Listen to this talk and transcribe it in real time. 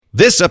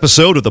This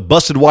episode of the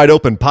Busted Wide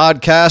Open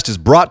podcast is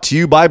brought to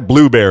you by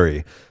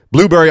Blueberry.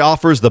 Blueberry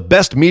offers the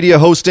best media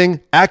hosting,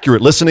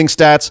 accurate listening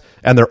stats,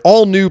 and their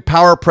all-new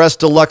PowerPress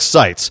Deluxe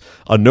sites,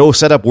 a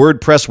no-setup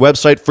WordPress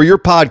website for your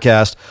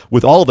podcast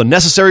with all of the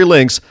necessary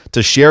links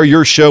to share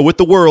your show with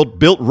the world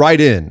built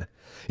right in.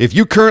 If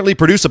you currently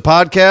produce a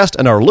podcast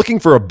and are looking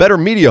for a better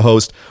media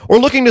host or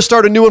looking to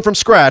start a new one from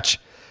scratch,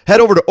 head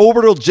over to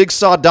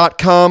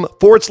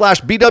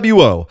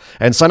orbitaljigsaw.com/BWO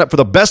and sign up for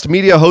the best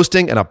media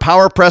hosting and a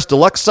PowerPress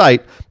Deluxe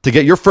site to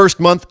get your first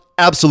month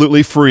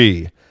absolutely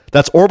free.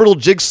 That's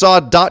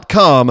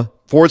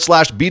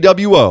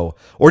orbitaljigsaw.com/BWO,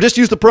 or just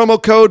use the promo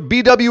code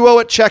BWO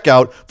at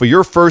checkout for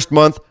your first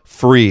month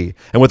free.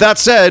 And with that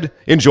said,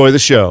 enjoy the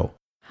show.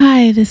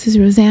 Hi, this is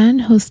Roseanne,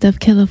 host of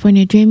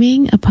California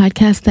Dreaming, a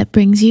podcast that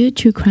brings you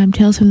true crime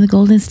tales from the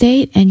Golden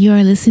State, and you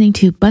are listening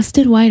to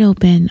Busted Wide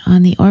Open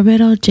on the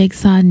Orbital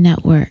Jigsaw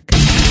Network.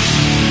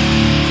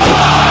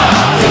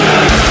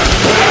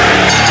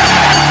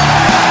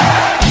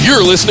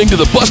 You're listening to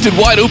the Busted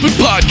Wide Open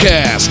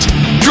podcast,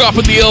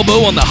 dropping the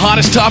elbow on the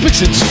hottest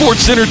topics in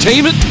sports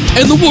entertainment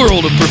and the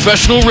world of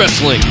professional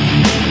wrestling.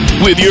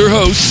 With your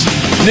hosts,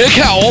 Nick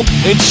Howell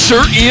and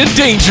Sir Ian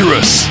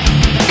Dangerous.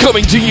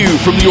 Coming to you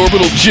from the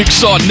Orbital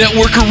Jigsaw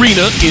Network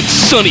Arena in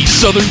sunny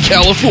Southern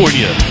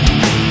California.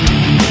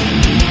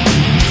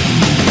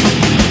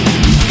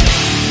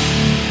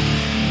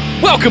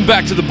 Welcome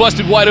back to the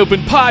Busted Wide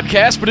Open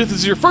podcast, but if this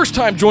is your first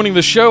time joining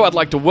the show, I'd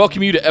like to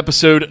welcome you to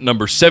episode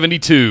number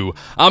 72.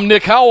 I'm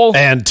Nick Howell.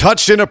 And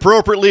touched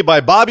inappropriately by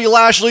Bobby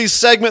Lashley's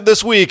segment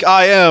this week,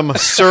 I am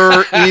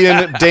Sir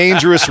Ian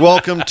Dangerous.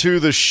 Welcome to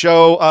the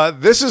show.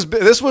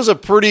 This was a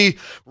pretty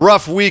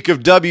rough week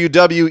of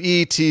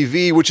WWE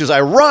TV, which is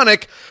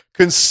ironic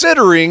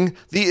considering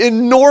the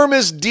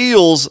enormous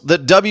deals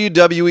that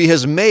WWE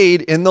has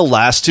made in the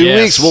last 2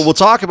 weeks. Well, we'll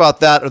talk about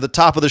that at the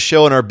top of the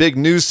show in our big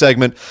news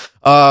segment.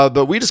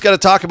 But we just got to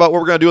talk about what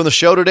we're going to do on the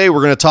show today.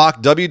 We're going to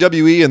talk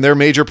WWE and their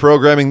major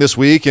programming this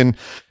week and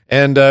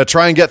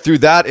try and get through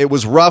that. It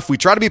was rough. We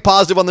try to be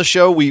positive on the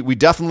show. We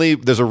definitely,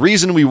 there's a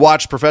reason we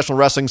watch professional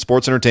wrestling,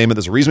 sports entertainment.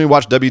 There's a reason we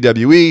watch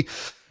WWE,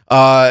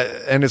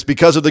 and it's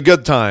because of the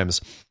good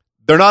times.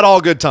 They're not all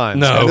good times.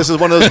 No. And this is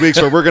one of those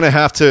weeks where we're going to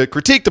have to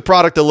critique the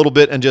product a little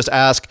bit and just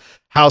ask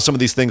how some of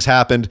these things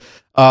happened.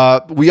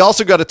 We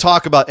also got to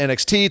talk about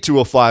NXT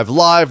 205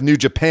 Live. New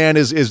Japan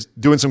is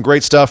doing some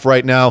great stuff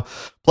right now,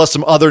 plus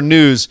some other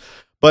news.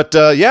 But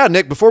yeah,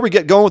 Nick, before we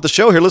get going with the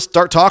show here, let's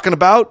start talking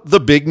about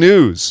the big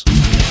news.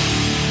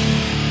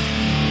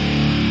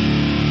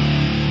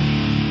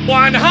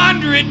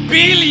 $100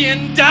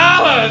 billion.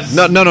 No.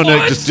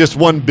 Just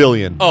 $1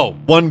 billion. Oh,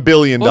 $1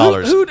 billion.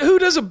 Well, who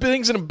does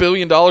things in $1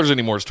 billion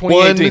anymore? It's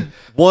 2018.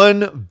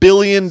 $1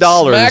 billion.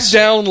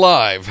 SmackDown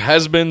Live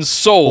has been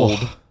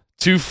sold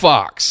to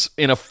Fox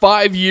in a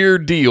 5-year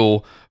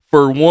deal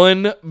for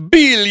 $1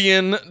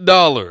 billion.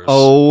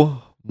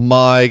 Oh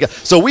my God!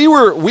 So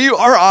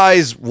our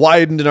eyes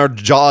widened and our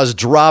jaws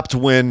dropped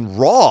when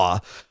Raw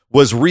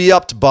was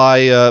re-upped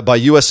by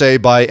USA,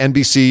 by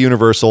NBC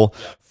Universal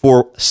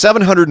for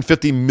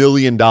 $750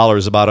 million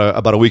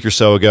about a week or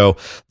so ago.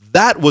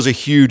 That was a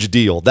huge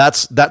deal.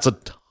 That's a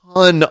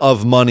ton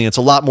of money. It's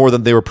a lot more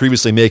than they were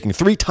previously making,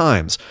 3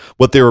 times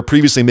what they were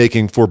previously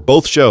making for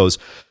both shows.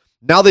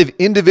 Now they've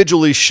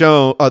individually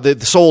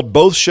they've sold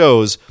both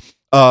shows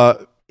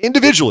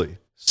individually,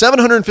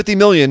 $750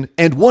 million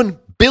and $1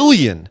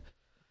 billion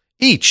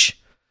each.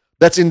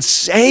 That's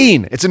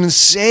insane. It's an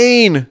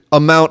insane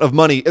amount of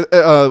money.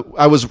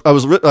 I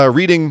was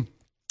reading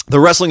the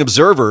Wrestling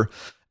Observer,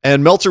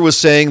 and Meltzer was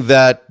saying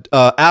that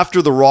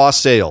after the Raw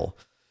sale,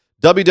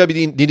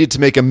 WWE needed to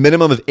make a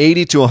minimum of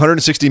 $80 to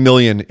 $160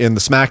 million in the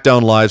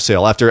SmackDown Live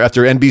sale. After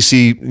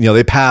NBC,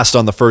 they passed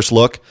on the first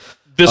look.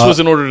 This was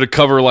in order to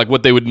cover like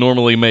what they would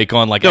normally make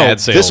on like ad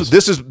sales.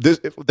 This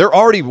they're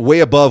already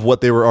way above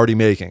what they were already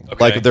making,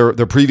 like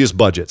their previous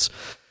budgets.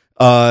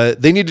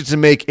 They needed to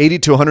make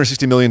 $80 to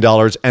 $160 million,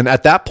 and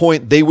at that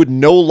point, they would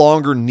no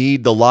longer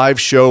need the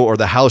live show or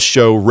the house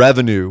show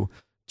revenue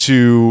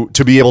to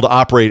be able to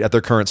operate at their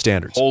current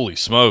standards. Holy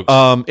smokes!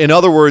 In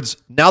other words,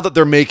 now that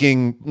they're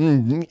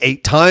making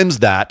 8 times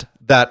that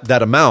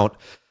amount,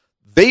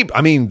 they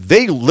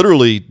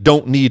literally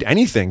don't need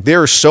anything.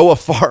 They're so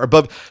far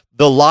above.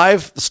 The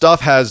live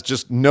stuff has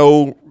just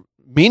no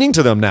meaning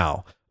to them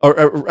now.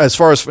 Or as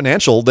far as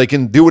financial, they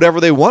can do whatever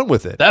they want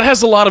with it. That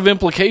has a lot of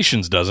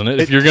implications, doesn't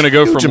it? If you're going to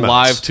go from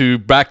live to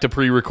back to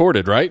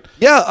pre-recorded, right?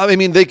 Yeah, I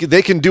mean, they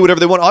can do whatever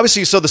they want.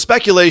 Obviously, so the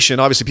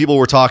speculation, people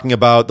were talking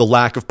about the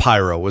lack of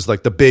pyro was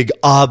like the big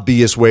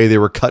obvious way they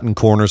were cutting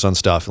corners on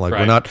stuff. Like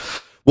We're not.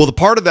 Well, the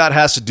part of that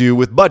has to do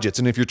with budgets,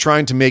 and if you're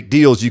trying to make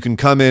deals, you can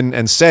come in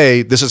and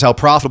say this is how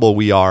profitable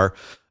we are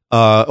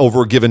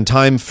over a given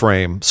time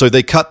frame. So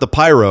they cut the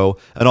pyro,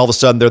 and all of a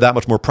sudden they're that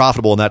much more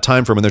profitable in that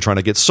time frame, and they're trying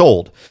to get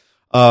sold.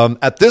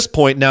 At this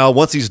point now,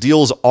 once these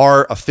deals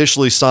are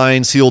officially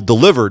signed, sealed,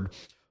 delivered,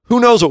 who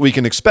knows what we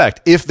can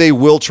expect? If they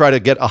will try to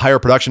get a higher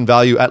production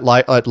value at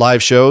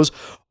live shows,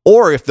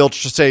 or if they'll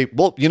just say,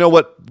 well, you know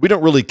what? We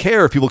don't really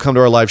care if people come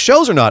to our live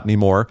shows or not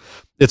anymore.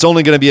 It's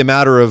only going to be a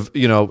matter of,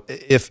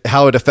 if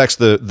how it affects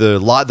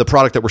the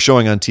product that we're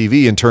showing on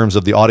TV in terms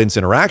of the audience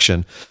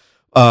interaction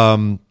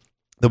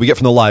that we get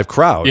from the live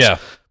crowds. Yeah.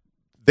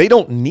 They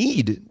don't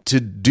need to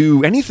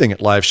do anything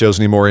at live shows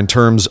anymore in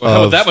terms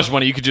of that much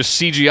money. You could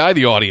just CGI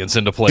the audience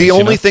into place. The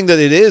only thing that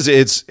it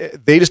is,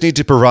 they just need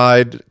to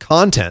provide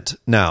content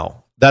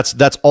now. That's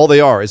all they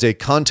are, is a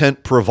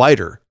content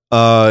provider.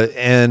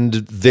 And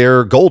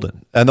they're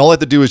golden. And all they have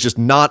to do is just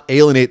not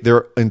alienate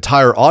their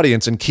entire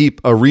audience and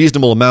keep a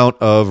reasonable amount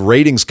of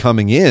ratings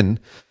coming in.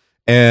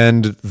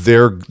 And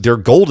they're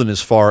golden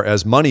as far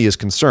as money is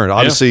concerned.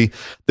 Obviously,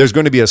 there's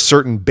going to be a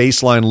certain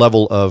baseline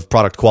level of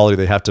product quality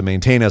they have to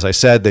maintain. As I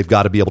said, they've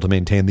got to be able to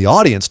maintain the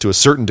audience to a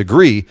certain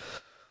degree.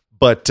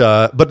 But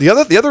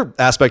the other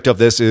aspect of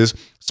this is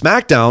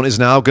SmackDown is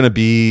now going to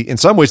be, in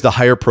some ways, the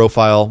higher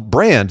profile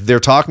brand. They're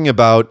talking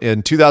about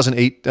in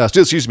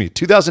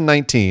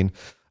 2019,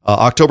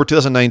 October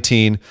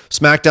 2019,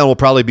 SmackDown will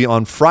probably be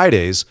on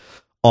Fridays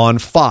on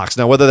Fox.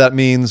 Now, whether that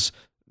means,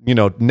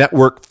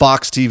 network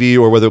Fox TV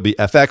or whether it'll be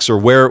FX or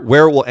where it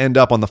will end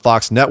up on the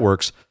Fox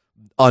networks,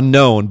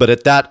 unknown. But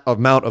at that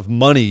amount of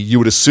money, you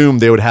would assume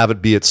they would have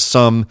it be at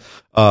some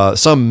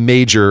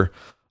major.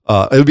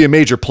 It would be a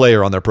major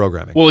player on their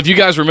programming. Well, if you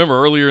guys remember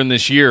earlier in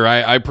this year,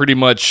 I pretty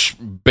much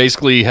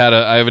basically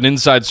I have an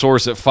inside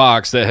source at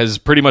Fox that has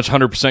pretty much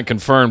 100%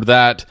 confirmed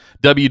that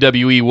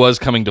WWE was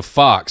coming to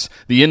Fox.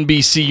 The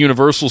NBC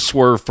Universal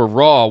swerve for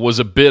Raw was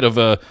a bit of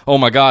a, oh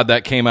my God,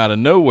 that came out of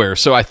nowhere.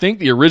 So I think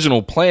the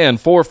original plan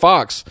for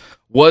Fox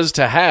was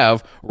to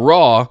have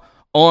Raw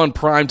on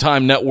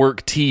primetime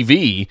network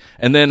TV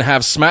and then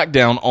have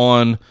SmackDown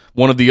on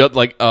one of the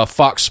like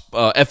Fox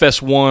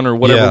FS1 or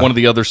whatever one of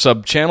the other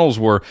sub channels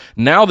were.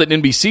 Now that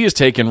NBC has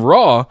taken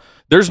Raw,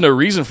 there's no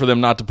reason for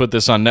them not to put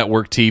this on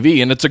network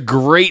TV, and it's a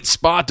great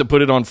spot to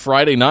put it on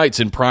Friday nights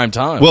in prime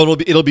time. Well,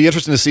 it'll be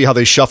interesting to see how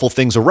they shuffle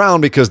things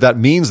around, because that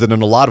means that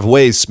in a lot of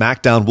ways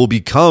SmackDown will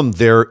become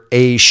their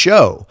A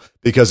show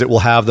because it will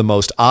have the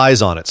most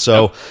eyes on it.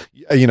 So,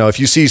 if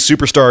you see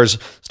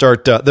superstars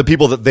start, the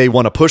people that they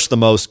want to push the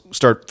most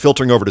start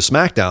filtering over to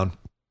SmackDown,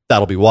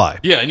 that'll be why.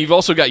 Yeah, and you've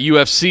also got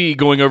UFC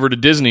going over to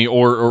Disney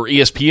or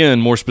ESPN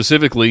more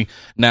specifically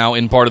now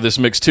in part of this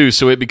mix too.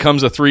 So it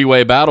becomes a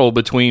three-way battle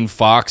between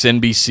Fox,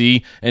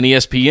 NBC, and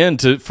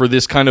ESPN for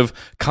this kind of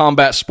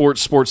combat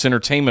sports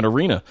entertainment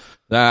arena.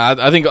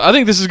 I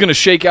think this is going to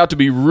shake out to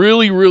be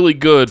really, really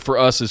good for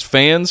us as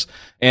fans,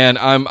 and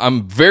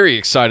I'm very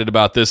excited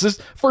about this. This is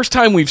the first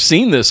time we've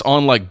seen this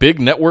on like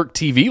big network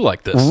TV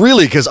like this.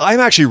 Really, because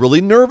I'm actually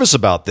really nervous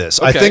about this.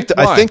 Okay,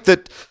 I think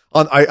that.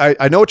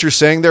 I know what you're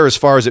saying there as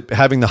far as it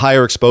having the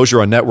higher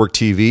exposure on network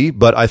TV,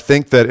 but I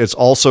think that it's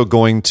also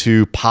going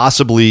to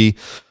possibly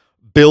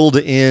build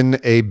in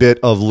a bit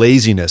of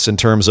laziness in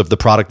terms of the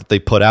product that they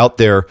put out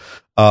there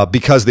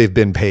because they've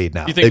been paid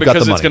now. You think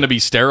because it's going to be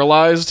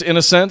sterilized in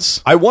a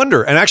sense? I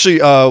wonder. And actually,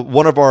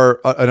 one of our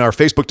in our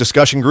Facebook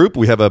discussion group,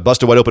 we have a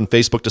Busted Wide Open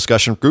Facebook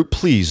discussion group.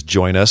 Please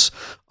join us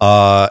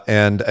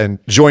and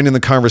join in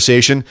the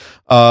conversation.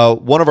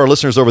 One of our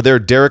listeners over there,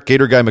 Derek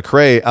Gator Guy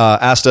McRae,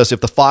 asked us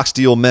if the Fox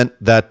deal meant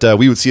that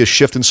we would see a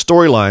shift in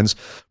storylines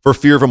for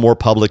fear of a more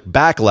public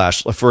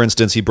backlash. For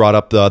instance, he brought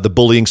up the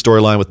bullying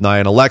storyline with Nia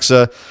and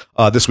Alexa,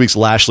 this week's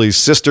Lashley's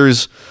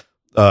sisters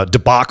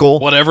debacle,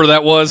 whatever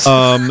that was.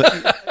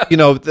 The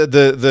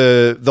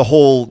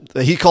whole,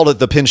 he called it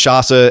the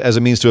Pinshasa as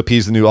a means to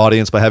appease the new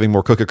audience by having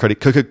more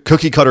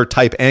cookie cutter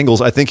type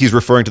angles. I think he's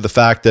referring to the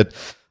fact that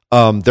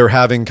they're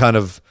having kind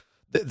of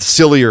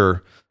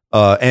sillier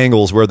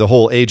angles where the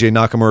whole AJ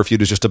Nakamura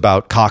feud is just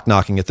about cock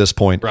knocking at this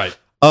point. Right.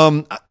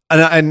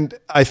 And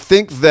I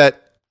think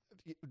that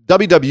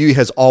WWE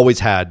has always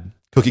had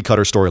cookie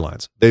cutter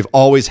storylines. They've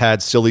always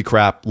had silly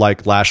crap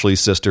like Lashley's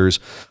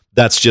sisters.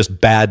 That's just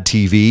bad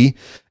TV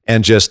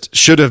and just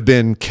should have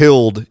been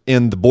killed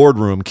in the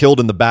boardroom,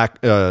 killed in the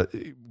back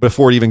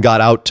before it even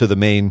got out to the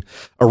main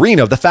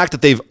arena. The fact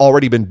that they've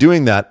already been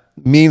doing that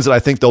means that I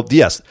think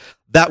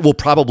that will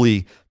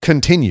probably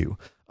continue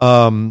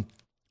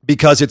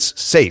because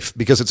it's safe,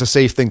 because it's a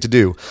safe thing to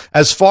do.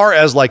 As far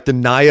as like the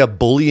Nia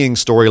bullying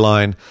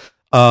storyline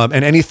and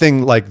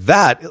anything like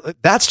that,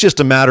 that's just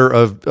a matter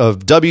of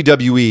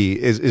WWE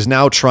is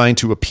now trying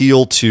to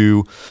appeal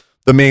to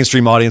the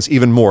mainstream audience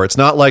even more. It's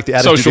not like the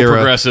Attitude social Era.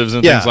 Progressives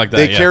and things like that.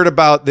 They cared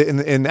about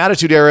in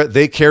Attitude Era.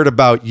 They cared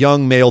about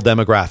young male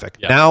demographic.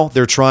 Yeah. Now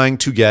they're trying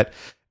to get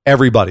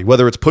everybody,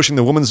 whether it's pushing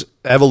the women's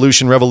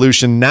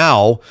revolution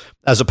now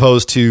as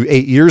opposed to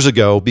 8 years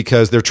ago,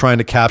 because they're trying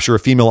to capture a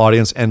female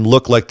audience and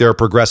look like they're a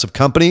progressive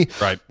company.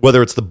 Right.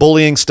 Whether it's the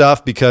bullying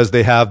stuff because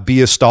they have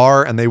Be a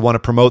Star and they want to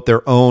promote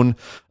their own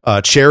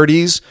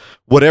charities,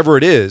 whatever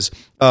it is.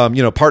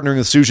 Partnering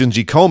with Susan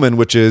G. Komen,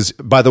 which is,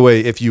 by the way,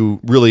 if you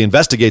really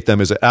investigate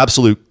them, is an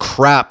absolute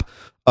crap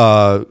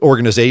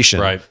organization.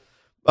 Right.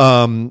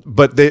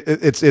 But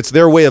it's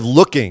their way of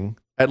looking,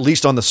 at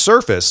least on the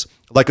surface,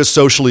 like a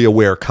socially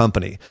aware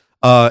company.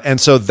 And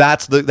so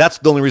that's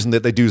the only reason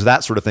that they do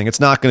that sort of thing. It's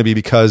not going to be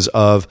because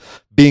of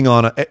being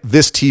on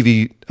this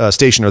TV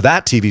station or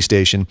that TV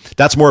station.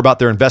 That's more about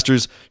their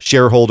investors,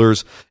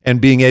 shareholders,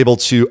 and being able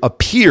to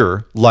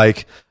appear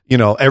like,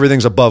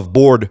 everything's above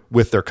board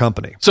with their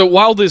company. So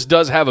while this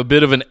does have a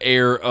bit of an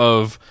air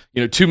of,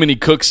 too many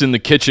cooks in the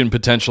kitchen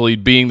potentially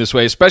being this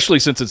way, especially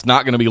since it's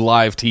not going to be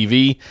live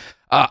TV,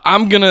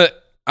 I'm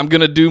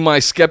gonna do my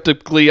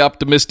skeptically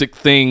optimistic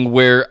thing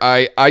where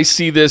I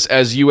see this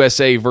as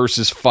USA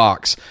versus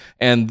Fox,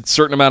 and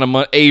certain amount of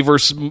money, A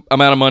versus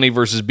amount of money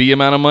versus B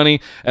amount of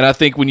money. And I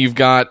think when you've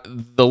got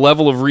the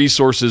level of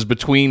resources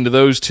between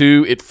those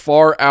two, it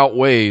far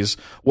outweighs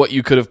what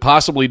you could have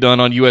possibly done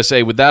on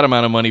USA with that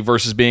amount of money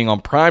versus being on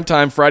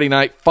primetime Friday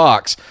night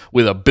Fox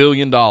with $1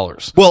 billion.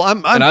 Well,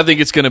 and I think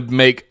it's going to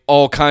make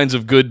all kinds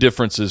of good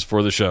differences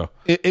for the show.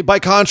 By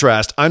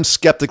contrast, I'm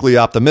skeptically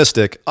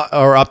optimistic,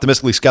 or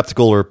optimistically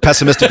skeptical, or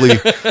pessimistically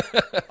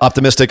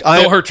optimistic.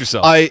 Don't hurt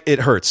yourself.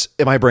 It hurts.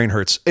 My brain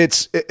hurts.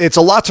 It's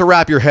a lot to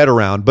wrap your head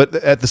around, but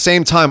at the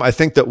same time, I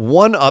think that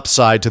one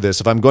upside to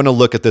this, if I'm going to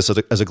look at this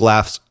as a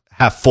glass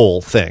half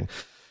full thing,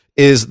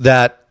 is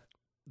that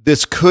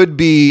this could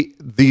be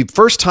the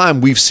first time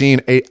we've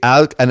seen an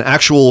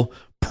actual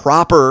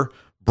proper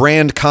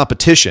brand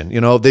competition.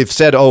 They've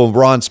said,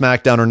 Raw and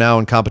SmackDown are now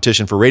in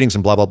competition for ratings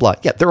and blah, blah, blah.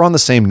 Yeah, they're on the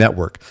same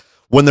network.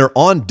 When they're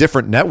on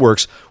different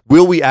networks,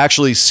 will we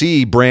actually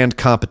see brand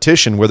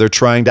competition where they're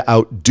trying to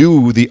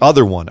outdo the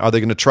other one? Are they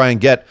going to try and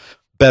get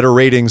better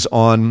ratings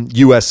on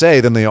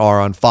USA than they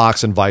are on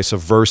Fox and vice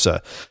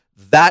versa?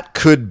 That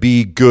could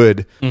be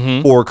good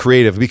for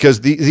creative, because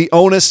the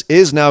onus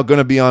is now going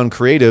to be on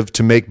creative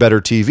to make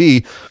better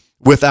TV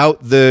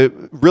without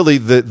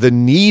the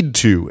need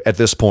to at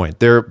this point.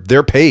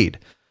 They're paid.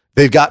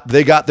 They got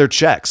their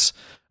checks.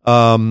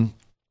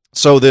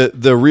 So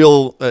the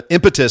real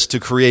impetus to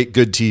create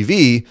good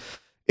TV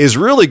is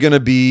really going to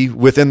be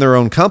within their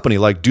own company.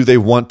 Like, do they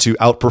want to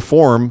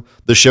outperform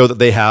the show that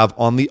they have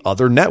on the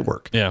other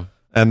network? Yeah.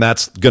 And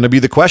that's going to be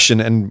the question.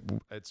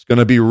 And it's going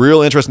to be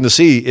real interesting to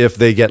see if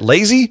they get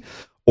lazy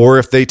or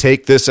if they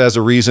take this as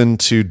a reason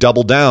to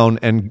double down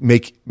and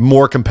make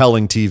more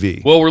compelling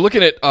TV. Well, we're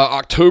looking at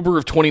October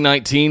of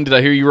 2019. Did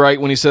I hear you right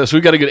when he said so?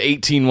 We've got a good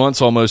 18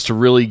 months almost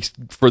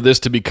for this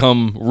to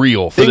become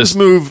real. For Things this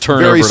move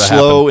turnover very to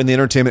slow happen. in the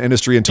entertainment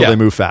industry until they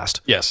move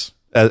fast. Yes.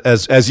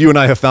 As you and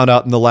I have found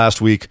out in the last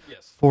week.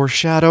 Yes.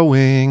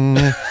 Foreshadowing.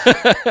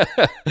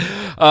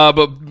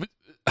 But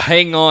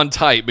hang on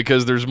tight,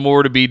 because there's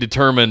more to be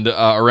determined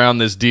around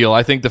this deal.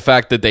 I think the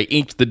fact that they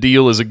inked the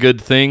deal is a good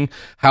thing.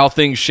 How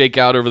things shake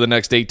out over the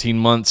next 18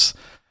 months,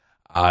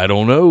 I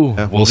don't know.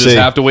 Yeah, we'll just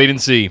have to wait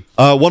and see.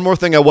 One more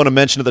thing I want to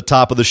mention at the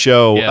top of the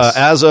show. Yes.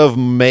 As of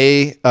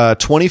May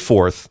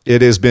 24th,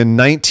 it has been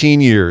 19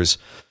 years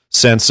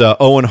since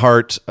Owen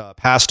Hart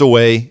passed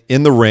away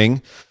in the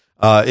ring.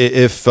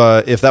 If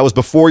that was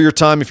before your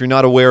time, if you're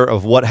not aware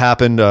of what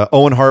happened,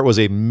 Owen Hart was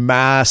a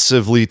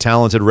massively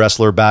talented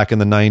wrestler back in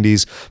the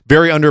 90s,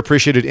 very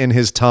underappreciated in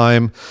his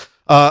time.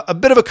 A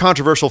bit of a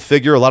controversial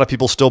figure. A lot of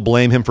people still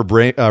blame him for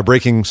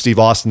breaking Steve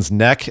Austin's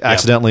neck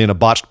accidentally in a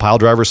botched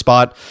piledriver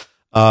spot.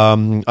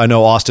 I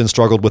know Austin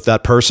struggled with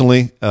that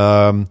personally.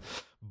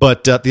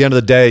 But at the end of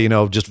the day,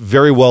 just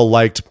very well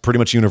liked pretty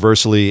much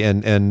universally,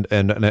 and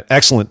an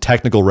excellent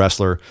technical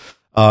wrestler.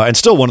 And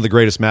still one of the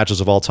greatest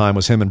matches of all time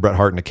was him and Bret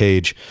Hart in a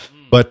cage.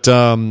 But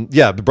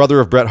the brother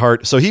of Bret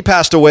Hart. So he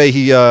passed away.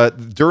 He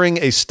during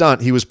a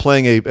stunt, he was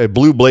playing a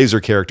Blue Blazer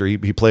character. He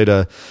played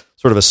a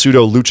sort of a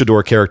pseudo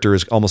luchador character,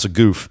 is almost a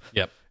goof.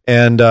 Yep.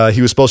 And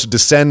he was supposed to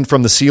descend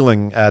from the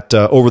ceiling at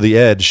Over the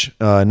Edge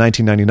in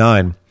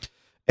 1999.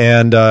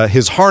 And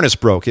his harness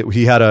broke.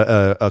 He had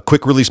a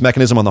quick release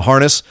mechanism on the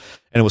harness,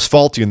 and it was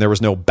faulty, and there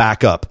was no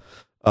backup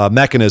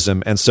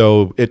mechanism, and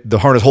so the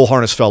whole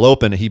harness fell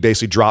open, and he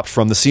basically dropped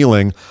from the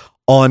ceiling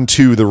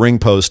onto the ring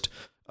post,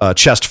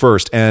 chest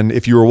first. And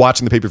if you were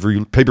watching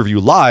the pay-per-view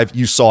live,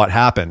 you saw it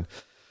happen.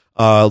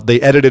 They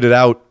edited it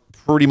out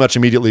pretty much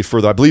immediately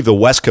for I believe the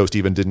West Coast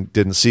even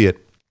didn't see it,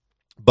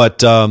 but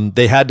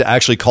they had to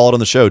actually call it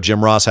on the show.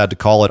 Jim Ross had to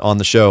call it on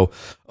the show.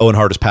 Owen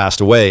Hart has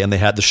passed away, and they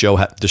had the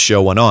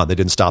show went on. They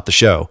didn't stop the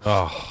show.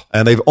 Oh.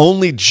 And they've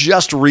only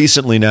just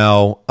recently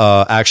now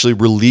actually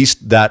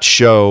released that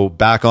show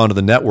back onto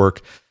the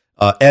network,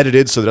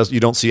 edited so that you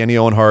don't see any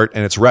Owen Hart,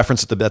 and it's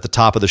referenced at the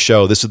top of the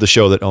show. This is the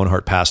show that Owen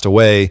Hart passed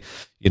away,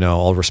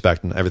 all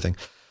respect and everything.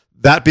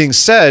 That being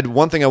said,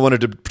 one thing I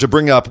wanted to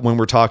bring up when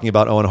we're talking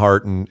about Owen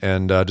Hart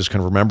and just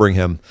kind of remembering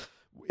him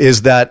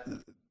is that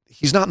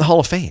he's not in the Hall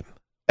of Fame.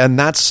 And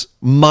that's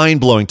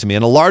mind-blowing to me.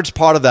 And a large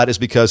part of that is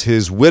because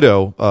his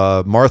widow,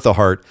 Martha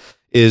Hart,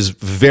 is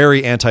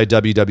very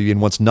anti-WWE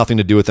and wants nothing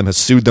to do with them, has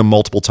sued them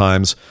multiple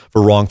times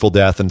for wrongful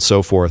death and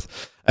so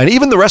forth. And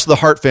even the rest of the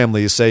Hart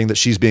family is saying that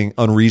she's being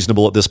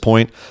unreasonable at this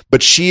point,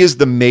 but she is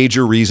the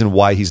major reason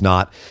why he's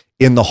not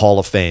in the Hall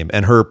of Fame,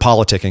 and her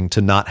politicking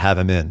to not have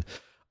him in.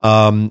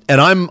 And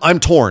I'm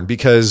torn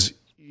because,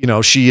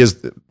 she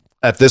is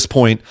at this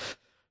point,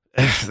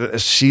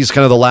 she's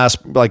kind of the last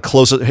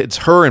closest. It's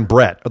her and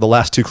Brett are the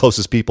last two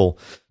closest people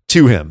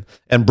to him.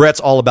 And Brett's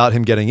all about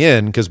him getting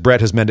in because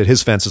Brett has mended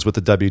his fences with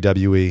the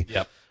WWE.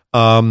 Yep.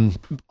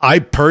 I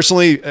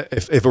personally,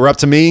 if it were up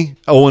to me,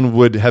 Owen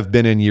would have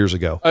been in years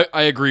ago.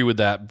 I agree with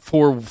that.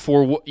 For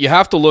you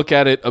have to look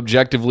at it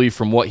objectively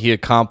from what he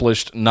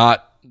accomplished,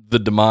 not the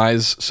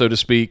demise, so to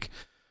speak.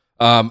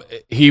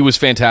 He was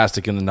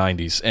fantastic in the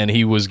 90s, and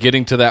he was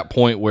getting to that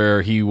point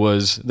where he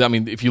was, I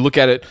mean, if you look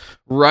at it,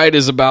 right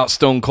as about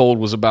Stone Cold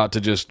was about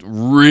to just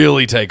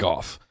really take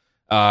off.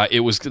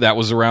 That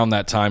was around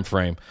that time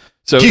frame.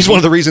 So he's one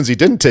of the reasons he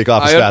didn't take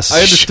off as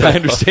fast. I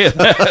understand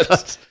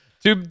that.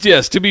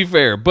 To be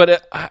fair,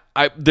 but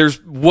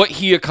there's what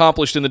he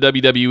accomplished in the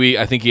WWE.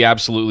 I think he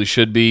absolutely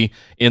should be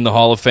in the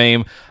Hall of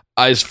Fame.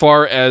 As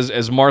far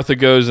as Martha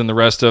goes and the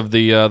rest of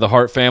the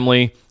Hart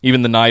family,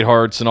 even the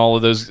Neidharts and all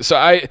of those.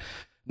 So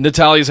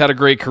Natalia's had a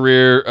great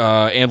career.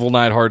 Anvil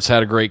Neidhart's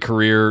had a great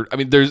career. I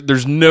mean,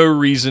 there's no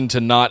reason to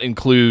not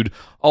include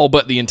all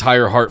but the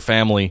entire Hart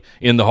family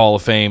in the Hall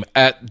of Fame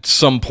at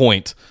some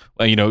point.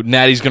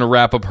 Natty's going to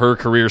wrap up her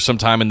career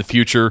sometime in the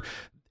future.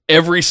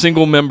 Every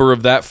single member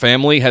of that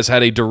family has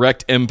had a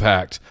direct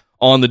impact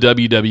on the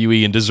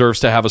WWE and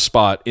deserves to have a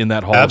spot in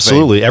that Hall of Fame.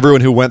 Absolutely.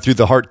 Everyone who went through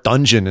the Hart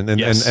Dungeon and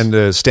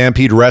the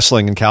Stampede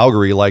Wrestling in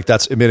Calgary,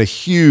 that's been a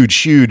huge,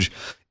 huge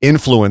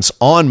influence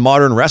on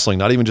modern wrestling,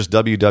 not even just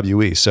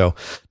WWE. So,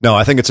 no,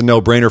 I think it's a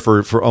no-brainer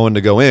for Owen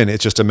to go in.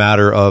 It's just a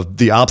matter of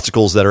the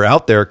obstacles that are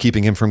out there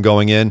keeping him from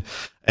going in.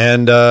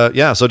 And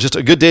so just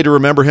a good day to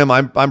remember him.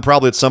 I'm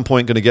probably at some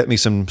point going to get me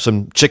some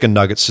chicken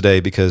nuggets today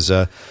because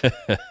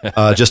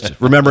just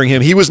remembering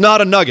him. He was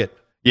not a nugget.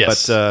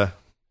 Yes.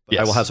 But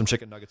yes. I will have some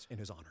chicken nuggets in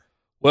his honor.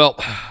 Well,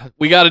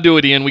 we got to do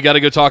it, Ian. We got to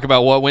go talk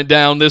about what went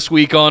down this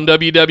week on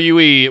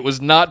WWE. It was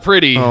not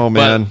pretty. Oh,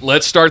 man. But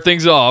let's start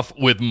things off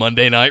with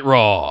Monday Night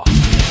Raw.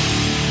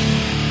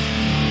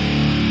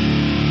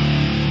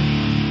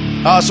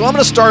 So I'm going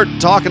to start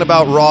talking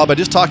about Raw by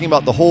just talking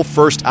about the whole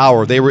first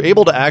hour. They were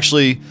able to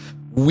actually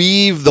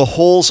weave the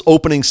whole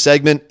opening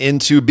segment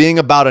into being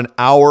about an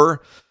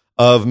hour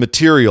of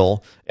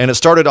material. And it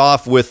started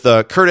off with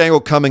Kurt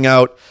Angle coming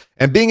out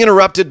and being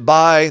interrupted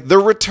by the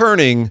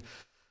returning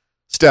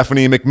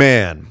Stephanie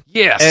McMahon.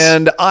 Yes.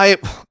 And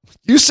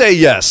you say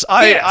yes.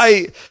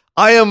 Yes.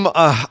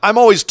 I'm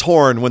always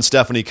torn when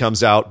Stephanie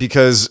comes out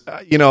because,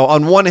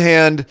 on one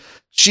hand,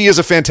 she is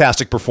a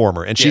fantastic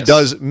performer and she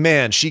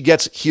she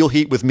gets heel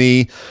heat with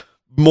me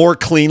more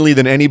cleanly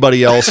than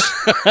anybody else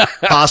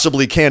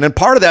possibly can. And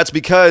part of that's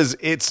because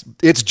it's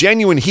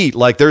genuine heat.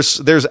 Like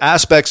there's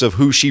aspects of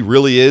who she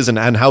really is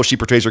and how she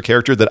portrays her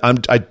character that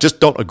I just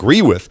don't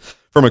agree with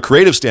from a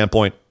creative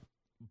standpoint.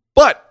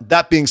 But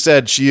that being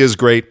said, she is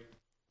great.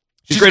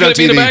 She's great on TV.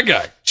 Being the bad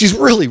guy. She's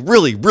really,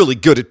 really, really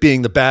good at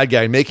being the bad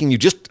guy and making you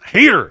just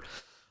hate her.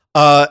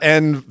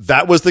 And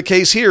that was the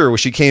case here, where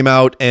she came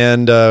out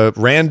and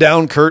ran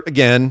down Kurt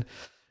again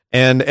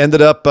and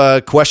ended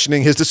up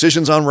questioning his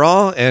decisions on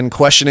Raw and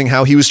questioning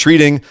how he was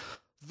treating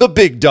the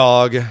big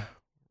dog,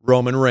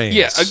 Roman Reigns.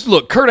 Yeah,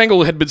 look, Kurt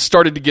Angle had been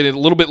started to get a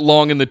little bit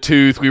long in the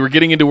tooth. We were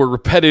getting into a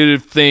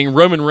repetitive thing.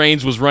 Roman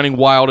Reigns was running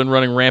wild and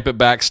running rampant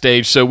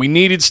backstage, so we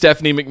needed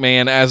Stephanie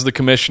McMahon as the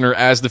commissioner,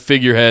 as the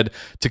figurehead,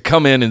 to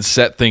come in and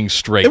set things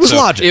straight. It was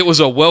logic. It was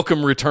a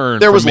welcome return.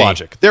 There was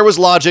logic. There was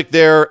logic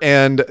there,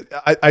 and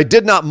I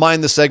did not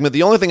mind the segment.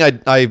 The only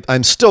thing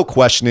I'm still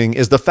questioning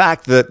is the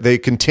fact that they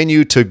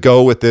continue to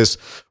go with this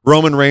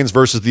Roman Reigns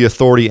versus the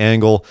Authority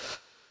angle.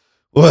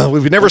 Well,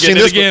 we've never seen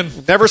this again.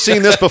 Never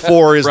seen this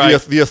before. Is Right.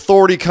 the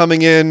Authority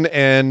coming in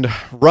and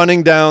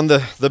running down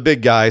the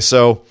big guy?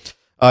 So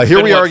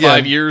here we are again.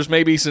 5 years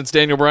maybe since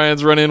Daniel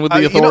Bryan's run in with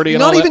the Authority. Not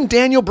and all even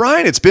Daniel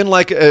Bryan. It's been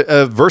like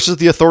a versus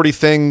the Authority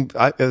thing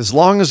as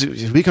long as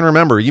we can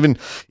remember. Even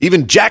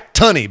Jack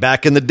Tunney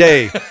back in the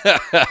day.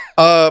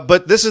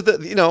 But this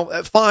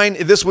is fine.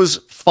 This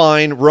was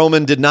fine.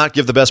 Roman did not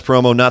give the best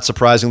promo. Not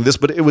surprising.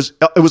 But it was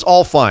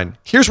all fine.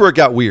 Here's where it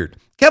got weird.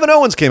 Kevin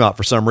Owens came out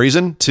for some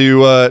reason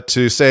to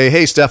say,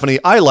 "Hey, Stephanie,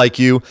 I like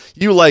you.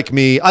 You like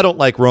me. I don't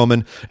like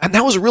Roman." And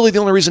that was really the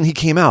only reason he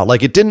came out.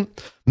 Like, it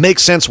didn't make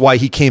sense why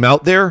he came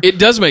out there. It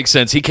does make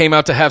sense. He came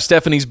out to have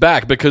Stephanie's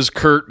back because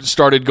Kurt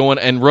started going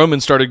and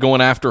Roman started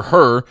going after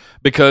her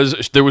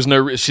because there was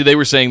they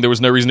were saying there was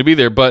no reason to be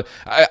there. But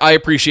I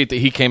appreciate that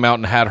he came out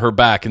and had her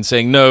back and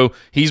saying, "No,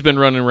 he's been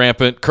running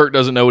rampant. Kurt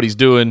doesn't know what he's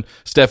doing.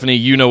 Stephanie,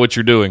 you know what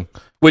you're doing."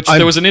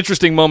 There was an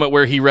interesting moment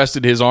where he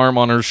rested his arm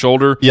on her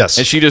shoulder. Yes.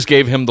 And she just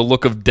gave him the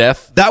look of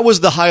death. That was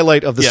the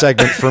highlight of the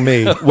segment for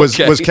me,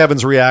 was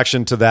Kevin's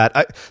reaction to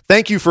that.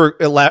 Thank you for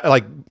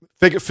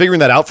figuring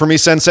that out for me,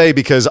 Sensei,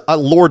 because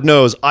Lord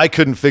knows I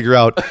couldn't figure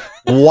out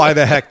why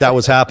the heck that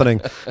was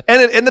happening.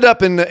 And it ended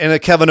up in a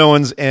Kevin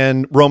Owens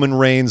and Roman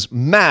Reigns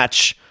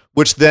match,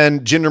 which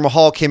then Jinder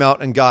Mahal came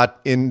out and got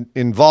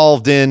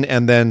involved in,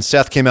 and then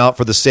Seth came out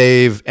for the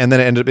save, and then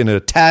it ended up in a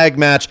tag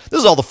match.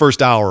 This is all the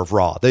first hour of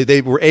Raw.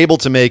 They were able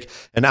to make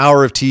an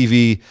hour of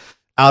TV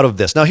out of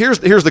this. Now, here's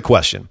the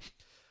question.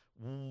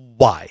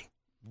 Why?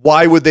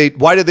 Why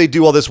did they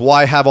do all this?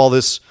 Why have all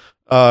this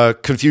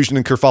confusion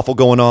and kerfuffle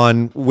going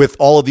on with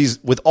all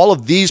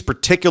of these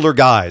particular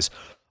guys?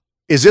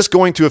 is this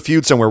going to a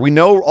feud somewhere? We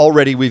know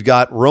already we've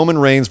got Roman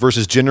Reigns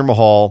versus Jinder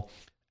Mahal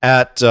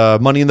at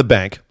Money in the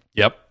Bank.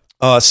 Yep.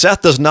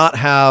 Seth does not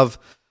have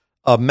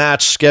a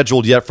match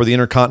scheduled yet for the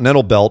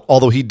Intercontinental belt,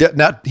 although he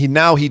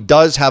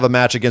does have a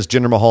match against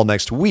Jinder Mahal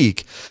next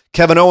week.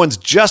 Kevin Owens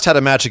just had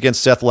a match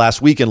against Seth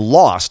last week and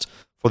lost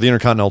for the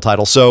Intercontinental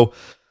title. So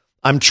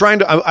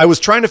I was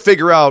trying to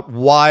figure out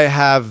why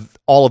have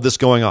all of this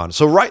going on.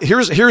 So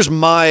here's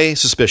my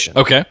suspicion.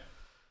 Okay.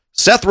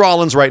 Seth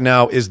Rollins right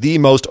now is the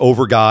most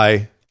over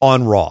guy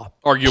on Raw.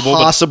 Arguable,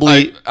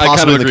 possibly I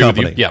kind of in the agree with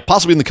company. you. Yeah.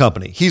 Possibly in the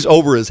company. He's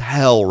over as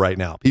hell right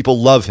now. People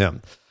love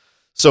him.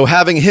 So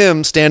having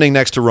him standing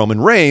next to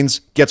Roman Reigns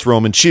gets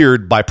Roman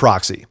cheered by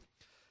proxy.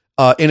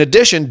 In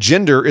addition,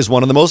 Jinder is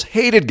one of the most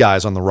hated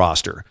guys on the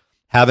roster.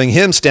 Having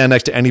him stand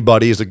next to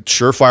anybody is a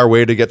surefire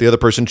way to get the other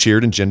person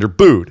cheered and Jinder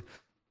booed.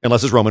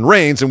 Unless it's Roman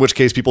Reigns, in which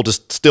case people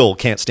just still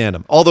can't stand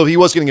him. Although he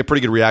was getting a pretty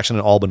good reaction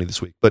in Albany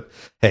this week. But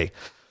hey,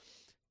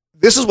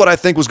 this is what I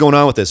think was going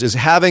on with this, is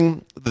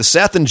having the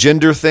Seth and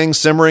Jinder thing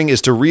simmering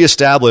is to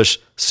reestablish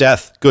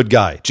Seth, good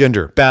guy,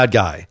 Jinder, bad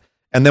guy.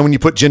 And then when you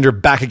put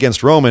Jinder back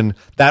against Roman,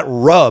 that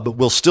rub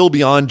will still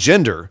be on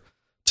Jinder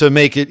to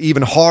make it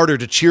even harder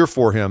to cheer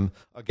for him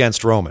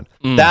against Roman.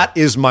 That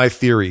is my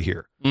theory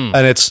here.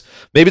 And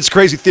maybe it's a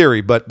crazy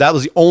theory, but that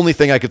was the only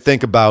thing I could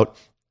think about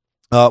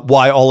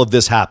why all of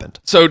this happened.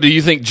 So do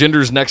you think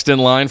Jinder's next in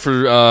line for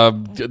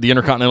the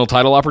Intercontinental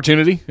title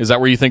opportunity? Is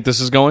that where you think this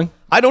is going?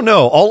 I don't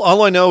know.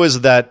 All I know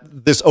is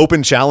that this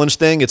open challenge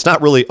thing, it's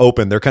not really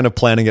open. They're kind of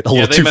planning it a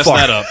little too far.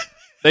 Yeah, they messed that up.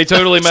 They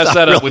totally messed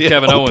that up with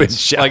Kevin Owens.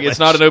 Challenge. Like, it's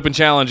not an open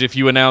challenge if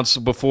you announce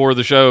before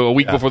the show, a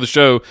week before the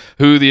show,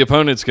 who the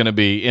opponent's going to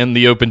be in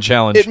the open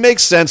challenge. It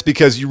makes sense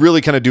because you really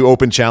kind of do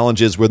open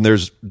challenges when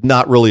there's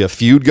not really a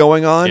feud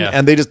going on,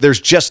 and there's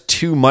just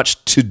too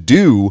much to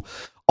do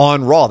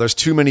on Raw. There's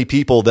too many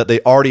people that they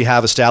already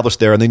have established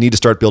there, and they need to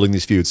start building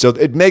these feuds. So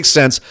it makes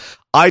sense.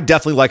 I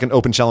definitely like an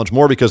open challenge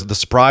more because of the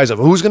surprise of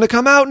who's going to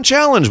come out and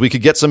challenge. We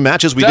could get some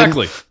matches we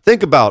didn't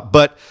think about.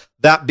 But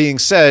that being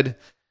said,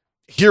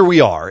 here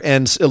we are,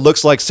 and it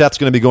looks like Seth's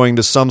going to be going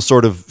to some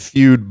sort of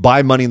feud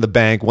by Money in the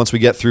Bank once we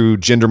get through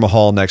Jinder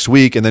Mahal next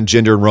week, and then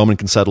Jinder and Roman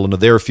can settle into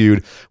their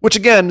feud, which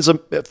again is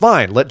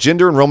fine. Let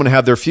Jinder and Roman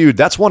have their feud.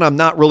 That's one I'm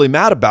not really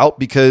mad about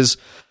because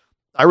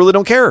I really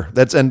don't care.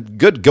 And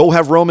good. Go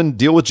have Roman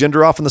deal with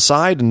Jinder off on the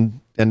side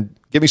and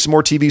give me some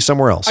more TV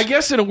somewhere else. I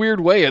guess in a weird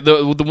way,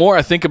 the more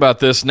I think about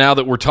this now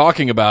that we're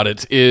talking about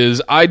it,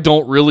 is I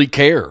don't really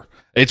care.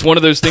 It's one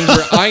of those things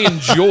where I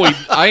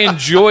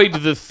enjoyed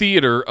the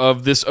theater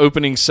of this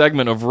opening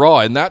segment of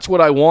Raw, and that's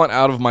what I want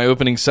out of my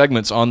opening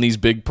segments on these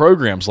big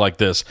programs like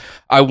this.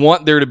 I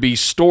want there to be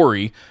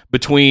story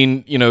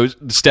between,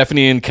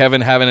 Stephanie and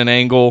Kevin having an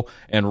angle,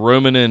 and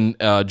Roman and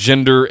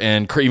Jinder,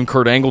 and even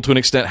Kurt Angle to an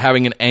extent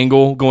having an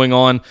angle going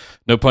on,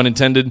 no pun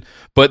intended.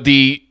 But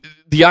the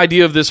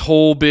idea of this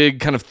whole big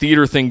kind of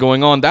theater thing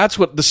going on, that's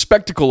what the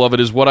spectacle of it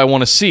is, what I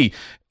want to see.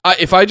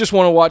 If I just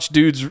want to watch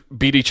dudes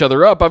beat each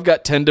other up, I've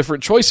got 10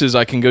 different choices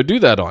I can go do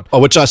that on.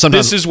 Which I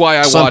sometimes, this is why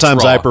I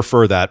sometimes watch Raw. I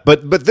prefer that.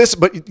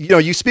 But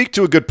you speak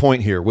to a good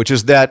point here, which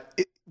is that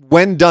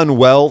when done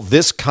well,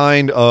 this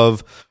kind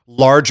of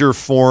larger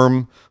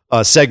form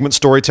segment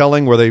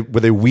storytelling, where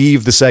they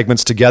weave the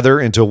segments together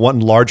into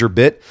one larger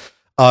bit,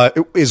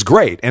 is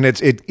great, and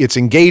it's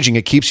engaging.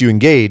 It keeps you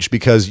engaged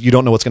because you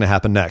don't know what's going to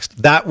happen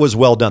next. That was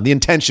well done. The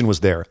intention was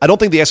there. I don't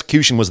think the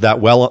execution was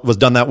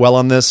done that well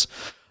on this.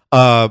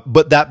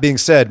 But that being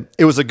said,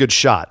 it was a good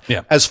shot.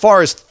 Yeah. As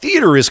far as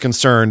theater is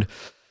concerned,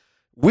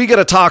 we got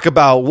to talk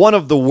about one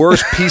of the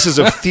worst pieces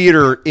of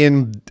theater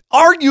in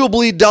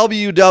arguably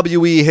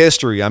WWE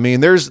history. I mean,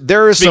 there is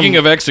Speaking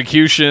of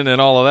execution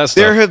and all of that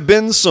stuff. There have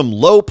been some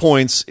low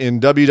points in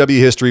WWE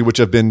history which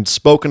have been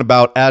spoken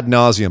about ad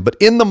nauseum. But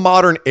in the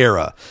modern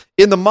era,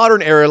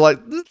 like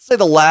let's say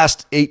the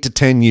last 8 to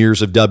 10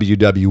 years of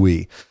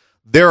WWE,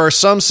 there are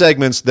some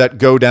segments that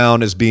go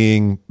down as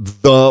being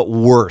the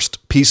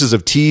worst pieces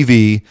of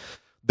TV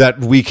that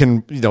we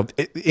can,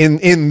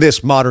 in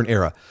this modern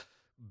era.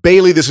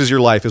 Bailey, This Is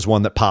Your Life is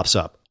one that pops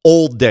up.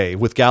 Old Day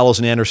with Gallows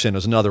and Anderson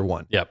is another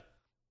one. Yep.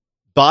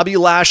 Bobby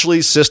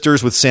Lashley's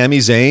Sisters with Sami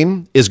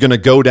Zayn is going to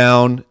go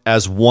down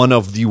as one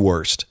of the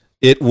worst.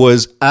 It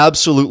was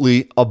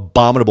absolutely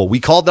abominable. We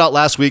called it out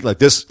last week, like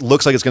this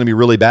looks like it's going to be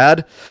really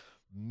bad.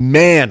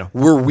 Man,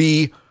 were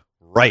we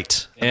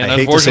right. And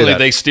unfortunately,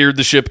 they steered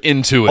the ship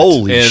into it.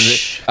 Holy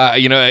shit.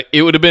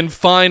 It would have been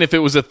fine if it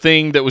was a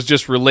thing that was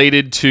just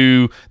related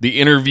to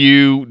the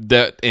interview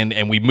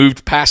and we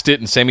moved past it,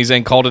 and Sami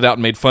Zayn called it out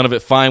and made fun of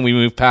it. Fine, we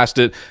moved past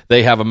it.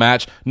 They have a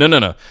match.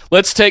 No.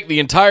 Let's take the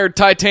entire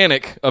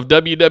Titanic of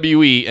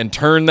WWE and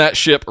turn that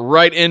ship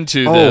right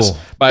into this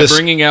by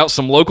bringing out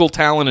some local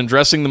talent and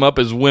dressing them up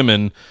as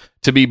women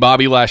to be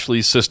Bobby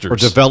Lashley's sisters. Or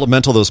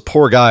developmental, those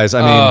poor guys.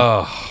 I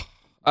mean...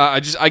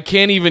 I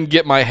can't even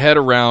get my head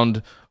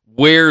around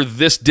where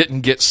this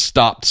didn't get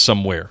stopped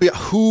somewhere. Yeah,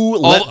 who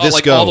let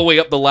this go? All the way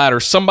up the ladder.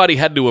 Somebody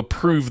had to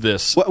approve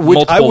this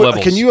multiple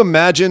levels. Can you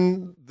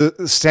imagine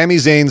Sami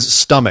Zayn's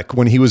stomach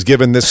when he was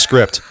given this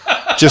script?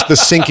 just the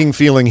sinking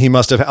feeling he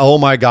must have. Oh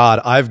my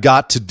God, I've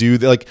got to do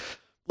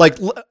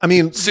I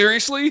mean,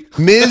 seriously,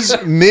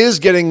 Miz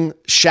getting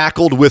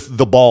shackled with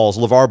the balls,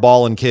 LeVar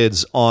Ball and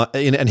kids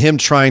and him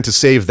trying to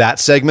save that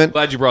segment.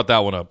 Glad you brought that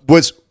one up.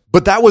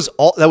 But that was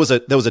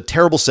a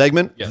terrible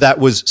segment that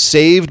was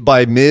saved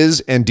by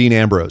Miz and Dean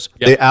Ambrose.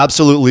 Yep. They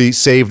absolutely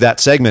saved that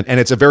segment, and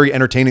it's a very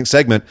entertaining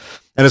segment.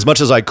 And as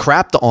much as I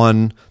crapped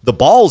on the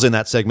balls in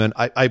that segment,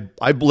 I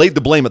laid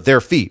the blame at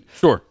their feet.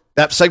 Sure.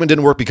 That segment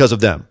didn't work because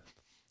of them.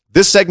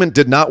 This segment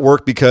did not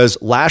work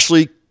because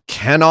Lashley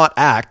cannot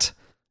act.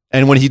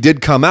 And when he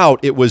did come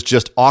out, it was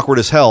just awkward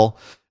as hell.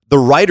 The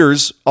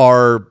writers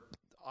I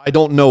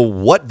don't know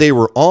what they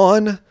were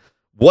on,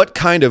 what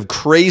kind of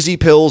crazy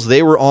pills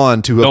they were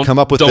on to have come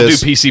up with this.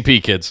 Don't do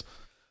PCP, kids.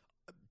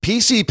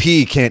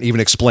 PCP can't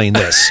even explain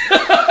this.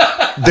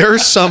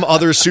 There's some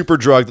other super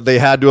drug that they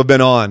had to have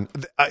been on.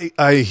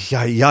 I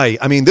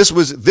mean, this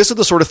is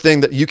the sort of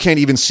thing that you can't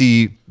even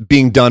see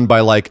being done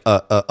by like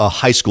a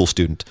high school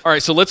student. All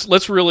right, so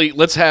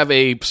let's have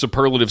a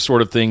superlative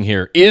sort of thing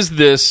here. Is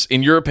this,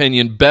 in your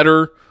opinion,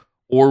 better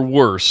or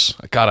worse?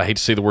 God, I hate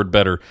to say the word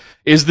better.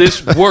 Is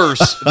this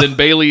worse than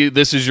Bayley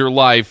This Is Your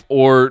Life,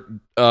 or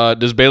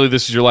does Bayley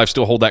This Is Your Life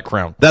still hold that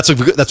crown? That's a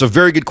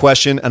very good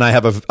question, and I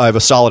have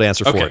a solid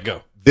answer for it. Okay,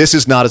 go. This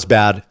is not as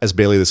bad as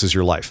Bayley This Is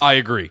Your Life. I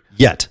agree.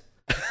 Yet.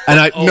 And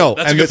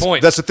that's a good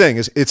point. That's the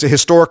thing. It's a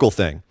historical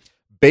thing.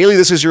 Bayley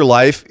This Is Your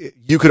Life,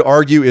 you could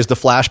argue, is the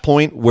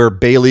flashpoint where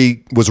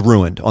Bayley was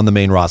ruined on the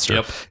main roster.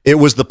 Yep. It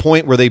was the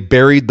point where they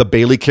buried the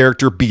Bayley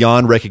character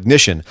beyond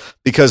recognition,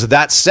 because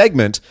that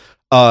segment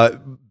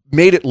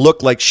made it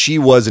look like she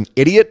was an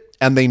idiot,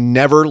 and they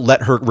never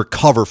let her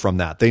recover from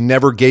that. They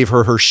never gave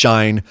her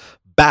shine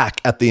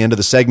back at the end of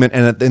the segment,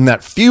 and in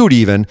that feud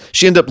even,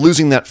 she ended up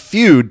losing that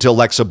feud to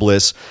Alexa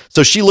Bliss,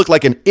 so she looked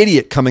like an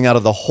idiot coming out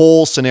of the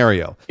whole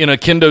scenario. In a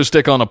kendo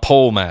stick on a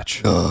pole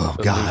match. Oh,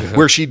 God.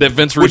 Where she that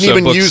Vince wouldn't Russo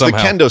even use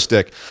somehow. the kendo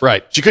stick.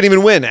 Right. She couldn't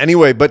even win.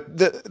 Anyway, but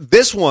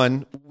this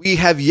one, we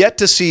have yet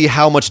to see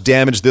how much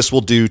damage this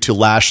will do to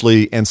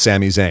Lashley and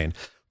Sami Zayn.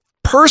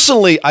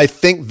 Personally, I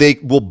think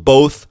they'll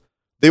both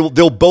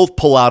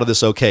pull out of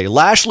this okay.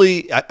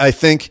 Lashley, I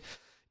think,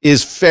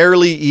 is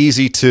fairly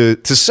easy to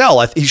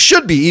sell. He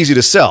should be easy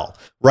to sell,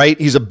 right?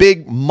 He's a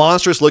big,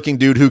 monstrous looking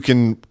dude who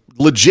can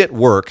legit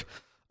work.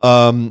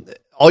 All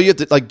you have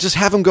to just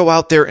have him go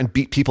out there and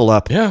beat people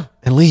up and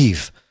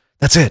leave.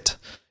 That's it.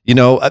 You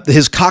know,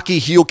 his cocky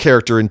heel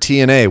character in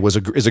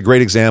TNA is a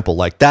great example.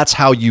 Like that's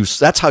how you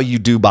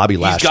do Bobby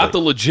Lashley. He's got the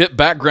legit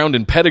background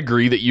and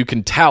pedigree that you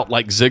can tout,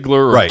 like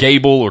Ziggler or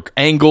Gable or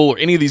Angle or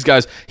any of these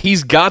guys.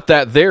 He's got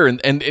that there,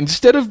 and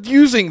instead of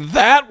using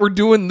that, we're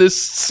doing this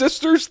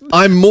sisters.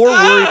 I'm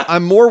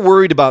more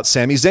worried about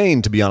Sami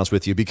Zayn, to be honest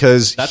with you,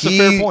 because that's a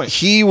fair point.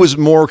 He was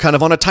more kind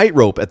of on a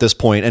tightrope at this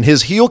point, and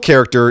his heel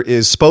character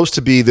is supposed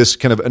to be this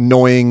kind of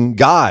annoying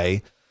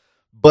guy,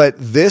 but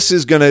this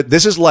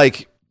is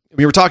like.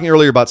 We were talking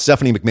earlier about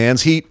Stephanie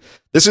McMahon's heat.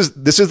 This is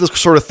the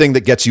sort of thing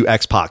that gets you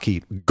X-Pac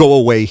heat. Go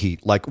away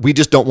heat. Like, we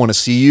just don't want to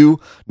see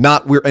you.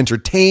 Not we're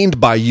entertained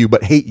by you,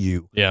 but hate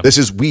you. Yeah. This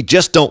is, we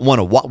just don't want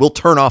to, we'll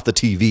turn off the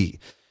TV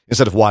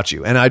instead of watch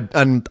you.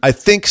 And I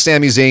think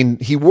Sami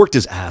Zayn, he worked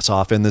his ass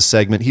off in this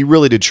segment. He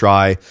really did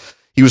try.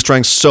 He was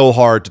trying so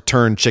hard to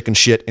turn chicken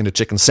shit into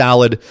chicken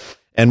salad.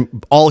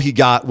 And all he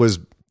got was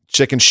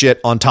chicken shit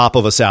on top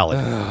of a salad.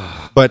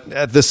 But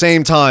at the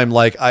same time,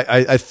 like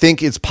I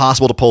think it's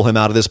possible to pull him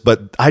out of this,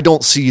 but I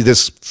don't see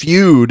this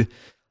feud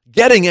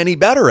getting any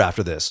better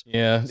after this.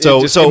 Yeah.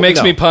 It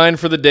makes me pine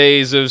for the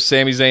days of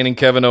Sami Zayn and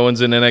Kevin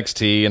Owens in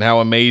NXT and how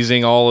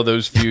amazing all of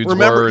those feuds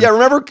were. Yeah,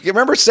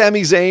 remember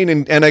Sami Zayn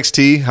in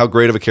NXT, how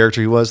great of a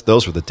character he was?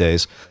 Those were the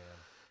days.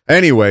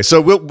 Anyway,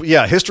 so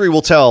history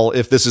will tell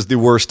if this is the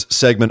worst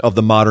segment of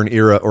the modern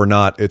era or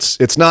not.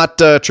 It's not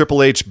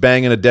Triple H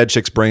banging a dead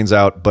chick's brains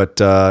out, but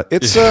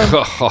it's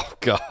oh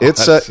god,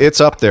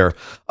 it's up there.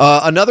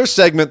 Another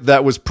segment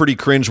that was pretty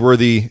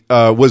cringeworthy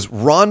was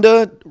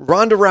Ronda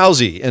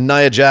Rousey and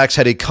Nia Jax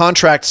had a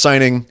contract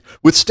signing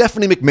with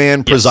Stephanie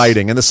McMahon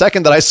presiding, and the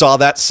second that I saw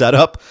that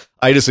setup,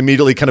 I just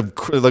immediately kind of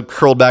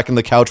curled back in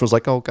the couch and was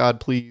like, "Oh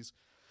God, please,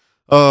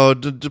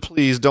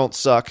 please don't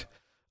suck."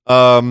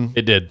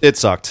 It did. It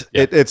sucked.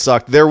 Yeah. It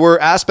sucked. There were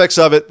aspects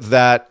of it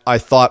that I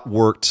thought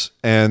worked,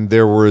 and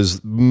there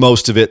was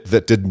most of it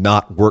that did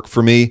not work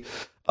for me.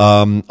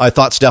 I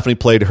thought Stephanie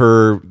played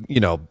her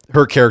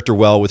character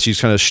well, with she's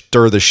trying to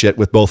stir the shit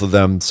with both of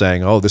them,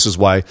 saying, "Oh, this is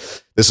why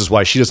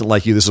she doesn't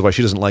like you. This is why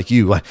she doesn't like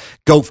you.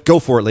 Go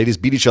for it, ladies.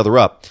 Beat each other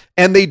up."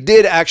 And they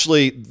did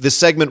actually. This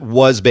segment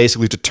was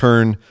basically to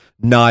turn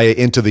Nia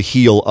into the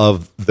heel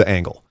of the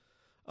angle.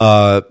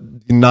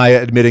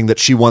 Nia admitting that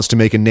she wants to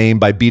make a name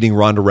by beating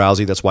Ronda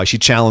Rousey. That's why she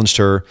challenged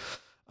her.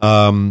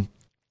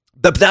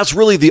 That's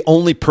really the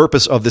only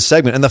purpose of this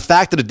segment. And the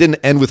fact that it didn't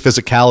end with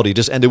physicality,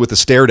 just ended with a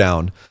stare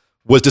down,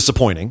 was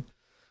disappointing.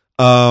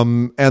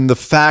 And the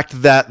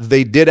fact that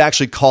they did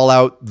actually call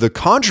out the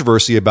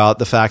controversy about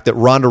the fact that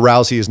Ronda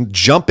Rousey is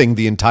jumping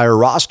the entire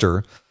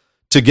roster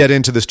to get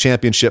into this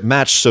championship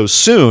match so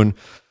soon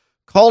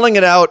calling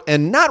it out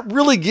and not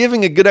really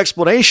giving a good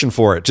explanation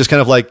for it. Just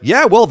kind of like,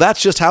 yeah, well,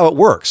 that's just how it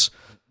works.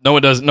 No,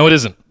 it doesn't. No, it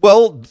isn't.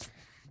 Well,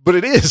 but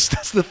it is.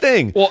 That's the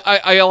thing. Well,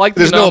 I like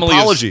the There's no anomaly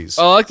apologies.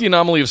 I like the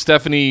anomaly of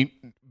Stephanie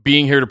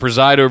being here to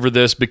preside over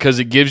this because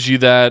it gives you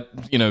that,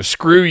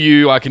 screw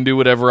you, I can do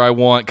whatever I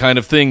want kind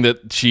of thing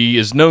that she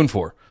is known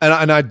for.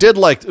 And I did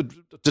like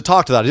to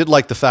talk to that. I did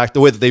like the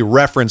way that they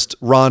referenced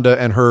Ronda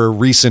and her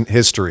recent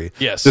history.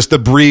 Yes. Just the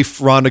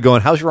brief Ronda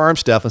going, how's your arm,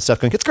 Steph? And Steph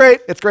going, it's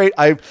great. It's great.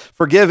 I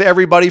forgive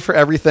everybody for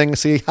everything.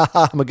 See,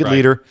 haha, I'm a good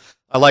leader.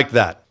 I like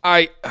that.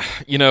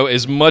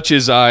 As much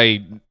as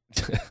I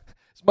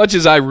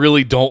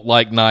really don't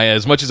like Nia,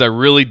 as much as I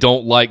really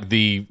don't like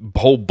the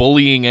whole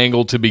bullying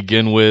angle to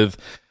begin with,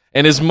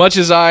 and as much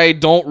as I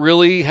don't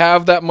really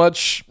have that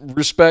much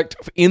respect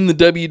in the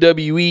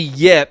WWE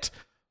yet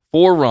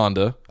for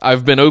Ronda,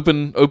 I've been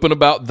open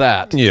about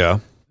that. Yeah.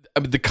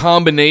 The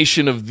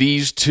combination of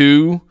these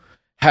two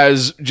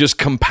has just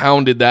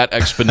compounded that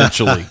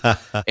exponentially.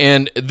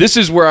 And this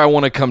is where I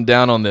want to come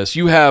down on this.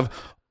 You have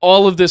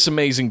all of this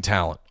amazing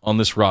talent on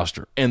this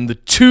roster, and the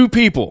two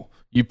people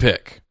you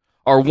pick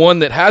are one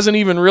that hasn't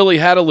even really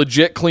had a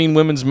legit clean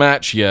women's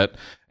match yet,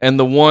 and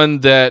the one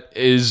that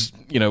is,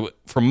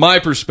 from my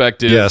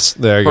perspective, yes,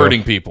 there you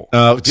hurting go. people.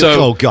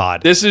 Oh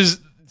God. This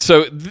is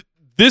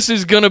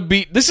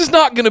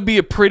not going to be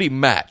a pretty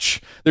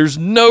match. There's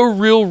no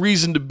real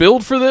reason to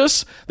build for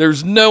this.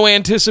 There's no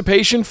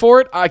anticipation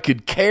for it. I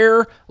could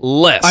care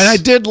less. And I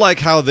did like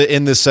how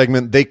in this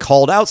segment they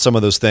called out some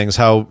of those things.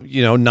 How,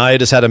 Nia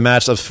just had a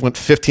match that went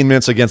 15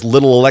 minutes against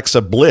little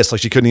Alexa Bliss,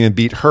 like she couldn't even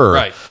beat her.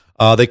 Right.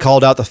 They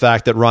called out the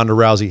fact that Ronda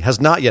Rousey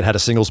has not yet had a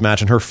singles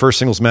match, and her first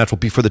singles match will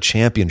be for the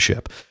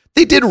championship.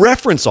 They did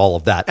reference all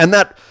of that, and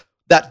that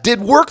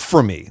did work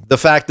for me. The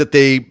fact that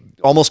they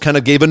almost kind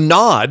of gave a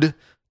nod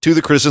to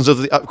the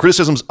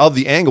criticisms of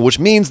the angle, which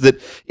means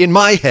that in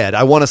my head,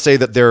 I want to say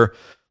that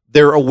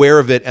they're aware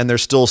of it and they're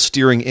still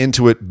steering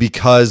into it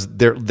because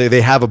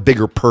they have a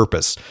bigger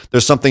purpose.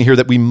 There's something here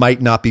that we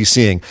might not be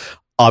seeing.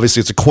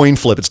 Obviously, it's a coin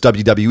flip. It's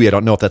WWE. I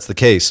don't know if that's the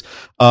case.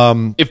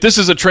 If this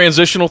is a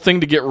transitional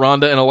thing to get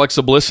Ronda and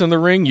Alexa Bliss in the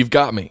ring, you've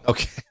got me.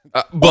 Okay.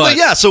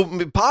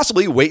 So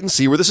possibly wait and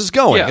see where this is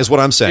going, is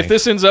what I'm saying. If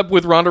this ends up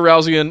with Ronda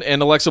Rousey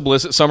and Alexa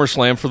Bliss at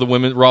SummerSlam for the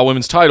Raw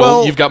Women's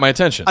title, you've got my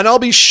attention. And I'll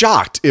be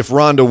shocked if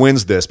Ronda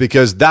wins this,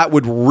 because that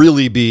would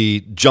really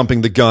be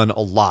jumping the gun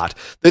a lot.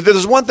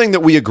 There's one thing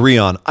that we agree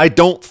on. I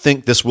don't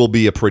think this will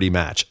be a pretty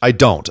match. I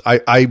don't.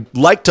 I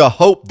like to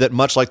hope that,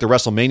 much like the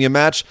WrestleMania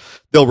match,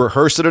 they'll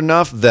rehearse it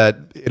enough that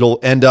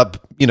it'll end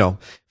up,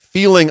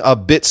 feeling a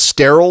bit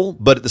sterile,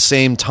 but at the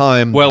same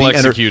time, well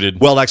executed.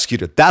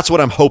 That's what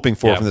I'm hoping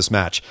for from this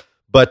match.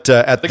 But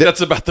I think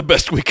that's about the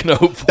best we can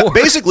hope for.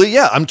 Basically,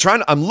 yeah.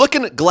 I'm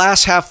looking at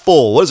glass half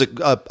full. What is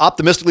it?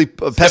 Optimistically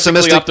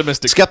pessimistic,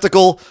 optimistic,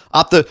 skeptical,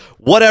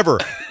 whatever.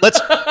 Let's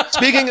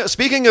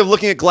speaking of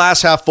looking at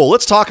glass half full.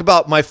 Let's talk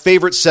about my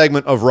favorite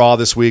segment of Raw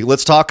this week.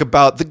 Let's talk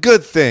about the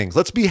good things.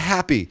 Let's be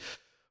happy.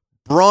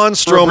 Braun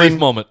Strowman. For a brief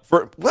moment.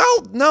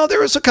 No, there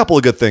was a couple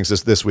of good things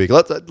this week.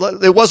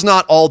 It was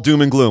not all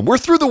doom and gloom. We're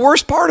through the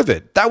worst part of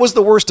it. That was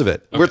the worst of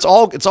it. Okay.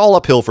 It's all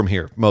uphill from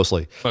here,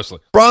 mostly.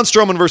 Braun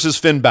Strowman versus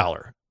Finn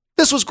Balor.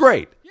 This was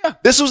great. Yeah.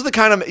 This was the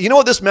kind of,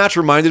 what this match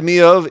reminded me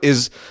of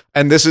is,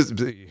 and you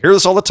hear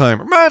this all the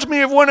time, reminds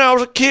me of when I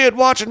was a kid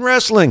watching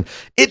wrestling.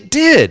 It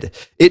did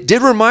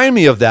remind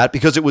me of that,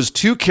 because it was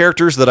two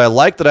characters that I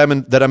like, that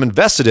I'm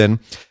invested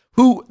in,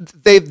 who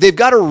they've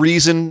got a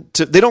reason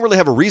to. They don't really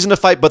have a reason to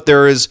fight, but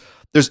there's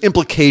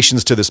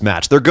implications to this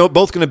match. They're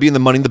both going to be in the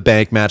Money in the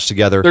Bank match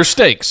together. There's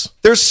stakes.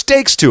 There's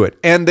stakes to it,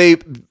 and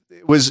it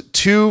was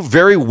two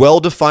very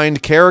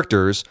well-defined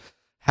characters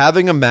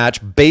having a match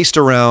based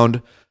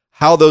around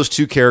how those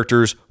two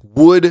characters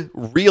would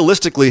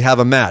realistically have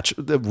a match.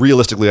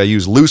 Realistically, I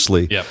use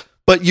loosely. Yep.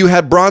 But you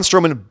had Braun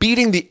Strowman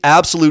beating the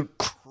absolute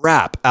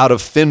crap out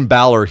of Finn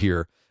Balor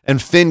here, and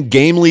Finn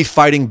gamely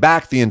fighting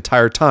back the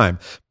entire time.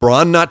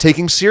 Braun not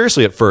taking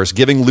seriously at first,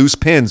 giving loose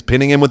pins,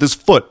 pinning him with his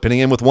foot, pinning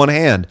him with one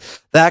hand,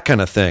 that kind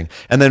of thing.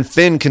 And then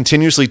Finn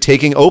continuously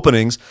taking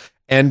openings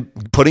and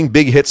putting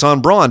big hits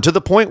on Braun, to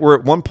the point where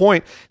at one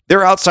point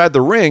they're outside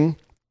the ring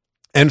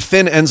and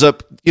Finn ends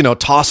up,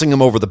 tossing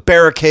him over the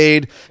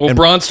barricade. Well, and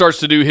Braun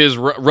starts to do his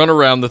run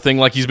around the thing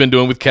like he's been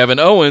doing with Kevin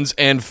Owens,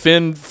 and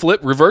Finn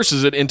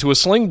reverses it into a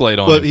sling blade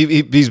on him.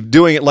 He's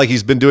doing it like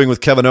he's been doing with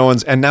Kevin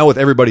Owens, and now with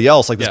everybody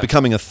else, like it's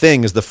becoming a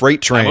thing, is the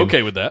freight train. I'm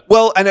okay with that.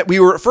 Well, and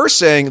we were first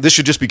saying this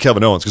should just be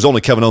Kevin Owens, because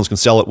only Kevin Owens can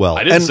sell it well.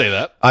 I didn't say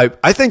that.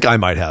 I think I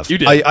might have. You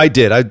did. I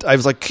did. I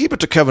was like, keep it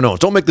to Kevin Owens.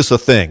 Don't make this a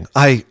thing.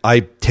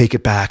 I take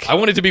it back. I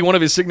want it to be one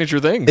of his signature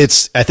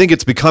things. I think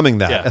it's becoming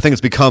that. Yeah. I think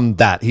it's become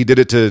that. He did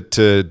it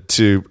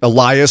to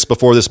Elias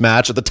before this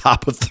match at the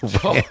top of the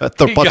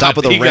ramp. Top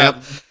of the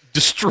ramp.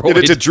 Destroyed. Did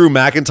it to Drew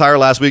McIntyre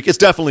last week. It's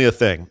definitely a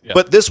thing. Yeah.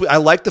 But this, I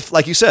like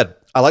like you said,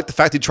 I like the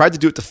fact he tried to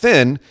do it to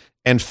Finn,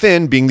 and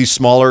Finn, being the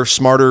smaller,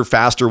 smarter,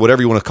 faster,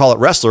 whatever you want to call it,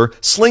 wrestler,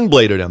 sling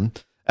bladed him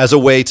as a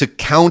way to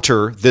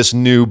counter this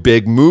new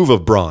big move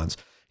of Braun's.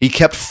 He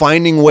kept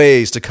finding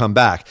ways to come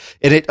back.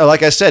 And it,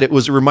 like I said, it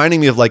was reminding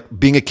me of like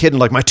being a kid and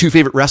like my two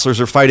favorite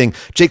wrestlers are fighting.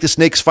 Jake the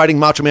Snake's fighting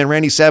Macho Man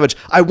Randy Savage.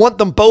 I want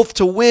them both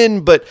to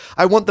win, but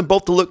I want them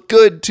both to look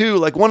good too.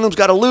 Like one of them's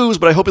got to lose,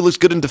 but I hope he looks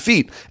good in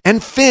defeat.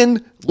 And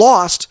Finn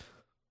lost,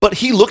 but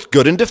he looked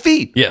good in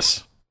defeat.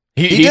 Yes.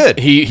 He did.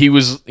 He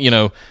was,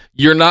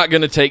 you're not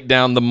going to take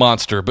down the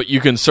monster, but you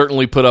can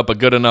certainly put up a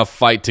good enough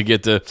fight to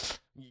get the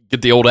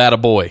old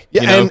attaboy.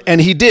 Yeah,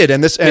 and he did.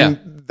 And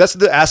that's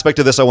the aspect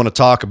of this I want to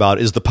talk about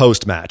is the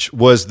post-match,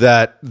 was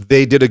that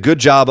they did a good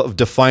job of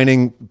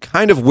defining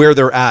kind of where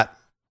they're at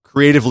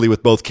creatively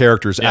with both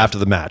characters after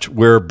the match,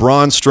 where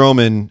Braun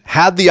Strowman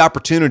had the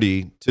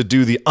opportunity to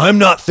do the I'm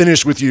not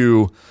finished with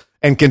you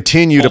and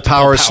continue Multiple to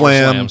power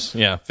slam slams.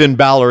 Yeah. Finn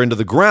Balor into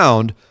the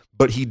ground,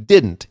 but he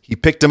didn't. He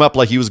picked him up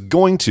like he was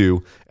going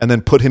to and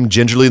then put him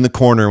gingerly in the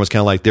corner and was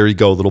kind of like, there you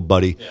go, little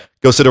buddy. Yeah.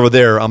 Go sit over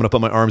there. I'm going to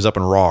put my arms up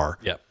and roar.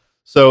 Yeah.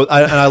 So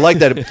I like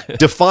that it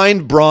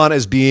defined Braun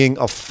as being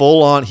a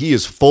full-on, he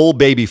is full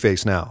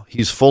babyface now.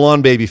 He's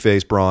full-on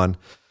babyface, Braun.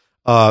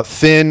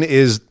 Finn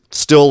is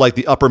still like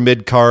the upper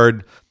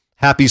mid-card,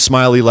 happy,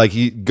 smiley, like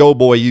go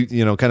boy,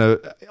 you kind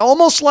of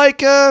almost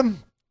like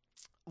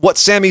what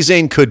Sami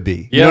Zayn could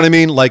be. You know what I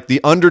mean? Like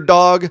the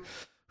underdog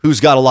who's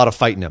got a lot of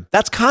fight in him.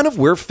 That's kind of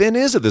where Finn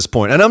is at this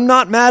point. And I'm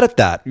not mad at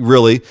that,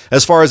 really,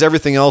 as far as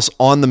everything else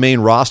on the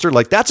main roster.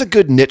 Like, that's a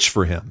good niche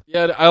for him.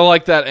 Yeah, I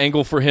like that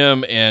angle for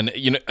him, and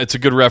it's a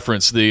good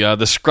reference.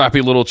 The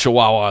scrappy little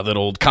chihuahua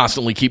that'll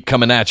constantly keep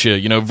coming at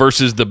you,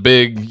 versus the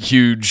big,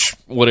 huge,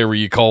 whatever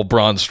you call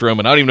Braun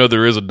Strowman. I don't even know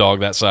there is a dog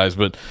that size,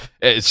 but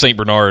it's St.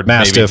 Bernard.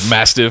 Mastiff. Maybe.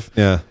 Mastiff.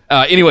 Yeah.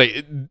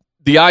 Anyway,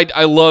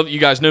 I love, you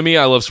guys know me,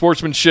 I love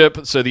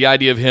sportsmanship, so the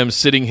idea of him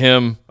sitting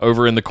him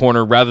over in the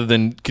corner rather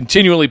than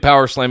continually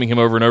power slamming him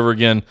over and over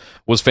again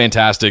was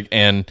fantastic.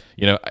 And,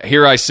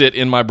 here I sit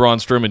in my Braun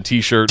Strowman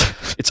t-shirt.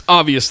 It's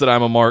obvious that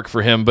I'm a mark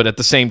for him, but at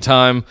the same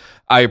time,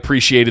 I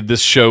appreciated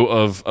this show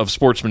of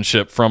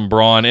sportsmanship from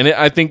Braun, and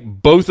I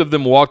think both of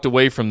them walked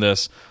away from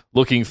this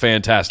looking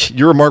fantastic.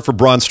 You're a mark for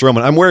Braun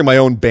Strowman. I'm wearing my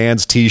own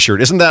band's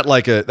t-shirt. Isn't that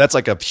that's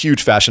like a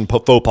huge fashion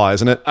faux pas,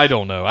 isn't it? I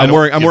don't know. I'm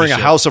wearing a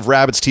House of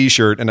Rabbits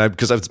t-shirt, and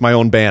because it's my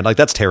own band. Like,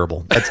 that's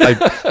terrible.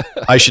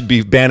 I should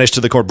be banished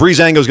to the corner.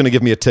 Breezango's going to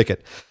give me a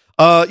ticket.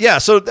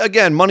 So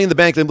again, Money in the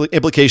Bank, the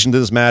implication to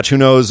this match. Who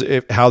knows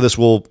how this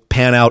will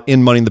pan out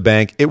in Money in the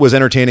Bank. It was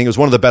entertaining. It was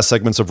one of the best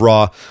segments of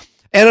Raw.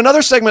 And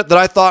another segment that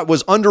I thought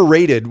was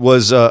underrated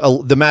was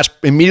the match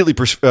immediately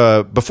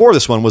before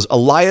this one was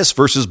Elias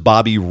versus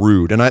Bobby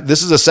Roode. And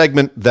this is a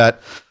segment that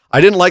I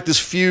didn't like this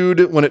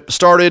feud when it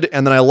started,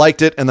 and then I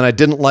liked it, and then I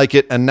didn't like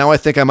it, and now I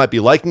think I might be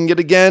liking it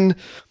again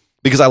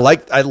because I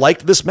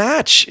liked this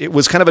match. It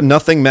was kind of a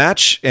nothing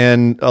match,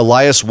 and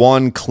Elias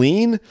won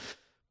clean,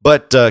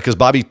 but because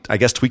Bobby, I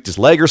guess, tweaked his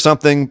leg or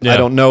something. Yeah. I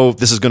don't know if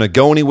this is going to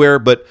go anywhere,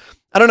 but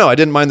I don't know. I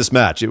didn't mind this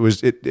match.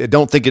 I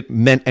don't think it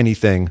meant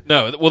anything.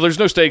 No, well, there's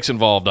no stakes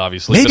involved,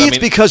 obviously. Maybe it's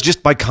because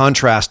just by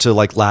contrast to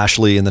like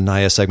Lashley and the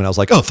Nia segment, I was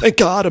like, oh, thank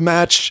God, a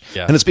match,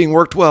 and it's being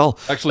worked well.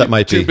 Actually, that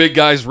might two be. Big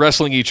guys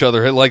wrestling each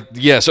other. Like,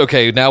 yes,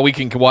 okay, now we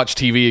can watch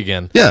TV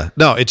again. Yeah,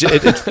 no, it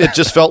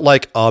just felt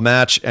like a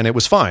match, and it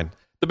was fine.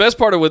 The best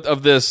part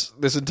of this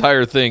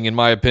entire thing, in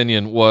my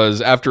opinion,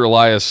 was after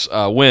Elias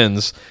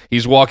wins,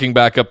 he's walking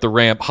back up the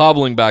ramp,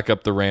 hobbling back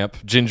up the ramp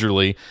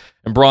gingerly,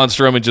 and Braun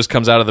Strowman just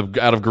comes out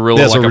of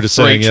Gorilla like a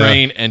freight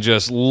train and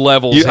just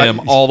levels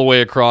him all the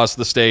way across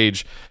the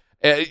stage.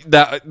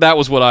 That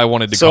was what I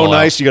wanted to call out. So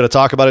nice, you got to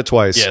talk about it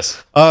twice.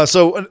 Yes.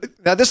 So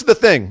now this is the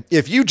thing.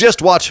 If you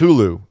just watch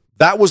Hulu,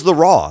 that was the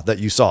Raw that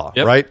you saw,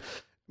 right?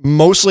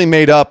 Mostly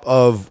made up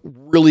of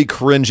really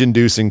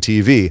cringe-inducing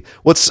TV.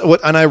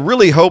 And I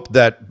really hope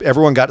that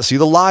everyone got to see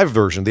the live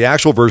version, the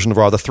actual version of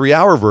Raw, the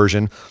 3-hour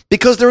version,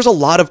 because there's a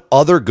lot of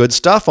other good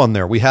stuff on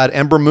there. We had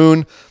Ember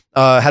Moon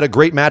had a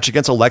great match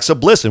against Alexa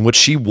Bliss in which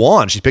she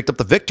won. She picked up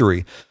the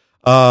victory.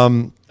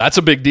 That's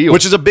a big deal.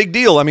 Which is a big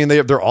deal. I mean,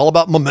 they're all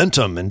about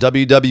momentum in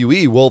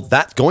WWE. Well,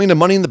 that going to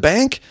Money in the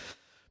Bank,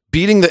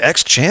 beating the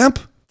ex-champ,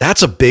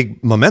 that's a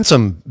big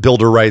momentum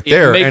builder right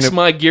there. It makes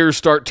my gears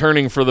start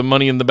turning for the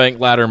Money in the Bank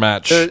ladder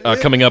match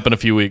coming up in a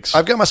few weeks.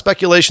 I've got my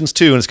speculations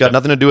too, and it's got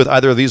nothing to do with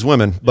either of these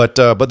women. But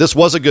this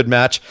was a good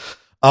match.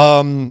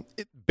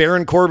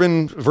 Baron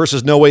Corbin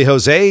versus No Way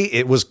Jose.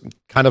 It was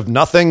kind of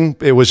nothing.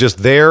 It was just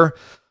there.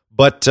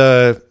 But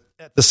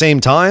at the same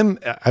time,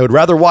 I would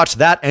rather watch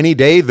that any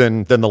day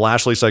than the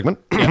Lashley segment.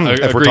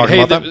 If we're talking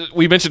about that.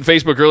 We mentioned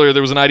Facebook earlier.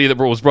 There was an idea that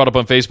was brought up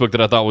on Facebook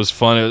that I thought was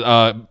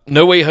fun.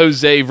 No Way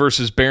Jose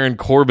versus Baron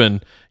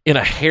Corbin in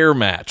a hair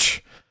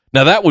match.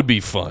 Now that would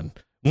be fun.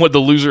 What the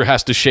loser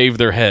has to shave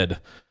their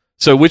head.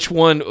 So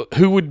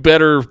who would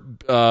better,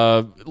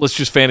 let's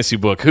just fantasy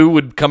book, who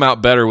would come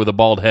out better with a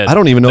bald head? I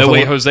don't even know. No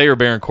Way Jose or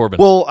Baron Corbin?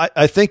 Well,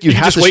 I think you'd you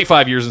have just to wait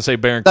 5 years and say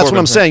Baron Corbin. That's what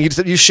I'm saying.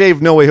 You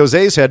shave No Way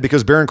Jose's head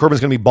because Baron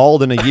Corbin's going to be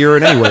bald in a year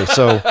anyway.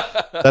 So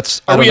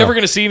I Are we don't ever know.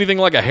 going to see anything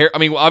like a hair? I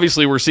mean,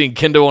 obviously we're seeing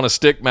kendo on a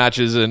stick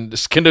matches and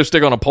kendo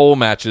stick on a pole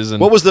matches.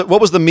 And What was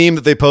the meme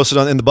that they posted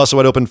in the Busted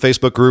Wide Open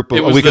Facebook group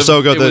a was week or so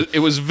ago? It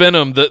was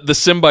Venom, the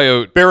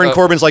symbiote. Baron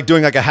Corbin's like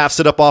doing like a half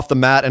sit up off the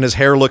mat, and his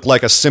hair looked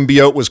like a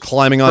symbiote was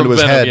climbing onto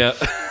his Venom, head.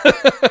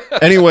 Yeah.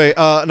 Anyway,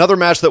 another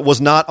match that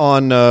was not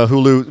on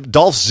Hulu.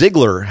 Dolph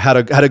Ziggler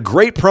had a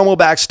great promo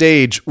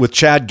backstage with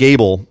Chad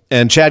Gable,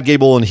 and Chad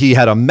Gable and he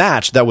had a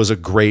match that was a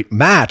great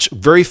match,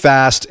 very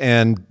fast,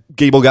 and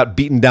Gable got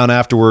beaten down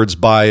afterwards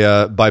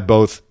by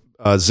both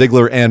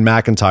Ziggler and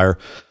McIntyre.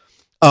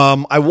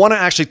 I want to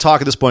actually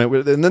talk at this point.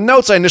 In the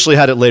notes, I initially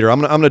had it later.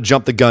 I'm going to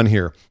jump the gun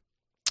here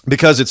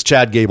because it's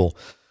Chad Gable.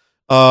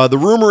 The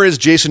rumor is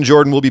Jason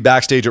Jordan will be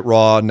backstage at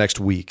Raw next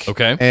week.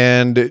 Okay.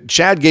 And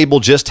Chad Gable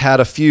just had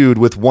a feud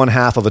with one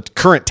half of a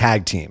current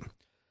tag team.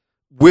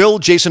 Will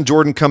Jason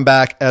Jordan come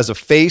back as a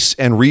face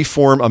and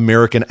reform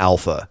American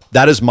Alpha?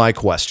 That is my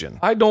question.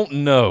 I don't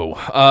know.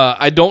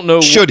 I don't know.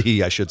 Should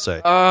he, I should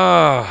say.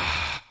 I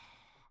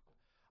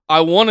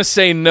want to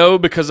say no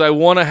because I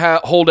want to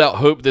hold out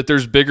hope that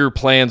there's bigger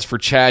plans for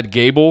Chad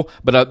Gable,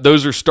 but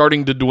those are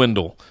starting to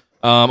dwindle.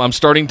 I'm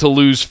starting to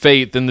lose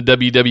faith in the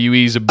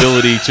WWE's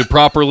ability to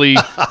properly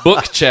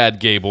book Chad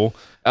Gable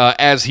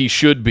as he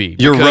should be.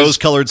 Your because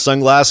rose-colored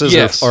sunglasses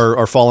Yes.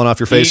 are falling off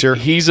your face here?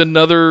 He's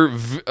another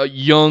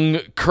young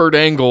Kurt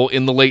Angle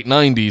in the late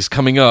 90s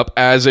coming up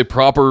as a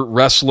proper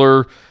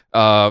wrestler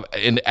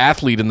and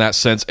athlete in that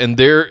sense. And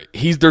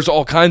there's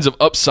all kinds of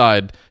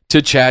upside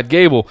to Chad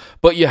Gable,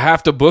 but you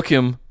have to book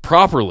him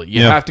properly.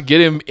 You have to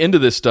get him into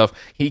this stuff.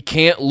 He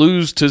can't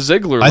lose to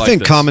Ziggler. I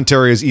think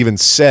commentary has even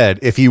said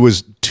if he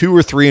was 2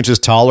 or 3 inches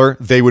taller,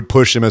 they would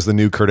push him as the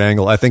new Kurt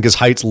Angle. I think his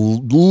height's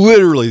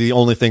literally the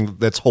only thing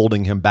that's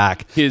holding him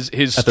back. His at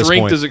this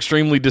strength point. is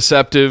extremely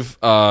deceptive.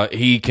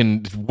 He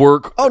can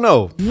work Oh,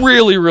 no.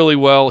 really, really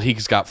well.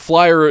 He's got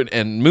flyer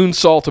and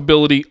moonsault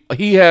ability.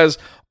 He has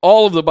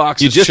all of the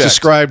boxes You just checked.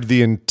 described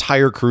the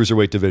entire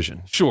cruiserweight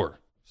division. Sure.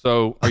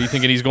 So, are you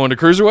thinking he's going to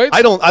cruiserweights?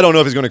 I don't know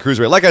if he's going to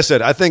cruiserweight. Like I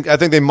said, I think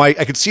they might.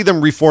 I could see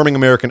them reforming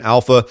American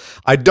Alpha.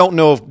 I don't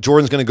know if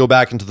Jordan's going to go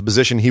back into the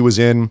position he was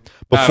in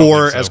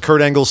before think so. as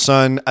Kurt Angle's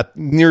son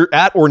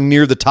at or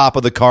near the top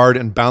of the card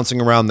and bouncing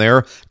around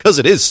there because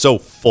it is so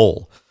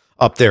full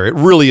up there. It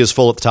really is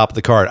full at the top of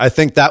the card. I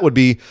think that would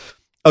be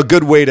a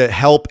good way to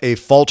help a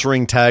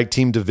faltering tag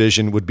team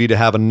division would be to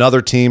have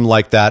another team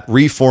like that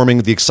reforming.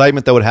 The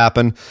excitement that would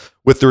happen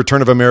with the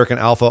return of American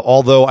Alpha,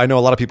 although I know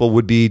a lot of people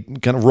would be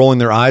kind of rolling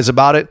their eyes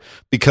about it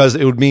because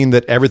it would mean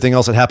that everything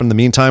else that happened in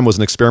the meantime was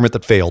an experiment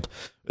that failed.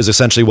 Is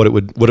essentially what it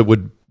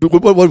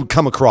would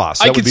come across.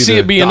 That I would could be see the-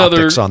 it be the another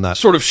optics on that.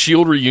 sort of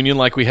Shield reunion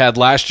like we had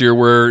last year,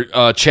 where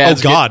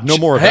Chad's no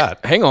more of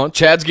that. Hang on,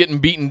 Chad's getting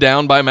beaten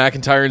down by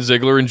McIntyre and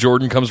Ziggler, and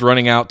Jordan comes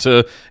running out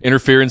to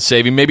interfere and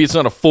save him. Maybe it's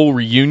not a full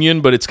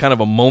reunion, but it's kind of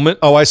a moment.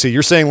 Oh, I see.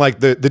 You're saying like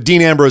the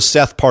Dean Ambrose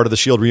Seth part of the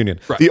Shield reunion,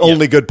 Right, the yeah.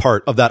 only good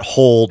part of that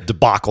whole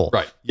debacle.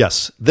 Right.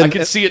 Yes. I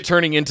could see it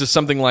turning into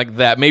something like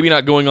that. Maybe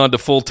not going on to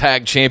full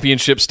tag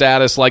championship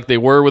status like they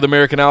were with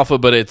American Alpha,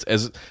 but it's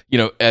as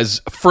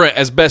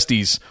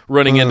besties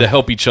running in to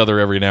help each other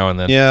every now and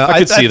then. Yeah, I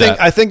could see think,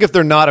 that. I think if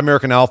they're not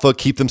American Alpha,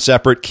 keep them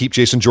separate. Keep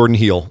Jason Jordan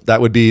heel.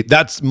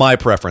 That's my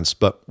preference,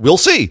 but we'll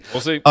see.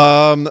 We'll see.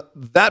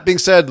 That being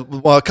said,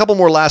 a couple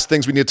more last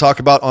things we need to talk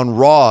about on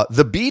Raw.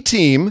 The B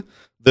team,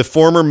 the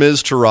former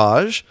Miz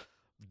Taraj,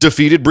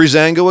 defeated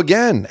Breezango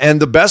again.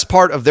 And the best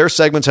part of their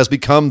segments has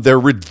become their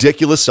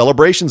ridiculous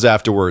celebrations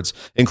afterwards,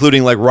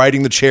 including like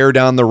riding the chair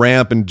down the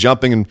ramp and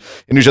jumping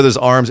in each other's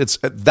arms.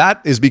 That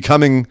is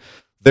becoming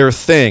their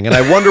thing. And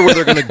I wonder where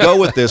they're going to go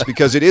with this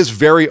because it is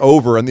very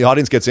over and the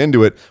audience gets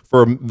into it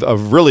for a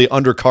really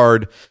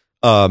undercard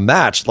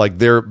match. Like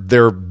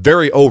they're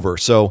very over.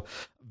 So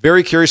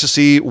very curious to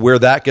see where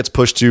that gets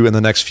pushed to in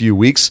the next few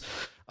weeks.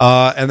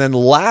 And then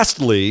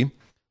lastly,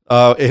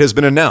 it has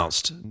been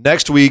announced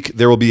next week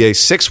there will be a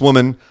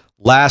 6-woman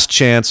last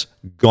chance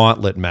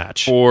gauntlet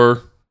match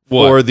For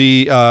what? for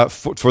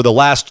the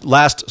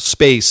last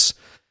space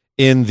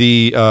in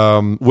the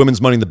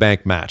women's Money in the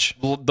Bank match.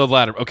 The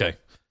latter. Okay.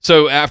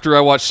 So after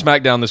I watched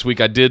SmackDown this week,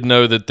 I did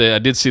know that I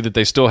did see that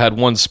they still had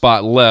one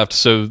spot left.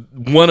 So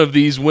one of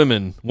these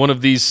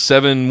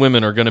 7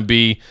 women are going to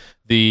be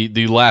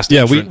the last.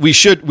 Yeah, entrant. we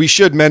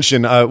should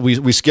mention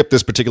we skipped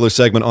this particular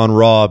segment on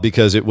Raw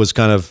because it was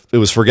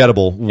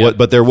forgettable. Yeah.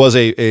 But there was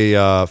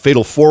a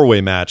fatal 4-way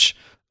match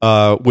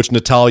which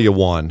Natalya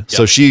won.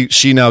 So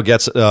she now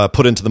gets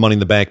put into the Money in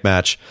the Bank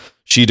match.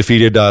 She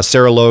defeated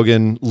Sarah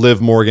Logan,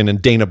 Liv Morgan,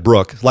 and Dana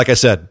Brooke. Like I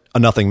said, a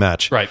nothing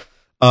match. Right.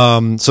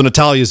 So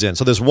Natalya's in.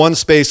 So there's one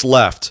space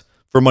left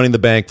for Money in the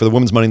Bank, for the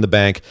women's Money in the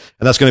Bank,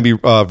 and that's going to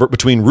be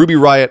between Ruby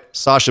Riott,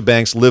 Sasha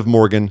Banks, Liv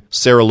Morgan,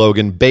 Sarah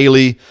Logan,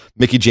 Bayley,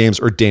 Mickie James,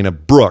 or Dana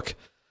Brooke.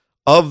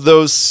 Of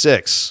those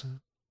 6,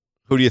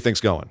 who do you think's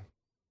going?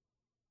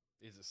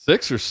 Is it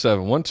 6 or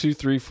 7? 1, 2,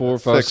 3, 4,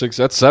 5, 6. 6.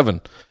 That's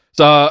 7.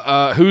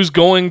 So who's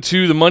going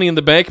to the Money in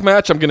the Bank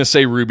match? I'm going to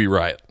say Ruby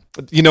Riott.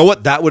 You know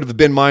what? That would have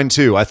been mine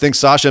too. I think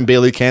Sasha and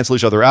Bayley cancel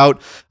each other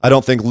out. I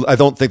don't think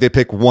they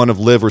pick one of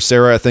Liv or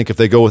Sarah. I think if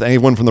they go with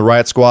anyone from the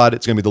Riot Squad,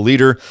 it's going to be the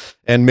leader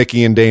and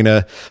Mickey and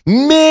Dana.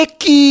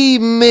 Mickey,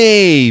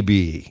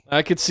 maybe.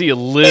 I could see a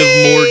Liv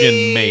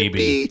Morgan,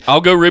 maybe.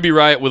 I'll go Ribby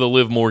Riot with a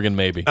Liv Morgan,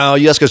 maybe. Oh,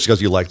 yes,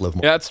 because you like Liv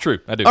Morgan. Yeah, that's true.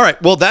 I do. All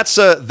right. Well,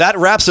 that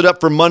wraps it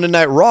up for Monday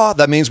Night Raw.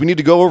 That means we need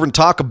to go over and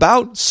talk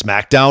about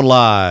SmackDown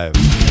Live.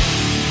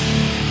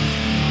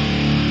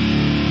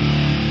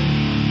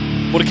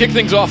 Well, to kick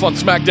things off on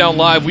SmackDown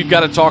Live, we've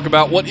got to talk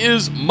about what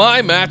is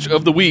my match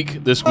of the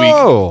week this week.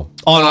 Oh,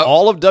 on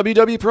all of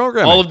WWE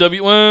programming. All of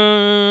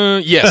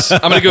yes. I'm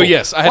going to go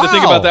yes. I had to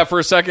think about that for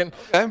a second.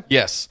 Okay.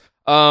 Yes.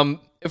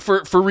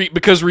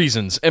 Because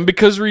reasons. And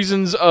because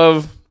reasons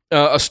of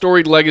a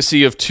storied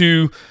legacy of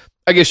two,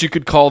 I guess you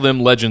could call them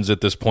legends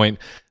at this point.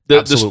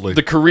 Absolutely.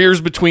 The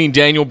careers between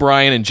Daniel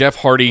Bryan and Jeff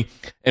Hardy,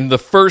 and the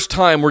first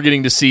time we're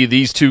getting to see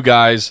these two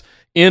guys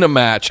in a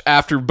match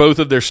after both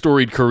of their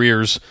storied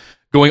careers,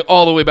 going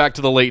all the way back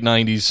to the late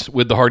 90s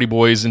with the Hardy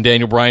Boys and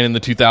Daniel Bryan in the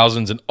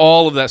 2000s and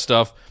all of that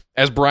stuff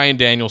as Bryan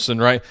Danielson,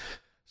 right?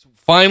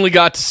 Finally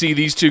got to see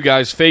these two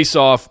guys face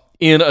off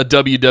in a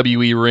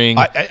WWE ring.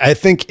 I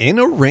think in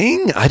a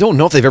ring? I don't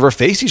know if they've ever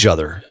faced each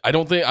other. I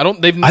don't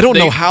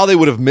know how they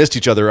would have missed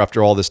each other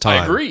after all this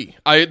time. I agree.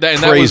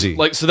 Crazy.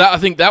 I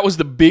think that was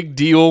the big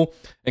deal,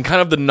 and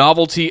kind of the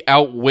novelty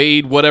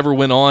outweighed whatever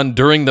went on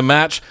during the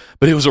match,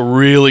 but it was a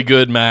really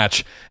good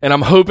match, and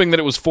I'm hoping that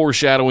it was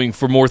foreshadowing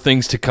for more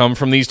things to come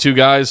from these two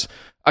guys,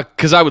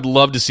 because I would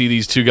love to see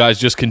these two guys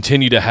just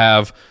continue to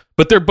have,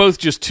 but they're both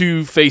just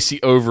too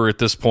facey over at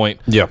this point.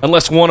 Yeah.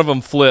 Unless one of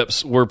them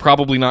flips, we're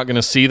probably not going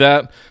to see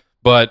that,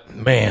 but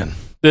man,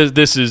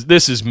 this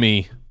is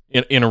me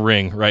in a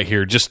ring right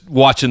here, just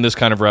watching this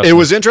kind of wrestling. It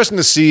was interesting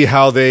to see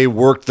how they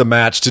worked the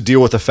match to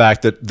deal with the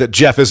fact that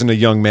Jeff isn't a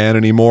young man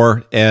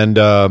anymore, and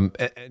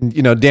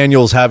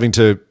Daniel's having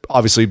to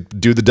obviously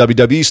do the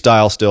WWE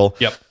style still.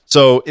 Yep.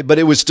 So, but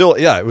it was still,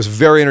 it was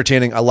very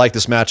entertaining. I liked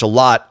this match a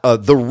lot.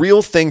 The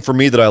real thing for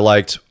me that I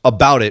liked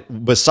about it,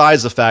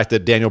 besides the fact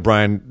that Daniel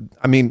Bryan,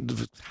 I mean,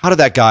 how did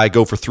that guy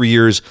go for 3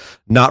 years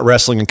not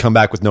wrestling and come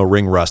back with no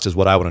ring rust is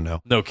what I want to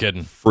know. No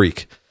kidding.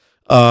 Freak.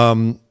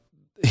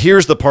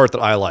 Here's the part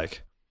that I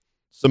like.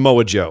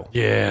 Samoa Joe.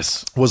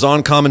 Yes. Was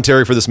on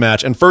commentary for this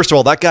match. And first of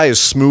all, that guy is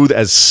smooth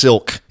as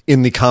silk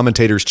in the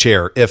commentator's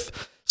chair.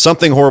 If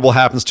something horrible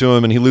happens to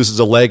him and he loses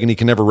a leg and he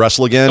can never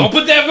wrestle again. Don't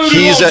put that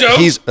voodoo on,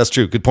 Joe. That's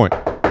true. Good point.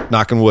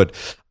 Knock on wood.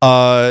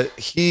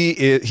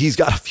 He's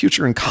got a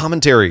future in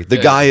commentary. The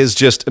guy is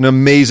just an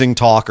amazing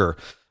talker.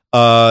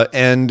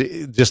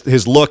 And just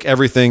his look,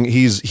 everything.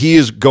 He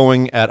is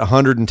going at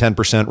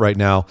 110% right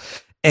now.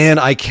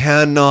 And I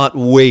cannot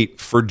wait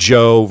for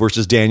Joe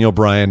versus Daniel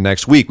Bryan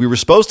next week. We were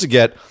supposed to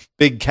get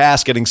Big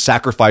Cass getting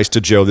sacrificed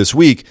to Joe this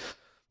week,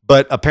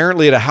 but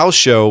apparently at a house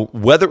show,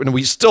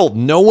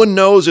 no one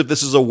knows if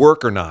this is a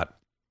work or not.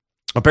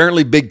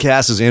 Apparently Big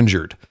Cass is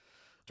injured.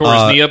 Tore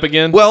his knee up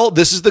again? Well,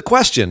 this is the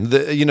question.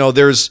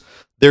 There's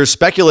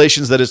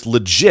speculations that it's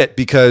legit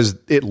because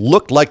it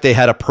looked like they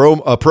had a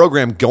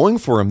program going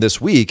for him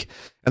this week.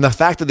 And the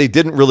fact that they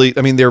didn't really,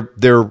 I mean, they're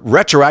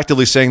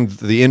retroactively saying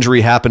the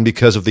injury happened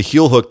because of the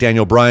heel hook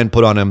Daniel Bryan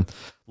put on him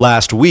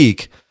last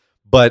week.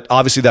 But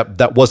obviously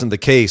that wasn't the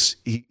case.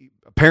 He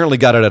apparently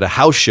got it at a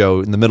house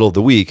show in the middle of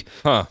the week.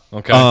 Huh.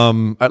 Okay.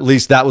 At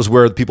least that was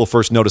where people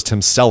first noticed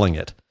him selling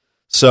it.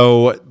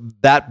 So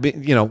that,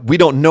 we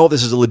don't know if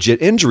this is a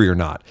legit injury or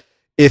not.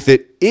 If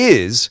it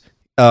is,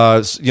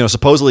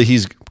 supposedly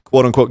he's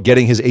quote unquote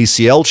getting his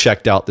ACL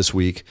checked out this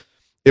week.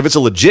 If it's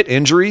a legit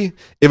injury,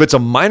 if it's a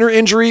minor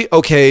injury,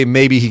 okay,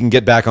 maybe he can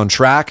get back on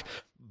track.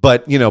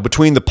 But,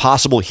 between the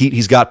possible heat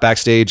he's got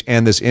backstage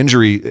and this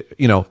injury,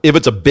 if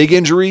it's a big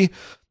injury,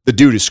 the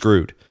dude is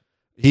screwed.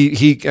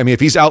 If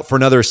he's out for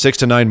another 6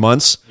 to 9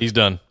 months, he's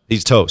done.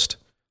 He's toast.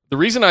 The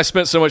reason I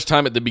spent so much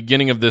time at the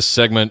beginning of this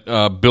segment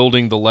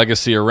building the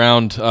legacy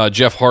around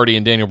Jeff Hardy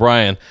and Daniel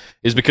Bryan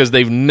is because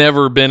they've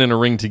never been in a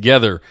ring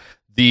together.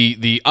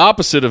 The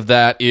opposite of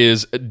that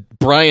is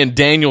Bryan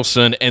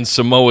Danielson and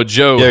Samoa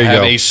Joe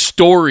have a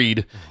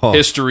storied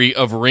history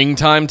of ring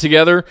time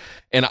together,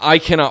 and I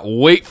cannot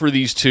wait for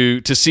these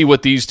two to see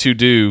what these two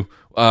do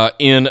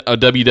in a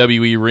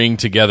WWE ring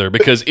together,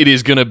 because it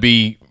is going to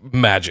be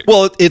magic.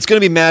 Well, it's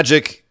going to be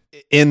magic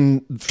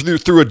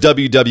through a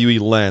WWE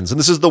lens, and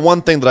this is the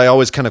one thing that I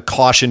always kind of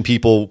caution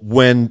people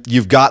when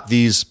you've got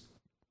these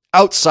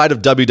outside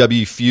of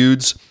WWE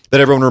feuds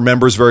that everyone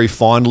remembers very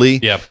fondly.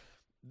 Yep.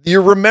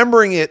 You're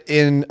remembering it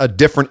in a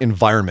different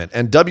environment,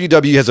 and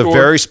WWE has a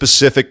very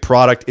specific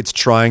product it's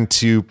trying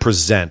to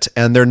present,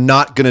 and they're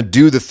not going to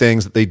do the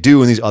things that they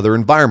do in these other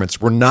environments.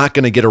 We're not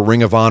going to get a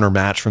Ring of Honor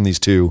match from these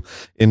two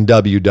in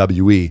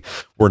WWE.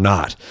 We're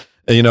not,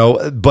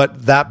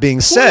 but that being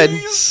said,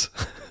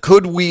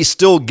 could we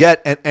still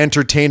get an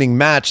entertaining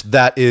match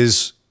that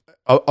is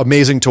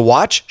amazing to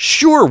watch?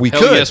 Sure, we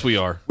could. Yes, we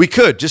are. We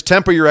could. Just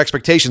temper your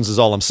expectations is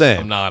all I'm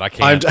saying. I'm not. I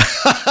can't.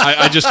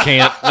 I just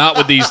can't. Not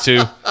with these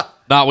two.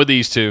 Not with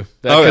these two,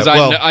 because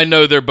I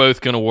know they're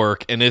both going to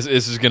work, and this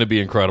is going to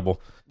be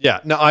incredible. Yeah,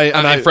 no,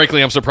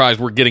 frankly, I'm surprised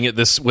we're getting it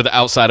this with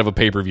outside of a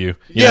pay-per-view.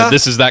 Yeah.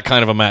 This is that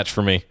kind of a match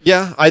for me.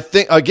 Yeah, I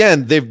think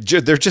again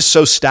they're just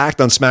so stacked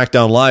on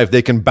SmackDown Live.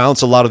 They can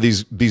bounce a lot of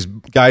these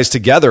guys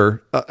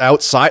together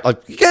outside.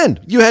 Like again,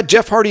 you had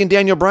Jeff Hardy and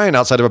Daniel Bryan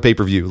outside of a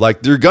pay-per-view.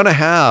 Like they're gonna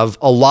have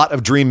a lot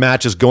of dream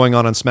matches going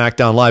on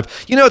SmackDown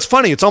Live. You know, it's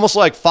funny. It's almost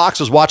like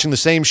Fox was watching the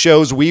same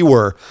shows we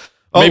were.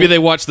 Maybe they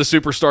watch the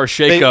Superstar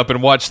Shake-Up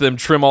and watch them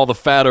trim all the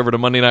fat over to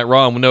Monday Night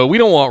Raw. No, we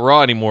don't want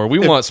Raw anymore. We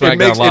want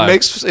SmackDown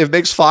Live. It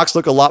makes Fox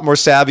look a lot more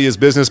savvy as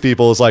business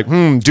people. It's like,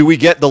 do we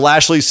get the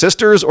Lashley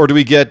sisters or do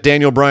we get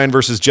Daniel Bryan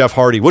versus Jeff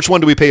Hardy? Which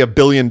one do we pay $1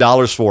 billion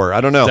for? I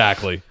don't know.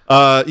 Exactly.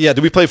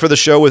 Do we play for the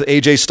show with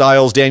AJ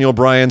Styles, Daniel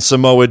Bryan,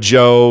 Samoa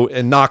Joe,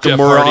 and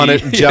Nakamura on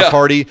it, and Jeff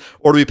Hardy?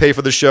 Or do we pay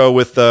for the show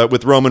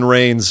with Roman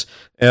Reigns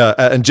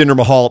and Jinder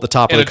Mahal at the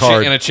top of the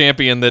card? And a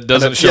champion that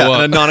doesn't show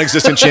up. And a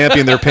non-existent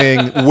champion they're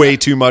paying way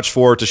too much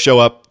for to show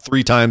up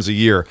 3 times a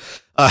year.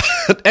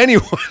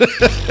 Anyway,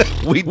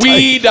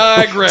 we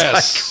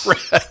digress.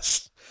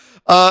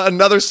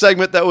 Another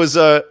segment that was,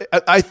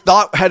 I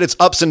thought had its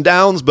ups and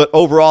downs, but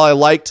overall I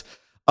liked.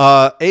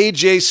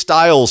 AJ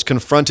Styles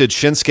confronted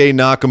Shinsuke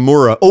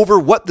Nakamura over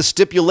what the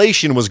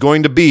stipulation was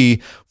going to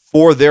be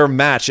for their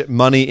match at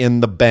Money in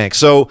the Bank.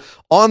 So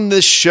on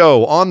this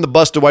show, on the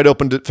Busted Wide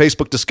Open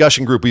Facebook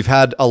discussion group, we've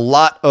had a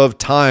lot of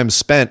time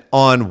spent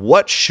on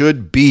what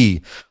should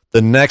be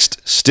the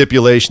next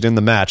stipulation in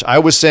the match. I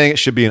was saying it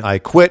should be an I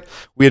Quit.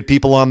 We had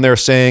people on there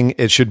saying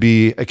it could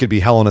be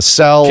Hell in a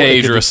Cell.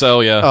 Cage or a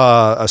cell,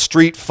 yeah. A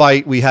street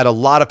fight. We had a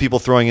lot of people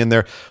throwing in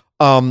there.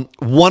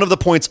 One of the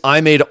points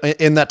I made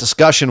in that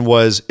discussion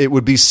was it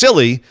would be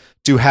silly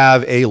to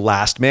have a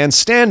last man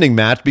standing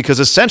match because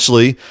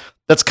essentially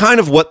that's kind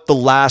of what the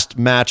last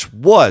match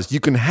was. You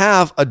can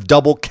have a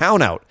double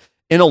count out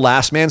in a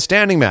last man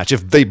standing match.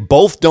 If they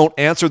both don't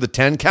answer the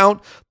 10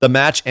 count, the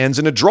match ends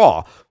in a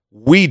draw.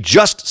 We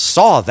just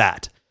saw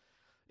that.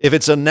 If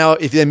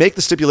they make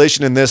the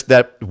stipulation in this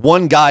that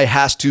one guy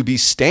has to be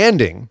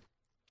standing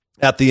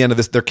at the end of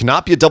this, there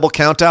cannot be a double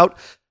count out.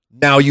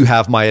 Now you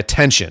have my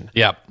attention.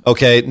 Yep.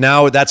 Okay.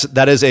 Now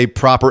that is a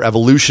proper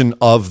evolution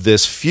of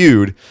this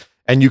feud.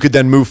 And you could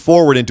then move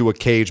forward into a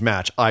cage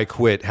match. I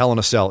Quit, Hell in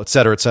a Cell, et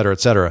cetera, et cetera,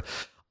 et cetera.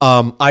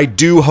 I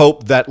do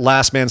hope that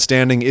Last Man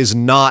Standing is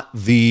not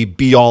the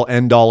be all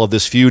end all of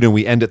this feud and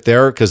we end it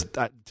there. Because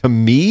to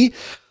me,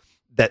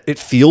 that it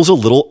feels a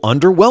little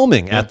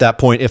underwhelming at that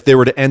point if they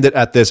were to end it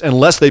at this,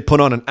 unless they put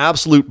on an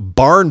absolute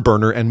barn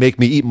burner and make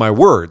me eat my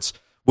words,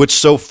 which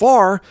so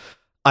far,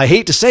 I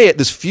hate to say it,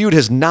 this feud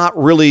has not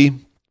really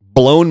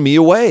blown me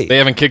away. They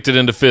haven't kicked it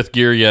into 5th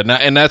gear yet.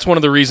 And that's one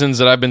of the reasons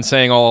that I've been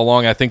saying all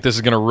along. I think this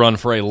is going to run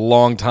for a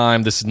long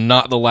time. This is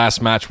not the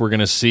last match we're going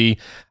to see.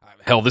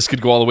 Hell, this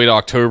could go all the way to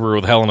October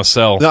with Hell in a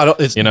Cell. No,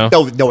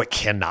 it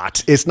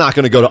cannot. It's not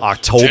going to go to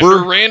October.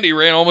 Jinder Randy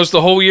ran almost the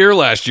whole year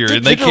last year,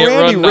 and they can't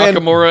run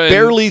Nakamura.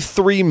 Barely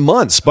 3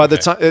 months by the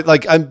time.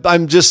 Like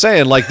I'm just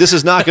saying, like this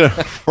is not going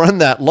to run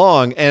that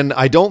long, and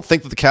I don't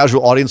think that the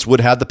casual audience would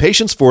have the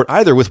patience for it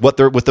either with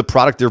the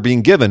product they're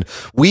being given.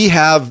 We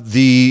have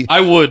the. I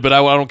would, but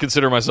I don't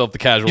consider myself the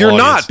casual. You're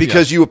audience. not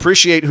because you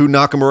appreciate who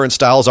Nakamura and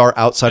Styles are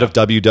outside of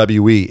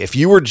WWE. If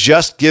you were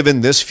just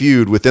given this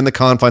feud within the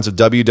confines of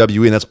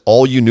WWE, and that's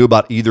all you knew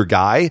about either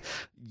guy,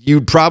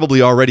 you'd probably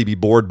already be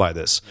bored by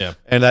this. Yeah.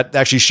 And that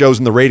actually shows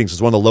in the ratings.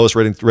 It's one of the lowest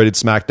rated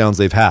SmackDowns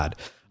they've had.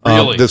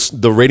 Really?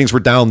 The ratings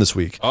were down this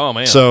week. Oh,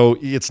 man. So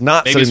it's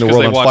not Maybe setting the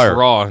world on fire. They watched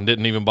Raw and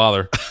didn't even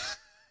bother.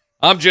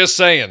 I'm just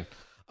saying.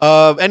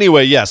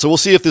 Anyway, yeah. So we'll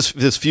see if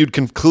this feud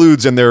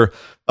concludes in their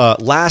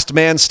last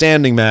man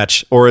standing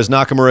match, or as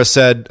Nakamura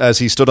said as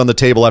he stood on the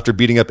table after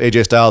beating up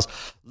AJ Styles,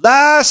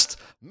 last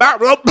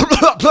because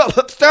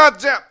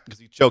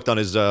he choked on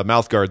his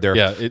mouth guard there.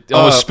 Yeah, it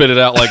almost spit it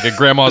out like a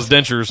grandma's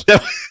dentures.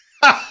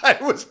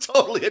 It was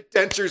totally a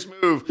dentures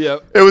move.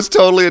 Yep. It was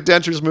totally a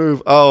dentures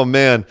move. Oh,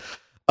 man.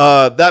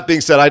 That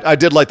being said, I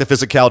did like the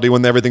physicality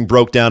when everything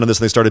broke down in this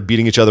and they started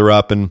beating each other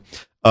up and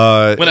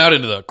went out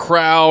into the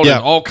crowd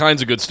and all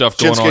kinds of good stuff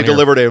going on here. Shinsuke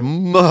delivered a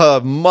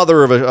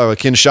mother of a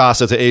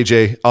Kinshasa to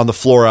AJ on the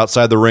floor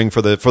outside the ring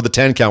for the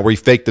 10 count, where he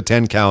faked the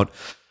 10 count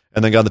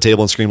and then got on the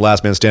table and screamed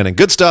last man standing.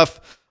 Good stuff.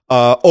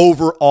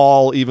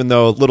 Overall, even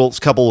though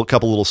couple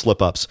little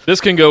slip ups,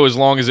 this can go as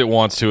long as it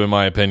wants to, in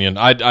my opinion.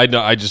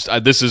 I just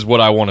this is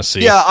what I want to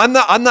see. Yeah,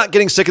 I'm not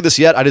getting sick of this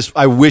yet.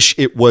 I wish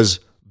it was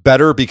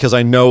better because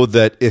I know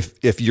that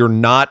if you're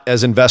not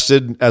as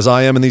invested as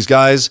I am in these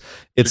guys,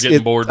 You're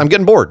getting bored. I'm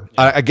getting bored.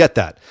 Yeah. I get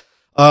that.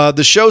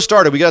 The show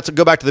started. We got to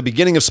go back to the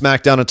beginning of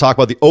SmackDown and talk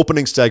about the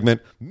opening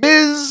segment,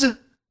 Miz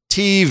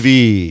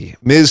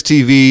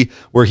TV,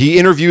 where he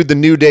interviewed the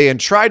New Day and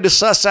tried to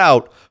suss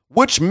out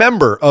which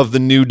member of the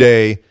New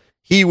Day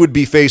he would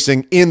be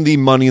facing in the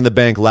Money in the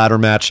Bank ladder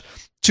match,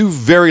 to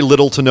very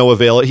little to no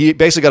avail. He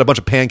basically got a bunch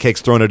of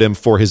pancakes thrown at him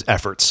for his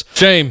efforts.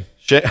 Shame.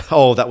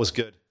 Oh, that was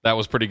good. That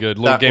was pretty good.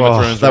 Little Game of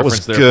Thrones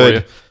reference there for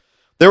you.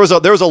 There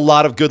was a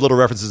lot of good little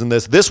references in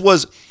this.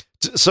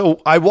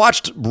 So I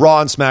watched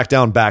Raw and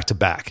SmackDown back to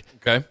back.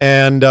 Okay.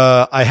 And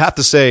I have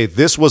to say,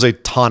 this was a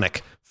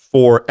tonic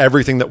for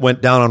everything that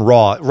went down on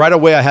Raw. Right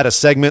away, I had a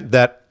segment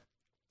that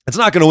it's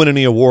not going to win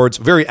any awards.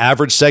 Very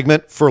average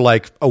segment for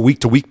like a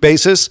week-to-week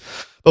basis.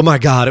 Oh my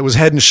God, it was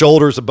head and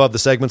shoulders above the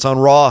segments on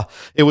Raw.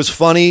 It was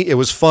funny. It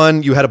was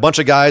fun. You had a bunch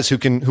of guys who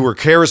were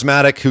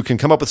charismatic, who can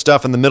come up with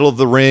stuff in the middle of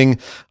the ring,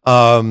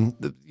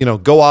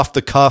 go off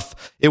the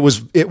cuff. It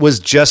was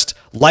just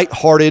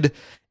lighthearted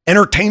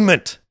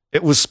entertainment.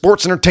 It was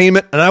sports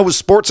entertainment, and I was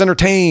sports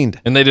entertained.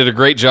 And they did a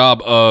great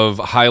job of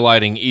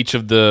highlighting each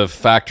of the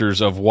factors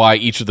of why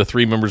each of the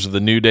three members of the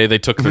New Day, they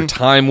took their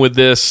time with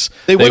this.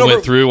 They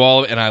went through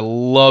all of it, and I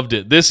loved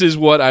it. This is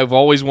what I've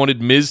always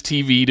wanted Miz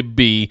TV to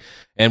be,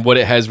 and what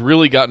it has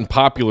really gotten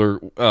popular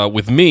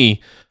with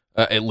me,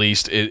 at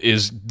least,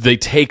 is they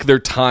take their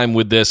time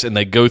with this, and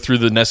they go through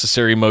the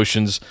necessary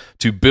motions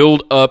to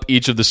build up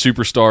each of the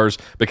superstars,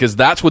 because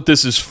that's what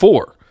this is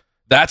for.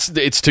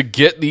 It's to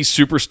get these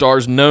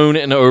superstars known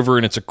and over,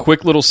 and it's a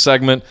quick little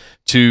segment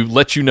to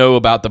let you know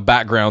about the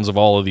backgrounds of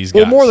all of these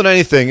guys. Well, more than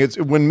anything, it's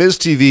when Miz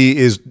TV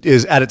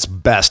is at its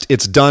best,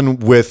 it's done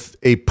with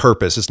a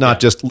purpose. It's not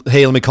just,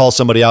 hey, let me call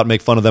somebody out and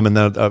make fun of them, and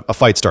then a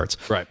fight starts.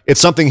 Right.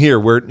 It's something here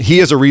where he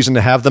has a reason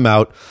to have them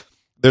out.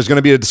 There's going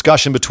to be a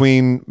discussion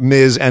between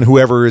Miz and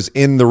whoever is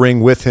in the ring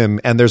with him,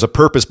 and there's a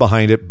purpose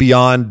behind it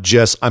beyond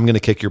just, I'm going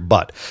to kick your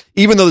butt.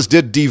 Even though this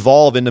did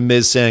devolve into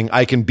Miz saying,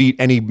 I can beat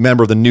any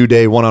member of the New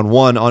Day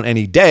one-on-one on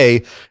any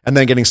day, and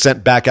then getting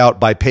sent back out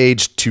by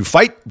Paige to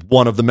fight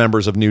one of the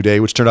members of New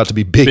Day, which turned out to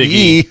be Big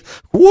E.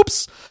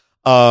 Whoops.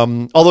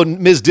 Although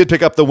Miz did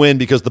pick up the win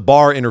because the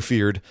Bar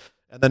interfered.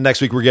 And then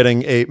next week we're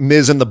getting a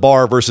Miz and the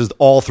Bar versus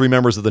all three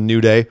members of the New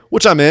Day,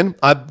 which I'm in.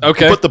 I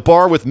put the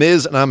Bar with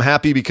Miz, and I'm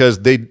happy because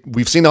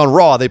we've seen on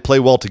Raw they play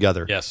well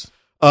together. Yes.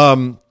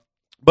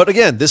 But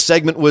again, this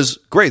segment was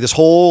great. This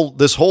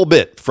whole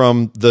bit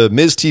from the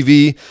Miz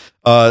TV,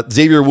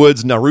 Xavier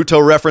Woods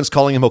Naruto reference,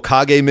 calling him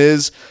Hokage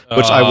Miz,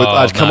 which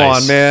I'd come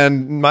on,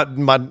 man. My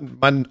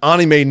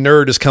anime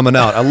nerd is coming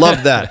out. I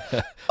love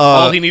that.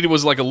 All he needed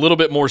was like a little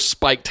bit more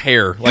spiked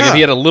hair. Like if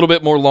he had a little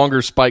bit more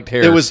longer spiked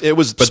hair. It was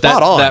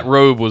spot on. That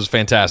robe was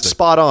fantastic.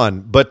 Spot on.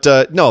 But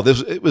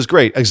it was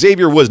great.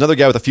 Xavier Woods, another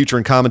guy with a future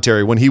in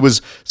commentary, when he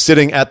was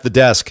sitting at the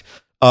desk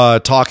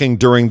talking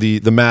during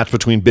the match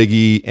between Big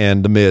E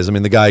and The Miz. I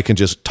mean, the guy can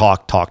just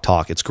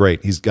talk. It's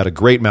great. He's got a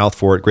great mouth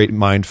for it, great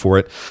mind for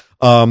it.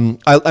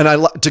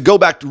 To go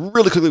back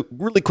really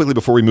quickly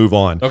before we move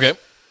on. Okay.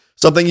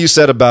 Something you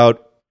said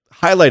about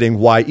highlighting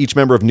why each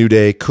member of New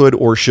Day could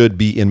or should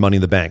be in Money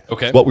in the Bank.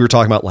 Okay. What we were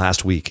talking about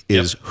last week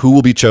is who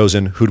will be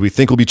chosen, who do we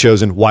think will be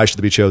chosen, why should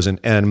they be chosen,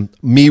 and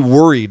me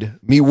worried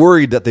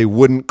that they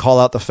wouldn't call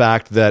out the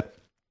fact that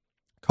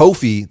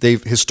Kofi,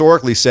 they've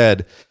historically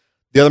said,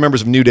 the other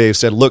members of New Day have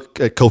said, look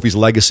at Kofi's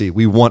legacy.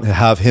 We want to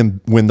have him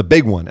win the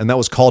big one. And that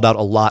was called out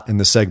a lot in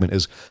this segment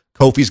is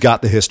Kofi's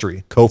got the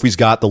history. Kofi's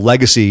got the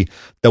legacy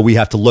that we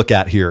have to look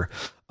at here.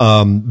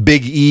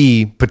 Big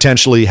E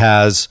potentially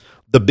has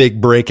the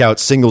big breakout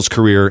singles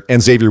career,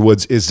 and Xavier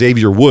Woods is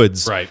Xavier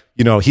Woods. Right.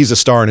 He's a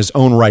star in his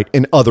own right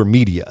in other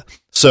media.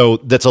 So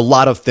that's a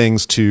lot of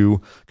things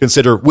to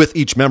consider with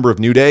each member of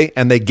New Day,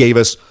 and they gave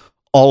us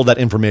all of that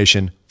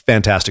information.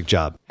 Fantastic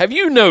job. Have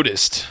you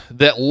noticed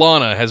that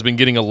Lana has been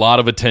getting a lot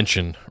of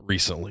attention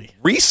recently?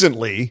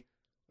 Recently?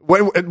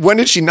 When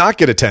did she not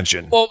get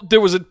attention? Well,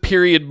 there was a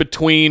period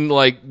between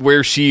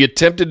where she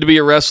attempted to be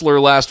a wrestler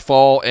last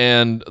fall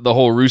and the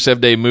whole Rusev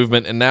Day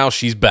movement, and now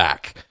she's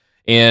back.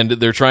 And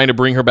they're trying to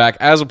bring her back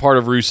as a part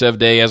of Rusev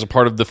Day, as a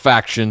part of the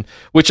faction,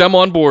 which I'm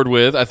on board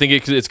with. I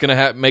think it's going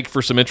to make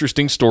for some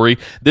interesting story.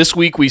 This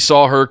week we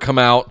saw her come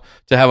out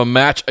to have a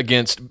match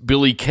against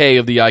Billie Kay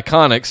of the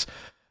Iconics,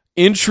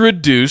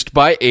 introduced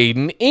by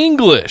Aiden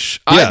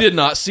English. Yeah. I did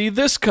not see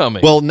this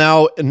coming. Well,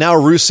 now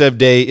Rusev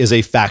Day is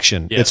a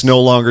faction. Yes. It's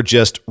no longer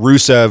just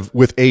Rusev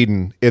with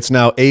Aiden. It's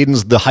now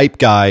Aiden's the hype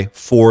guy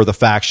for the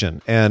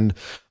faction. And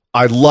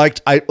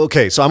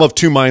so I'm of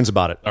two minds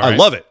about it. All right. I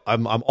love it.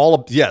 I'm all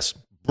up. Yes,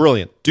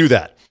 brilliant. Do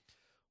that.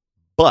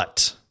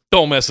 But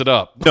don't mess it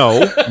up.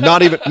 no,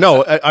 not even.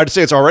 No, I'd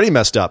say it's already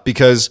messed up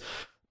because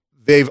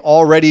they've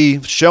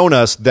already shown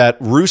us that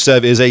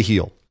Rusev is a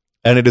heel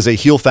and it is a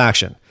heel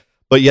faction.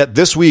 But yet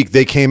this week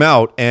they came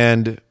out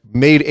and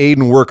made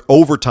Aiden work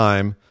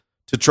overtime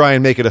to try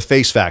and make it a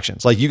face faction.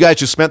 It's like you guys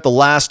just spent the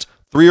last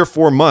 3 or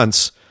 4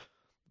 months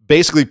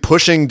basically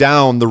pushing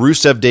down the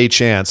Rusev Day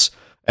chants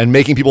and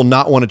making people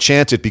not want to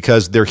chant it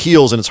because they're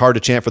heels and it's hard to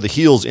chant for the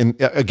heels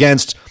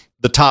against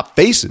the top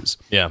faces.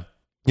 Yeah.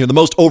 The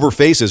most over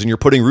faces, and you're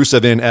putting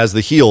Rusev in as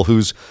the heel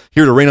who's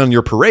here to rain on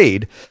your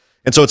parade.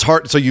 And so it's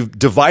hard. So you've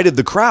divided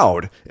the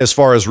crowd as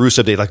far as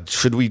Rusev Day. Like,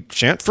 should we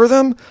chant for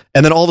them?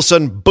 And then all of a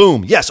sudden,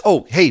 boom. Yes.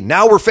 Oh, hey,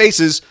 now we're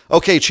faces.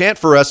 Okay, chant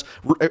for us.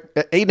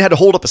 Aiden had to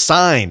hold up a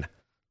sign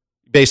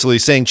basically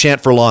saying chant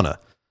for Lana,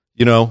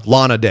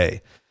 Lana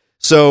Day.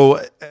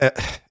 So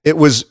it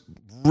was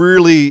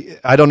really,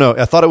 I don't know.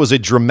 I thought it was a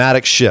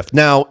dramatic shift.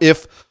 Now,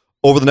 if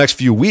over the next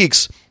few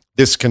weeks,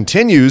 this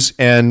continues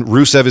and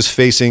Rusev is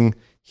facing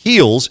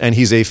heels and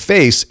he's a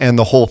face and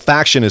the whole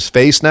faction is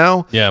face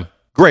now. Yeah.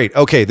 Great.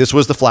 Okay. This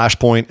was the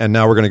flashpoint and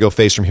now we're going to go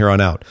face from here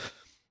on out.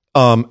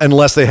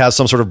 unless they have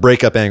some sort of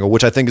breakup angle,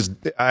 which I think is,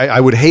 I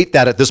would hate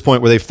that at this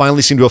point where they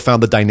finally seem to have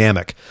found the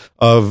dynamic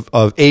of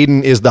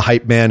Aiden is the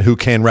hype man who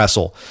can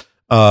wrestle.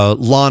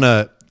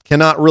 Lana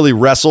cannot really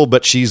wrestle,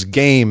 but she's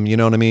game. You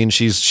know what I mean?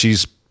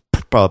 She's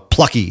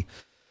plucky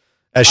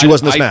as she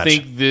was in this match. I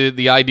think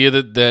the idea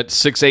that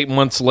 6-8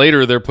 months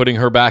later they're putting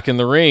her back in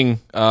the ring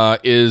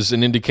is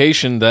an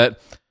indication that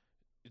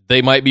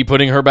they might be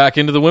putting her back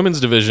into the women's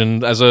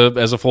division as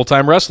a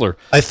full-time wrestler.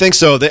 I think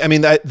so.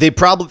 They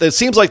probably, it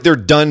seems like they're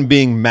done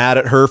being mad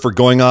at her for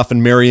going off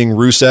and marrying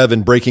Rusev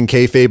and breaking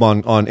kayfabe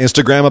on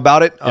Instagram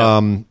about it.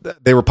 Yeah.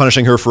 They were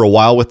punishing her for a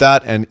while with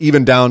that, and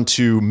even down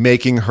to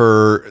making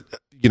her,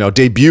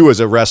 debut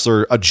as a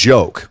wrestler a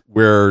joke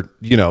where,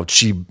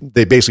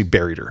 they basically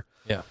buried her.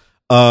 Yeah.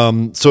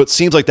 So it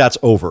seems like that's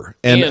over.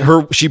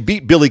 And she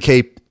beat Billie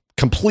Kay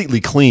completely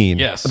clean.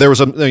 Yes. There was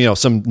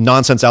some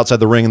nonsense outside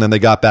the ring, and then they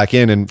got back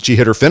in and she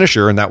hit her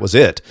finisher, and that was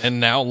it. And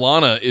now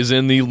Lana is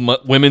in the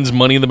women's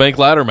Money in the Bank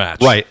ladder match.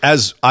 Right.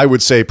 As I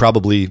would say,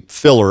 probably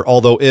filler,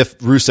 although if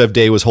Rusev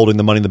Day was holding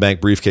the Money in the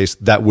Bank briefcase,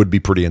 that would be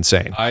pretty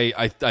insane.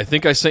 I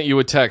think I sent you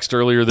a text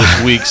earlier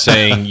this week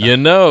saying,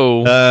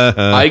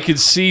 I could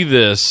see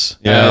this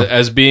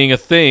as being a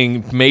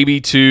thing,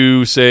 maybe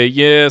to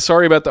say,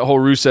 sorry about that whole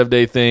Rusev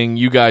Day thing,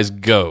 you guys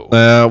go.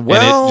 And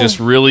it just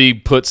really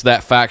puts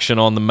that faction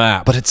on the map.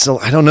 But it's,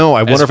 I don't know.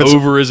 I wonder if it's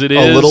over as it is.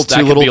 A little too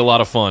that could little, be a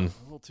lot of fun.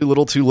 Too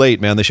little, too late,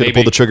 man. They should have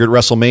pulled the trigger at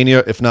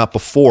WrestleMania, if not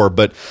before.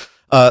 But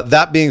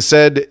that being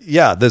said,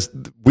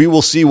 we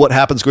will see what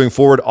happens going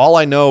forward. All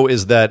I know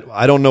is that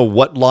I don't know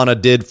what Lana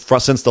did for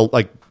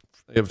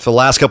the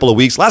last couple of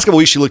weeks. Last couple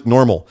of weeks, she looked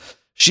normal.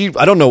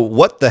 I don't know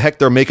what the heck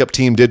their makeup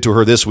team did to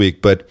her this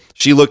week, but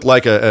she looked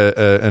like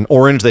an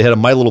orange. They had a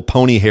My Little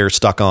Pony hair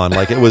stuck on.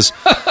 Like it was.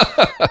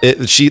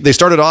 They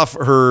started off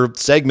her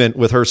segment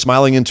with her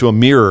smiling into a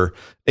mirror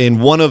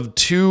in one of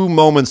two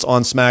moments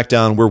on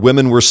SmackDown where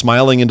women were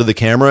smiling into the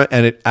camera,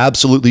 and it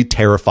absolutely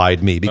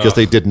terrified me because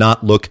they did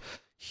not look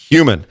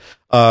human.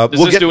 Does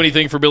this do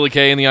anything for Billie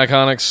Kay and the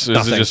Iconics?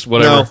 Is it just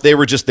whatever? No, they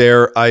were just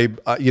there. I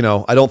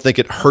don't think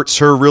it hurts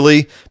her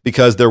really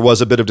because there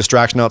was a bit of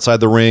distraction outside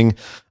the ring.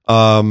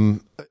 I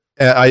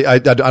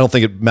don't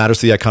think it matters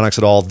to the Iconics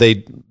at all.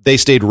 They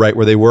stayed right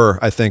where they were.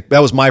 I think that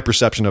was my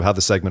perception of how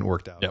the segment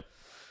worked out. Yep.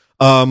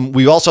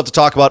 We also have to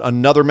talk about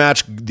another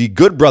match. The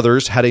Good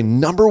Brothers had a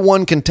number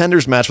one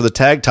contenders match for the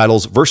tag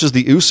titles versus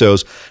the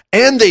Usos,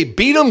 and they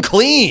beat them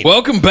clean.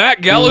 Welcome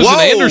back, Gallows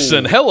and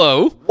Anderson.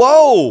 Hello.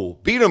 Whoa.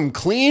 Beat them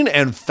clean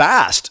and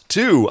fast,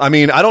 too. I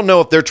mean, I don't know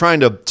if they're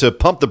trying to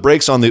pump the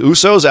brakes on the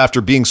Usos after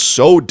being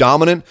so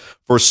dominant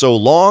for so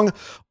long,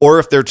 or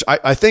if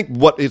I think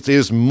what it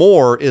is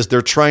more is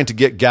they're trying to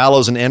get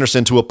Gallows and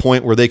Anderson to a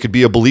point where they could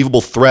be a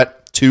believable threat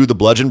to the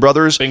Bludgeon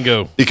Brothers.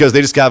 Bingo. Because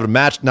they just got a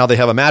match. Now they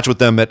have a match with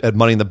them at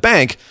Money in the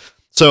Bank.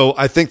 So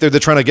I think they're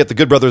trying to get the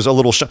Good Brothers a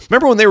little...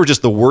 Remember when they were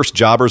just the worst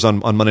jobbers on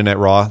Monday Night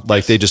Raw?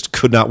 Like they just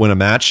could not win a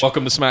match?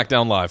 Welcome to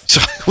SmackDown Live.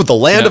 With the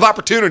land of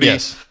opportunity.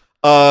 Yes.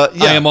 I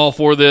am all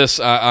for this.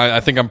 I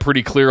think I'm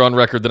pretty clear on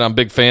record that I'm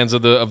big fans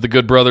of the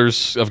Good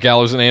Brothers, of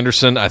Gallows and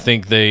Anderson. I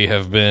think they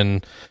have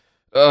been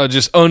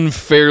just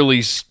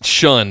unfairly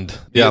shunned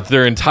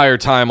their entire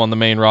time on the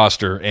main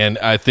roster, and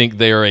I think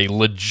they are a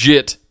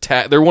legit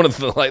they're one of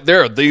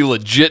they're the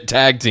legit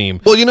tag team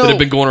that have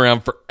been going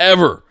around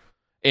forever.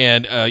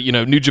 And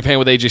New Japan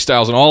with AJ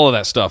Styles and all of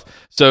that stuff.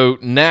 So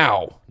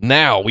now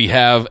we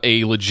have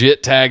a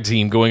legit tag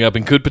team going up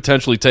and could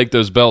potentially take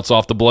those belts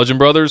off the Bludgeon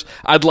Brothers.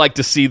 I'd like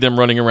to see them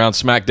running around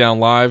SmackDown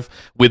Live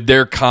with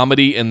their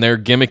comedy and their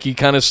gimmicky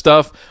kind of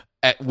stuff,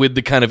 with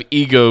the kind of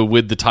ego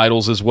with the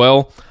titles as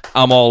well.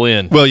 I'm all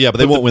in. Well, yeah, but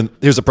they won't win.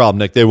 Here's the problem,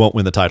 Nick. They won't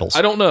win the titles.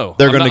 I don't know.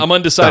 I'm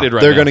undecided right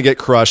now. They're going to get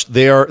crushed.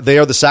 They are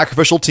the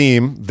sacrificial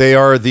team. They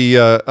are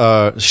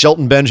the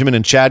Shelton Benjamin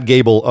and Chad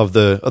Gable of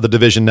the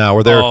division now,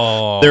 where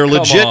they're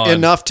legit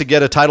enough to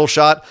get a title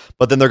shot,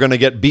 but then they're going to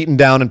get beaten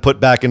down and put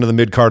back into the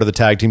mid card of the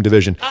tag team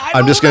division.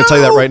 I'm just going to tell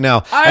you that right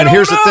now.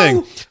 Here's the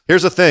thing.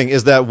 Here's the thing: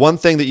 is that one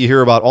thing that you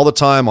hear about all the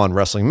time on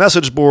wrestling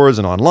message boards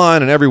and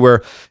online and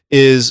everywhere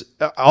is,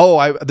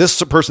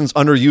 this person's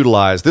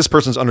underutilized. This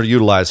person's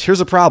underutilized. Here's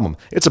the problem.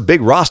 It's a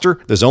big roster.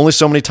 There's only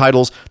so many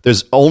titles.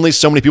 There's only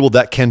so many people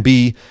that can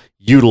be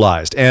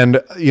utilized.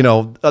 And,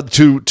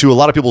 to a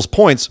lot of people's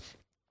points,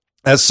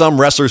 as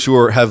some wrestlers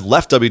who have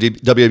left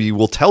WWE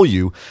will tell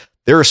you,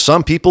 there are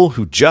some people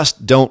who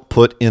just don't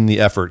put in the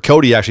effort.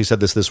 Cody actually said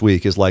this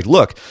week, is like,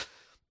 look,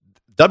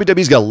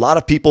 WWE's got a lot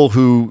of people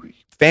who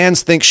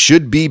fans think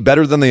should be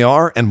better than they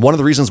are. And one of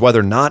the reasons why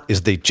they're not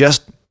is they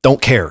just don't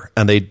care,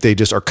 and they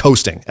just are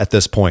coasting at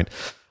this point.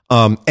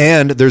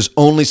 And there's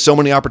only so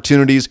many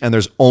opportunities, and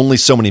there's only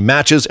so many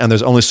matches, and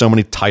there's only so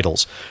many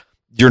titles.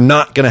 You're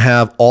not going to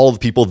have all of the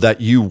people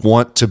that you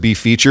want to be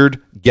featured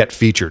get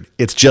featured.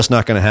 It's just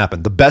not going to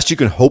happen. The best you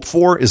can hope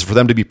for is for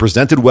them to be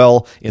presented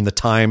well in the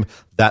time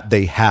that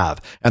they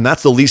have. And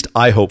that's the least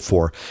I hope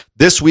for.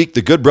 This week,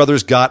 the Good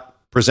Brothers got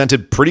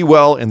presented pretty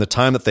well in the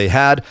time that they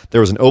had.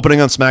 There was an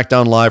opening on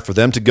SmackDown Live for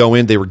them to go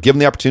in. They were given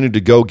the opportunity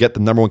to go get the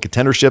number one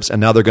contenderships, and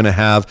now they're going to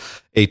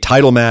have a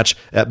title match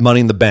at Money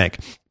in the Bank.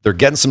 They're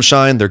getting some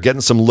shine. They're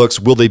getting some looks.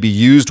 Will they be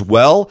used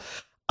well?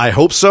 I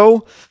hope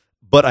so,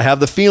 but I have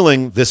the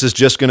feeling this is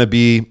just going to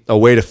be a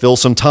way to fill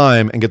some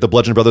time and get the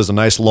Bludgeon Brothers a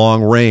nice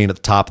long reign at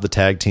the top of the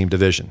tag team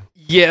division.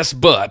 Yes,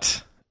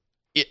 but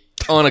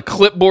on a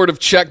clipboard of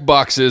check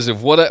boxes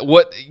of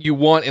what you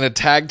want in a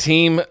tag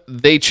team,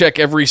 they check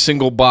every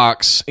single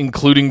box,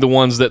 including the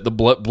ones that the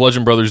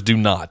Bludgeon Brothers do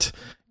not.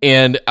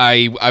 And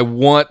I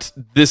want,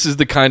 this is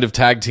the kind of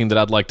tag team that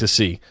I'd like to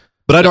see.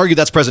 But I'd argue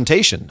that's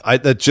presentation.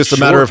 That's just a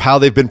matter of how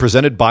they've been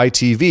presented by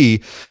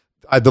TV.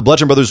 The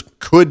Bludgeon Brothers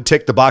could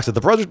tick the box. If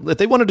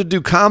they wanted to do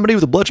comedy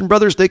with the Bludgeon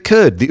Brothers, they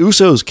could. The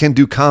Usos can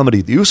do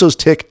comedy. The Usos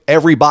tick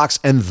every box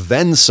and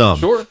then some.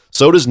 Sure.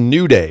 So does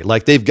New Day.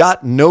 Like, they've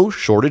got no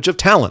shortage of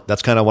talent.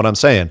 That's kind of what I'm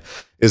saying,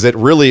 is that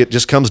really it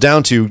just comes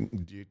down to,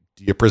 do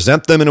you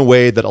present them in a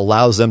way that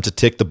allows them to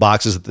tick the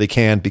boxes that they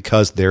can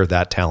because they're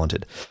that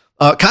talented?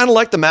 Kind of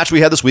like the match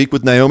we had this week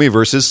with Naomi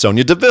versus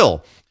Sonya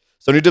Deville.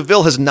 Sonya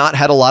Deville has not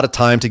had a lot of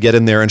time to get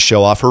in there and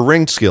show off her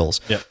ring skills.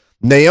 Yep.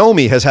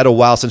 Naomi has had a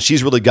while since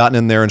she's really gotten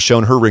in there and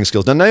shown her ring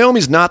skills. Now,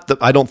 Naomi's not,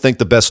 I don't think,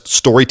 the best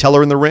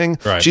storyteller in the ring.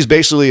 Right. She's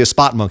basically a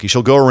spot monkey.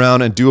 She'll go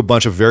around and do a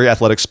bunch of very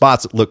athletic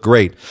spots that look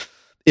great.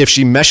 If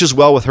she meshes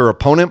well with her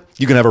opponent,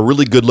 you can have a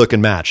really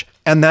good-looking match.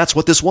 And that's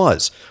what this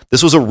was.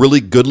 This was a really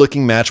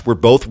good-looking match where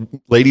both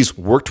ladies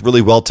worked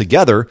really well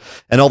together.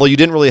 And although you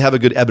didn't really have a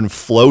good ebb and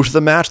flow to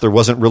the match, there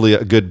wasn't really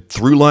a good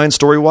through line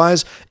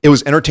story-wise. It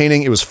was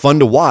entertaining. It was fun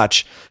to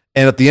watch.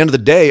 And at the end of the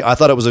day, I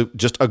thought it was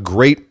just a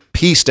great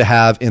piece to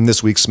have in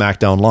this week's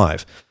SmackDown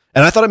Live.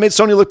 And I thought it made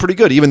Sonya look pretty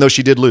good, even though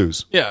she did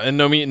lose. Yeah, and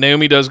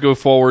Naomi does go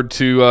forward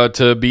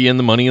to be in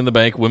the Money in the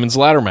Bank women's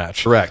ladder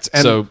match. Correct.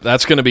 And so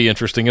that's going to be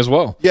interesting as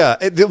well. Yeah,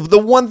 the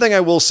one thing I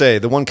will say,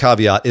 the one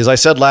caveat, is I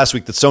said last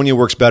week that Sonya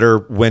works better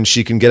when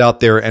she can get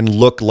out there and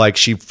look like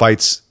she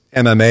fights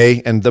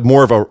MMA, and the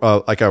more of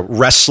a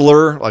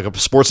wrestler, like a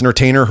sports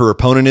entertainer her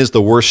opponent is,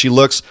 the worse she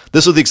looks.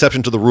 This is the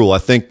exception to the rule. I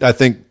think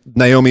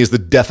Naomi is the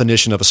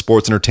definition of a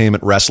sports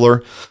entertainment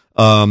wrestler,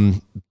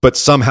 but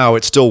somehow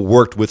it still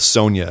worked with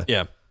Sonya.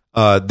 Yeah.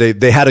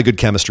 They had a good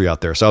chemistry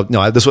out there. So no,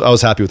 I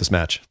was happy with this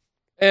match.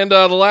 And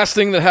the last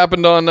thing that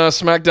happened on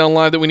SmackDown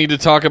Live that we need to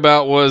talk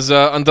about was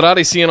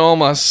Andrade Cien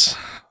Almas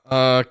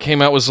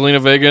came out with Zelina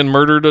Vega and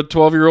murdered a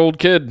 12-year-old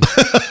kid.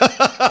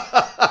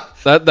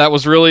 That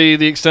was really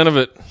the extent of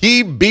it.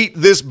 He beat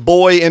this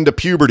boy into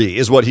puberty,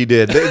 is what he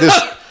did.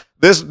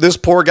 This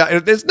poor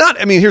guy. It's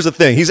not. I mean, here's the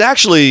thing. He's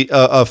actually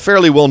a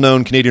fairly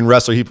well-known Canadian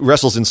wrestler. He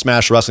wrestles in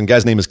Smash Wrestling. The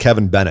guy's name is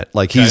Kevin Bennett.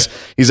 Like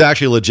he's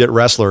actually a legit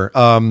wrestler.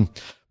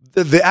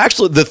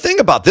 The thing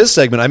about this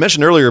segment I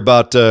mentioned earlier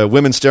about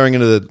women staring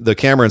into the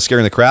camera and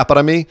scaring the crap out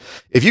of me.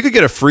 If you could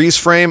get a freeze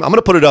frame, I'm going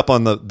to put it up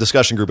on the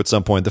discussion group at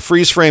some point. The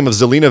freeze frame of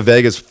Zelina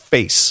Vega's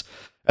face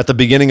at the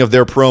beginning of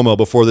their promo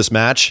before this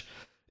match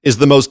is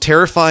the most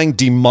terrifying,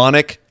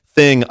 demonic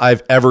thing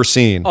I've ever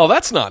seen. Oh,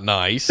 that's not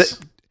nice.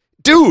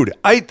 Dude,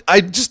 I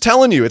just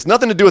telling you, it's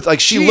nothing to do with, like,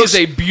 she looks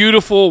is a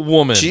beautiful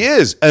woman. She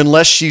is,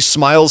 unless she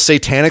smiles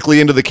satanically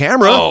into the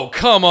camera. Oh,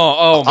 come on.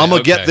 Oh, man, I'm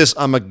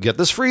gonna get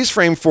this freeze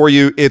frame for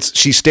you.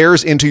 She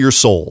stares into your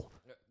soul.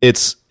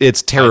 It's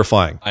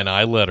terrifying. And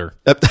I let her.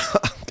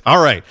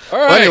 All right.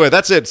 Well, anyway,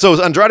 that's it.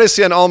 So Andrade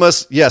Cien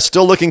Almas,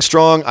 still looking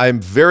strong.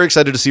 I'm very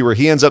excited to see where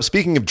he ends up.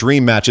 Speaking of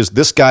dream matches,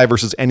 this guy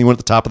versus anyone at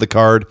the top of the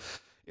card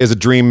is a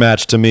dream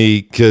match to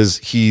me because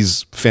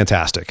he's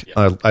fantastic.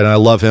 Yeah. I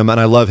love him, and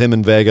I love him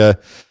in Vega.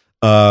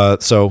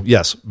 So,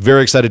 yes,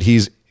 very excited.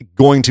 He's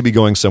going to be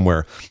going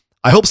somewhere.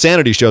 I hope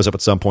Sanity shows up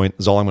at some point,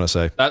 is all I'm going to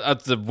say.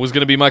 That was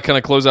going to be my kind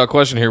of closeout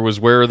question here, was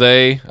where are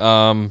they?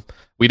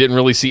 We didn't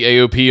really see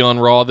AOP on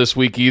Raw this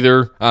week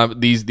either.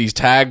 These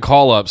tag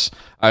call-ups,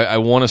 I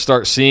want to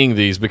start seeing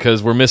these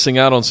because we're missing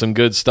out on some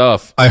good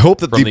stuff. I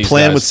hope that the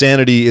plan with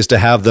Sanity is to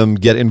have them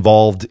get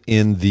involved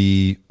in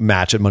the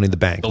match at Money in the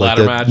Bank. The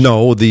ladder match?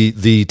 No,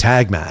 the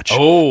tag match.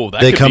 Oh,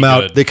 that they could come be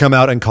out. good. They come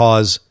out and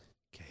cause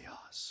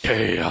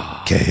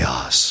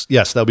Chaos.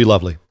 Yes, that would be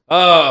lovely.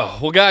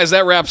 Well, guys,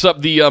 that wraps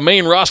up the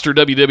main roster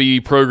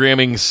WWE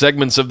programming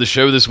segments of the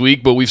show this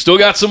week, but we've still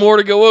got some more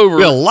to go over.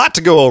 We got a lot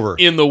to go over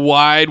in the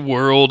wide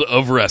world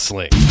of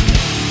wrestling.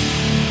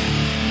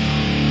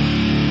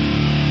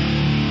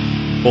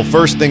 Well,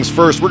 first things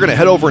first, we're going to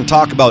head over and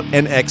talk about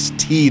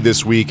NXT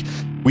this week.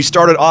 We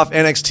started off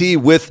NXT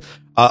with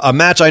a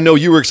match I know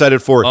you were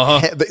excited for.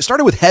 It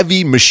started with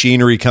Heavy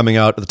Machinery coming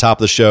out at the top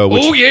of the show.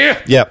 Oh,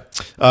 yeah.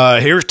 Yeah.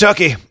 Here's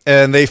Tucky.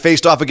 And they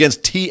faced off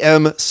against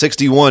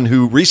TM61,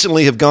 who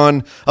recently have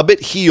gone a bit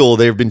heel.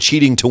 They've been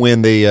cheating to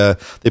win. They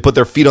put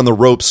their feet on the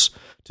ropes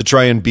to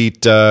try and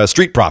beat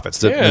Street Profits.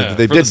 They did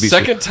the beat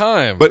second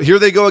time. But here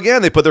they go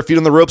again. They put their feet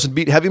on the ropes and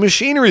beat Heavy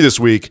Machinery this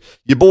week.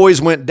 You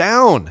boys went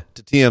down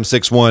to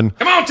TM61.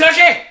 Come on,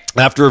 Tucky!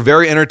 After a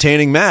very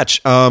entertaining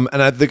match. And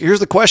I think here's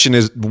the question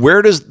is,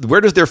 where does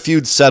their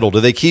feud settle?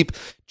 Do they keep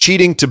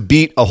cheating to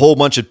beat a whole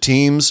bunch of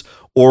teams,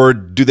 or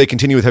do they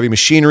continue with Heavy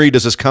Machinery?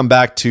 Does this come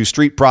back to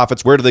Street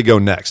Profits? Where do they go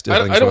next?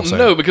 I don't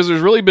know, because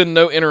there's really been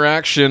no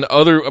interaction.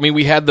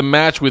 We had the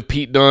match with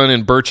Pete Dunne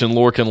and Birch and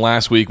Lorcan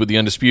last week with the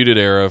Undisputed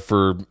Era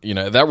for,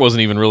 that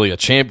wasn't even really a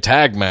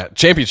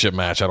championship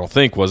match, I don't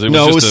think, was it?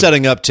 It was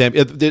setting up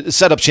it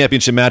set up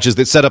championship matches.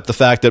 That set up the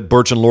fact that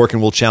Birch and Lorcan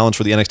will challenge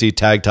for the NXT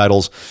tag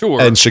titles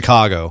in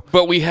Chicago.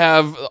 But we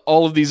have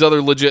all of these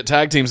other legit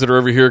tag teams that are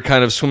over here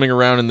kind of swimming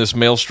around in this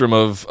maelstrom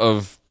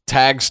of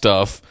tag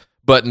stuff.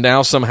 But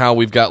now somehow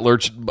we've got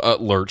Birch and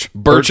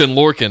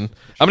Lorcan.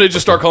 I'm going to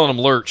just start calling them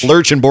Lurch.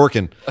 Lurch and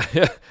Borkin.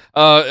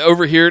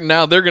 Over here,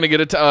 now they're going to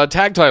get a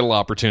tag title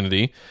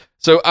opportunity.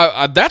 So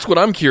that's what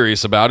I'm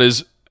curious about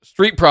is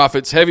Street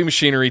Profits, Heavy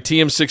Machinery,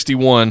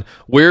 TM61.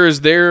 Where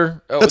is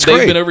their... That's they've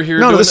great. Been over here.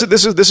 No, this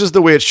is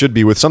the way it should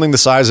be. With something the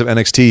size of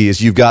NXT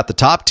is you've got the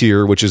top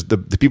tier, which is the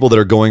people that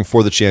are going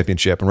for the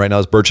championship. And right now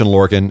it's Birch and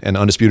Lorcan and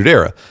Undisputed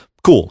Era.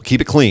 Cool.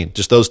 Keep it clean.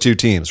 Just those two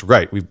teams.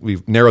 Right.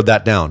 We've narrowed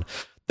that down.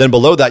 Then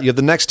below that, you have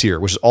the next tier,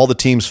 which is all the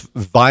teams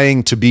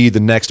vying to be the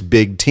next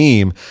big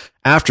team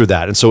after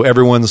that. And so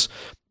everyone's,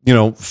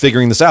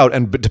 figuring this out.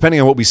 And depending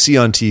on what we see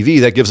on TV,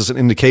 that gives us an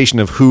indication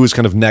of who is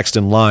kind of next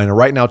in line. And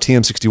right now,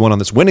 TM61 on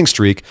this winning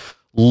streak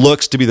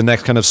looks to be the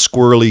next kind of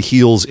squirrely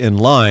heels in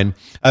line.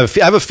 I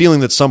have a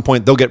feeling that at some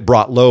point they'll get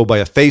brought low by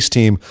a face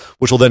team,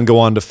 which will then go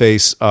on to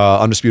face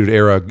Undisputed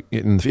Era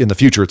in the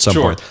future at some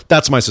point.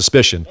 That's my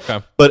suspicion.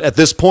 Okay. But at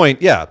this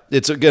point, yeah,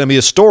 it's going to be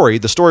a story.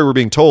 The story we're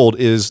being told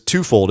is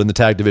twofold in the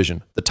tag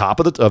division. The top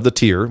of the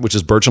tier, which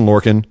is Birch and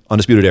Lorcan,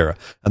 Undisputed Era.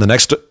 And the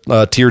next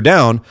tier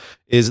down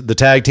is the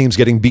tag teams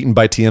getting beaten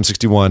by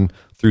TM61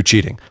 through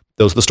cheating.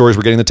 Those are the stories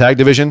we're getting in the tag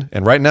division,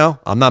 and right now,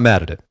 I'm not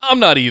mad at it. I'm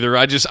not either.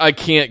 I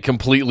can't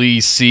completely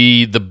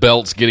see the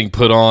belts getting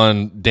put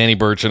on Danny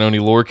Birch and Oney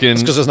Lorcan.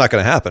 It's because it's not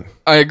going to happen.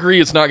 I agree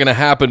it's not going to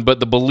happen, but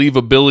the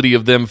believability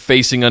of them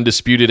facing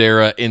Undisputed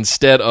Era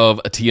instead of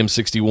a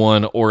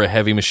TM61 or a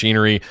Heavy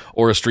Machinery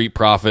or a Street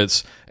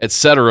Profits,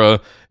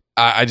 etc.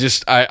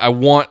 I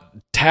want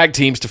tag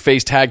teams to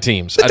face tag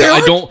teams.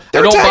 I don't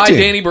buy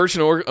Danny Birch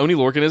and Oney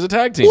Lorcan as a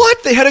tag team.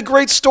 What? They had a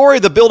great story.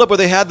 The build-up where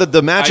they had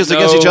the matches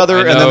against each other.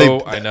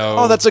 I know.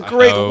 Oh, that's a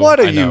great...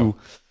 What are you...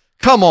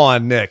 Come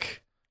on,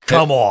 Nick.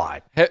 Come on.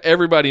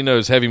 Everybody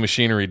knows Heavy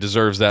Machinery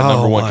deserves that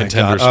number one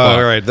contender spot.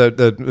 All right.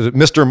 The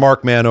Mr.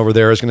 Markman over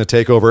there is going to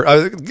take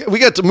over. We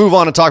got to move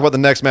on and talk about the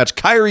next match.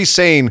 Kairi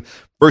Sane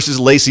versus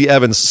Lacey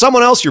Evans.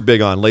 Someone else you're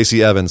big on,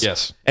 Lacey Evans.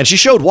 Yes. And she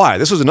showed why.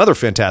 This was another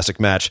fantastic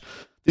match.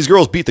 These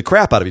girls beat the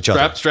crap out of each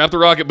other. Strap the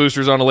rocket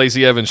boosters onto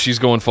Lacey Evans. She's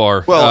going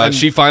far. Well,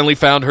 she finally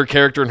found her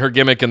character and her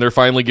gimmick, and they're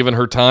finally giving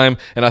her time.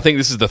 And I think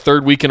this is the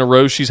third week in a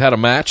row she's had a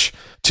match.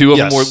 Two of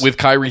them were with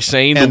Kairi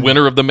Sane, the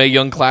winner of the Mae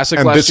Young Classic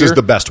last year. And this is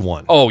the best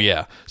one. Oh,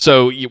 yeah.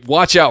 So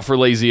watch out for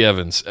Lacey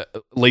Evans.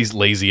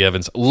 Lacey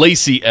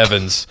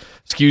Evans.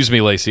 Excuse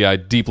me, Lacey. I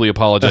deeply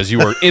apologize. You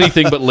are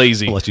anything but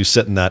lazy. I'll let you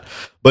sit in that.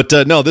 But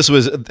no, this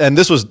was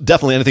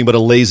definitely anything but a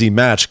lazy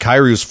match.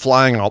 Kairi was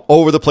flying all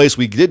over the place.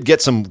 We did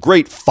get some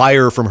great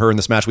fire from her in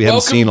this match. We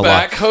haven't seen a lot.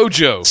 Welcome back,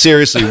 Hojo.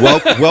 Seriously,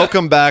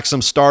 welcome back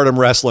some Stardom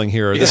wrestling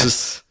here.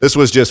 Yes. This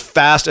was just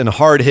fast and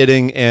hard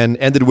hitting, and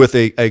ended with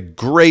a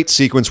great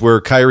sequence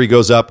where Kairi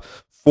goes up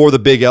for the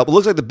big elbow. It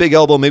looks like the big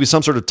elbow, maybe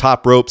some sort of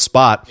top rope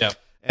spot. Yep.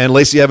 And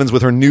Lacey Evans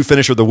with her new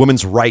finisher, the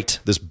women's right,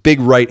 this big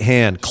right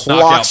hand,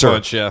 clocks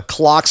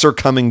her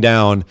coming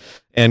down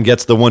and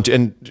gets the 1,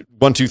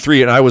 2,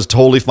 3. And I was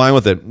totally fine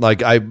with it.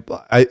 Like I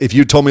if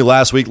you told me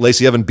last week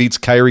Lacey Evans beats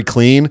Kairi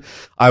clean,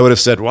 I would have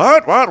said,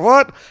 what?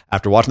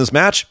 After watching this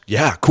match,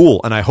 yeah,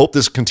 cool. And I hope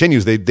this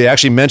continues. They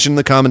actually mentioned in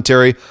the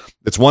commentary,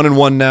 it's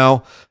 1-1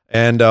 now.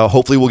 And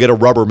hopefully we'll get a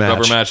rubber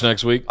match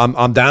next week.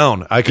 I'm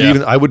down.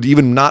 I would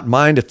even not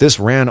mind if this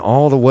ran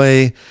all the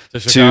way to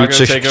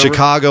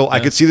Chicago. Yeah. I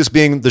could see this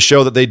being the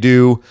show that they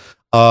do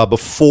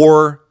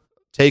before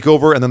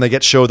TakeOver, and then they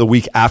get show the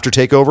week after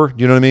TakeOver.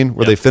 You know what I mean?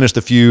 Where they finish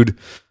the feud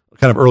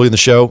kind of early in the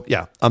show.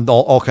 Yeah, I'm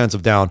all kinds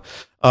of down.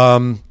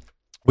 So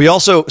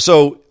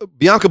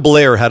Bianca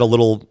Belair had a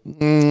little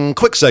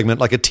quick segment,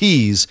 like a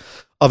tease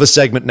of a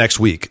segment next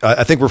week.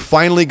 I think we're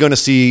finally going to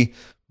see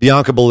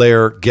Bianca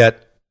Belair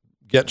get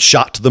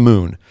shot to the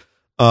moon,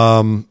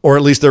 or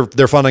at least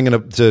they're finally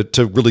going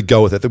to really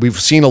go with it. That we've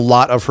seen a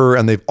lot of her,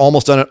 and they've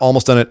almost done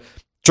it.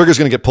 Trigger's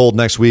going to get pulled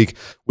next week.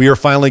 We are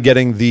finally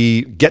getting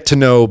the get to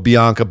know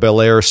Bianca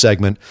Belair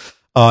segment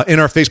in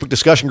our Facebook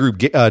discussion group.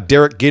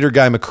 Derek Gator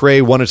Guy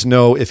McRae wanted to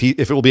know if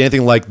it will be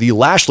anything like the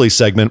Lashley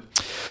segment,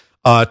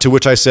 to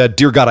which I said,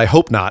 "Dear God, I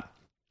hope not."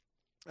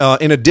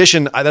 In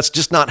addition, that's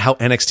just not how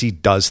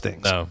NXT does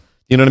things. No.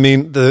 You know what I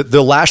mean?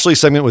 The Lashley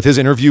segment with his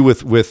interview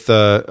with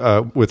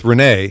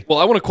Renee. Well,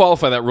 I want to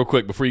qualify that real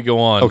quick before you go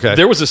on. Okay.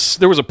 There was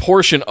a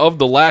portion of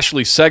the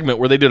Lashley segment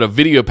where they did a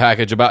video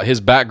package about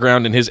his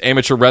background and his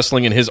amateur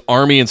wrestling and his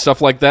army and stuff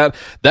like that.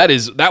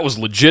 That was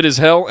legit as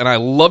hell, and I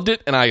loved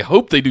it, and I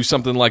hope they do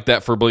something like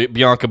that for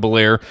Bianca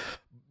Belair.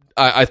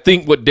 I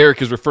think what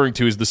Derek is referring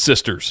to is the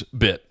sisters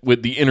bit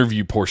with the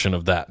interview portion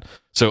of that.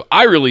 So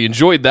I really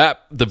enjoyed the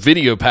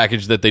video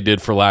package that they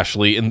did for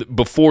Lashley and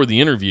before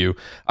the interview.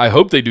 I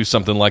hope they do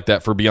something like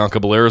that for Bianca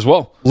Belair as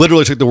well.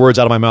 Literally took the words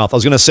out of my mouth. I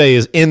was going to say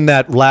is in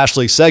that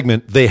Lashley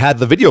segment, they had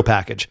the video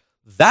package.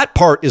 That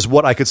part is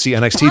what I could see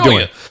NXT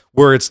doing,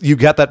 where you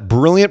got that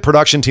brilliant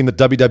production team that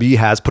WWE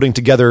has putting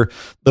together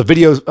the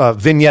video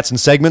vignettes and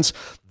segments.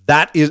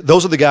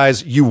 Those are the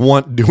guys you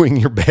want doing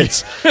your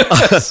bits.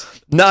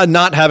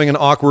 Not having an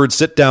awkward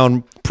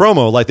sit-down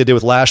promo like they did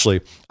with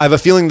Lashley. I have a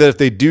feeling that if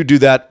they do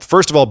that,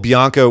 first of all,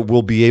 Bianca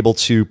will be able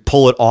to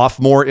pull it off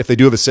more if they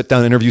do have a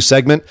sit-down interview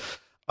segment.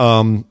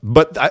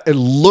 But it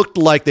looked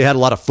like they had a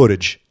lot of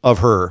footage of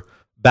her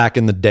back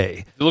in the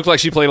day. It looked like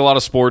she played a lot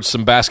of sports,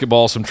 some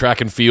basketball, some track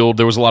and field.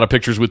 There was a lot of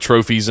pictures with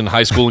trophies in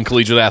high school and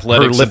collegiate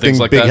athletics her lifting and things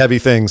like big, that. heavy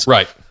things.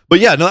 Right.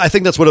 But yeah, no, I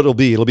think that's what it'll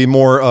be. It'll be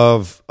more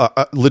of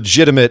a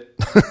legitimate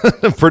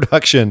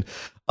production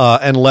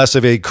and less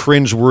of a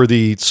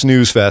cringeworthy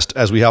snooze fest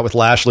as we had with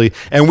Lashley.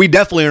 And we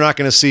definitely are not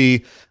going to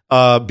see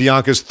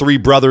Bianca's three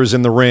brothers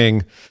in the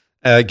ring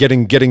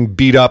getting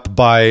beat up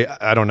by,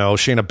 I don't know,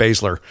 Shayna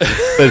Baszler.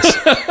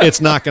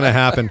 It's not going to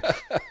happen.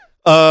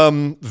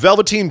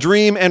 Velveteen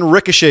Dream and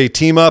Ricochet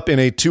team up in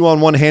a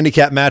 2-on-1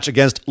 handicap match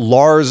against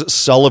Lars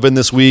Sullivan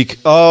this week.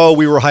 Oh,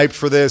 we were hyped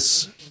for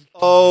this.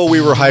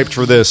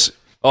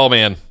 Oh,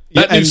 man.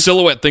 That new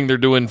silhouette thing they're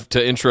doing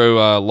to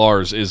intro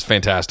Lars is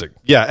fantastic.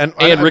 Yeah,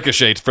 and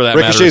Ricochet for that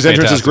matter. Ricochet's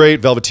entrance is great.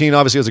 Velveteen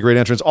obviously has a great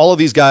entrance. All of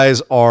these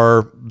guys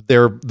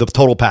they're the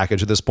total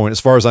package at this point. As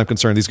far as I'm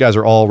concerned, these guys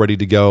are all ready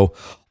to go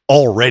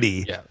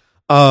already. Yeah.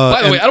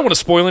 By the way, I don't want to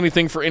spoil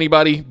anything for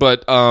anybody,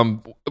 but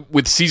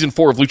with season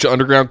 4 of Lucha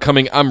Underground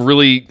coming, I'm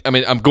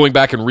going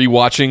back and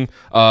rewatching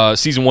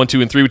season 1,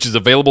 2, and 3, which is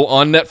available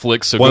on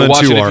Netflix. So go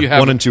watch it if you have.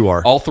 1 and 2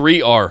 are. All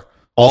 3 are.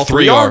 All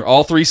three are?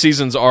 All 3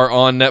 seasons are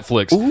on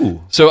Netflix.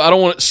 Ooh. So I don't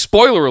want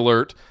spoiler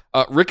alert.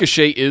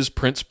 Ricochet is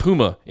Prince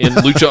Puma in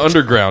Lucha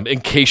Underground,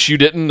 in case you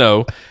didn't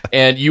know.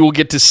 And you will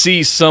get to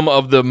see some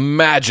of the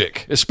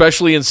magic,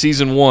 especially in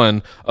season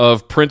 1,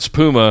 of Prince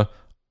Puma,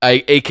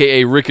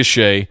 a.k.a.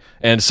 Ricochet,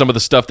 and some of the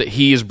stuff that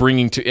he is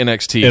bringing to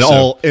NXT.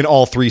 In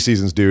all 3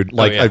 seasons, dude.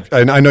 Like, yeah.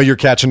 I know you're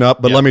catching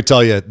up, but let me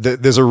tell you,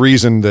 there's a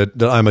reason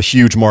that I'm a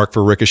huge mark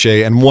for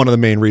Ricochet, and one of the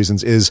main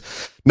reasons is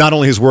not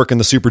only his work in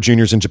the Super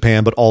Juniors in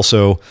Japan, but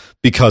also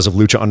because of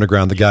Lucha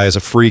Underground. The guy is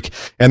a freak,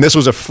 and this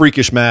was a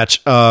freakish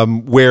match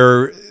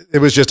where it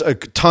was just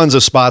tons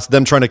of spots,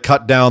 them trying to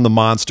cut down the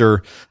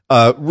monster,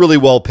 really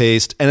well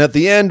paced, and at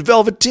the end,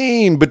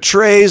 Velveteen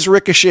betrays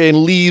Ricochet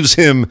and leaves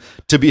him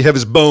to have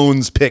his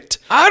bones picked.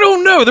 I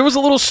don't know. There was a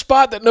little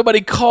spot that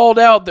nobody called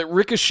out that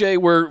Ricochet,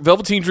 where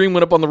Velveteen Dream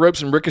went up on the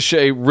ropes and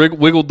Ricochet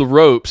wiggled the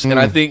ropes, and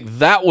I think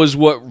that was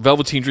what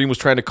Velveteen Dream was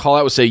trying to call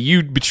out, was say,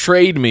 you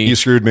betrayed me. You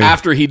screwed me.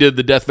 After he did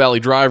the Death Valley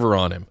Driver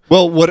on him.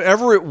 Well,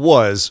 whatever it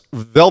was,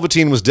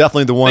 Velveteen was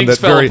definitely the one Things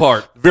that fell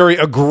apart. very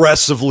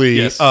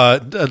aggressively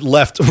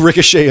left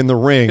Ricochet in the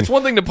ring. It's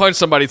one thing to punch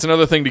somebody. It's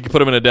another thing to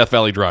put him in a Death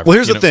Valley Driver. Well,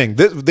 here's the thing.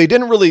 They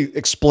didn't really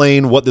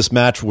explain what this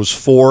match was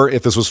for,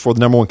 if this was for the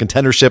number 1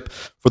 contendership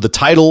for the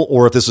title,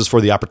 or if this was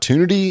for the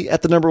opportunity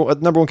at the number 1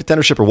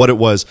 contendership, or what it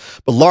was.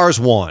 But Lars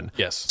won.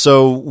 Yes.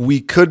 So we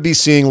could be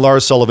seeing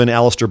Lars Sullivan,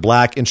 Aleister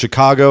Black in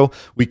Chicago.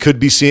 We could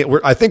be seeing,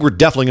 I think we're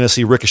definitely going to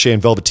see Ricochet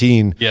and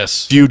Velveteen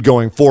feud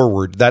going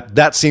forward.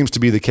 That seems to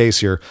be the case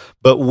here.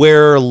 But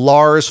where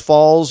Lars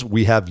falls,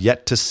 we have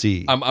yet to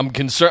see. I'm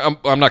concerned.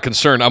 I'm not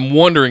concerned. I'm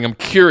wondering. I'm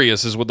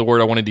curious is what the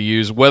word I wanted to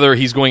use. Whether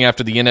he's going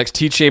after the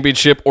NXT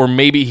Championship, or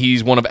maybe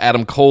he's one of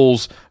Adam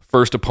Cole's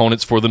first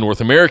opponents for the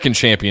North American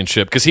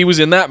Championship, because he was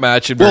in that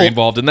match and very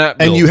involved in that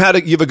build. And you have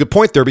a good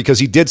point there, because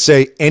he did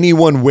say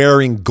anyone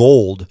wearing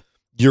gold,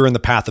 you're in the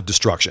path of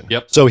destruction.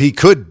 Yep. So he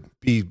could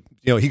be.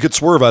 He could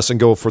swerve us and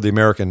go for the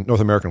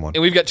North American one.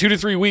 And we've got 2 to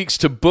 3 weeks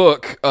to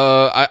book.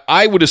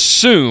 I would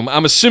assume,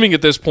 I'm assuming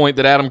at this point,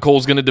 that Adam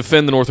Cole's going to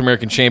defend the North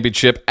American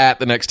Championship at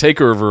the next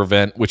TakeOver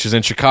event, which is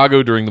in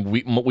Chicago during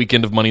the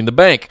weekend of Money in the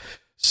Bank.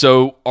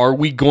 So are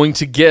we going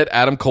to get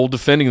Adam Cole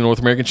defending the North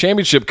American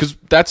Championship?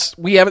 Because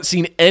we haven't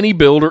seen any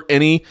build or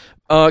any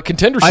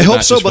contendership. I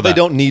hope so, but they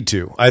don't need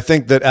to. I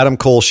think that Adam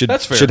Cole should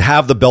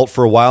have the belt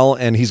for a while,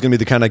 and he's going to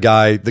be the kind of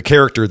guy, the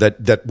character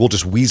that will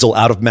just weasel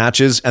out of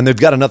matches, and they've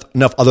got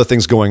enough other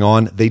things going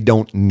on. They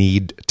don't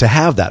need to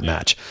have that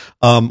match.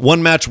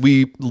 One match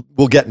we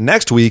will get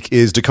next week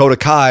is Dakota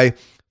Kai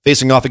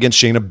facing off against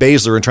Shayna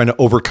Baszler and trying to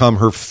overcome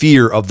her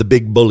fear of the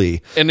big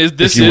bully. And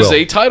this is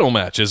a title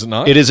match, is it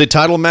not? It is a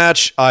title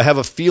match. I have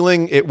a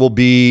feeling it will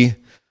be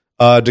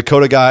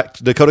Dakota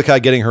Kai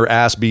getting her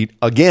ass beat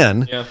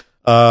again. Yeah.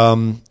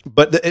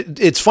 But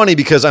it's funny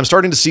because I'm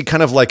starting to see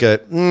kind of like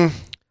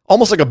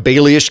almost like a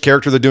Bayley-ish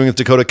character they're doing with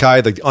Dakota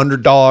Kai, the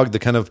underdog, the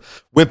kind of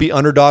wimpy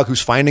underdog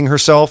who's finding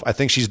herself. I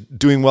think she's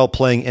doing well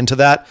playing into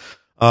that.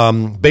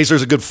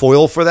 Baszler's a good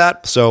foil for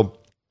that. So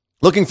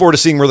looking forward to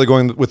seeing where they're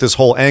going with this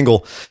whole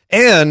angle.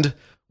 And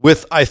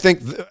with, I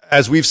think,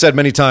 as we've said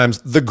many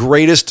times, the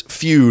greatest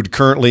feud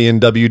currently in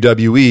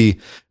WWE,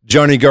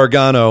 Johnny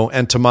Gargano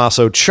and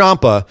Tommaso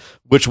Ciampa,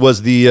 which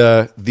was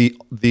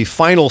the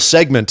final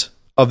segment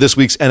of this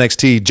week's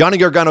NXT. Johnny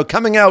Gargano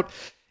coming out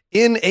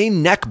in a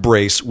neck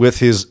brace with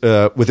his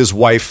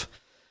wife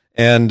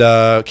and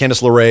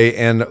Candice LeRae,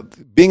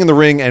 and being in the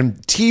ring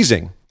and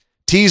teasing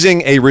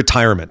a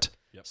retirement,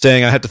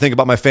 saying, I have to think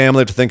about my family,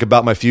 I have to think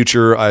about my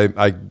future.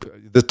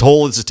 The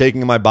toll this is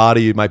taking on my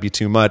body, it might be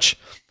too much.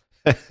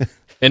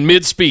 And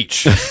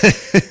mid-speech,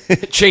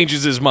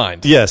 changes his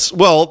mind. Yes.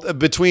 Well,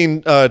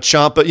 between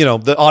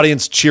Ciampa, the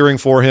audience cheering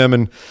for him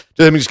and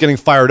him just getting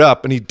fired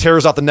up, and he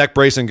tears off the neck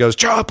brace and goes,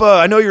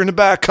 Ciampa, I know you're in the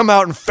back. Come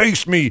out and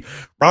face me.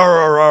 Rah,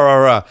 rah, rah, rah,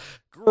 rah.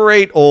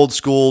 Great old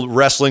school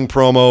wrestling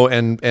promo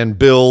and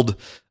build.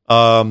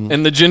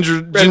 And the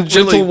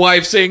gentle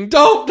wife saying,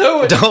 don't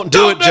do it. Don't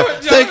do it, Johnny.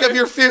 Think of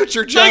your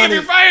future, Johnny. Think of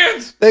your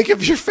fans. Think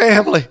of your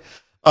family.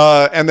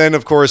 And then,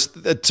 of course,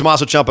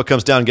 Tommaso Ciampa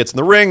comes down, gets in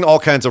the ring. All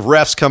kinds of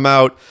refs come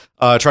out,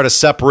 try to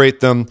separate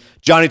them.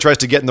 Johnny tries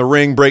to get in the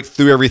ring, break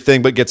through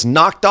everything, but gets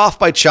knocked off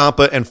by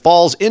Ciampa and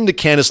falls into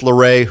Candice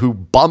LeRae, who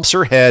bumps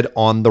her head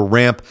on the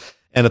ramp.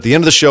 And at the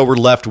end of the show, we're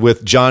left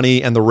with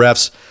Johnny and the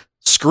refs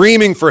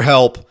screaming for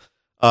help.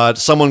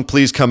 Someone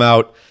please come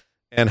out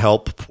and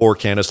help poor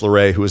Candice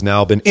LeRae, who has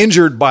now been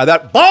injured by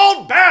that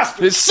bald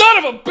bastard. This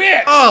son of a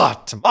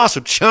bitch.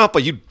 Tommaso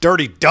Ciampa, you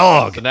dirty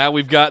dog. So now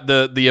we've got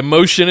the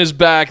emotion is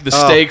back. The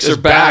stakes are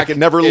back. It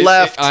never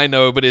left. I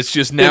know, but it's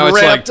just now Been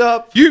it's ramped like,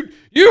 up.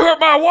 You hurt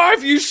my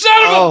wife, you son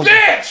of a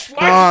bitch.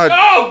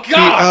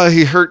 God.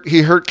 He hurt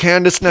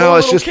Candice now. Poor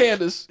It's little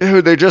just,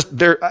 Candice.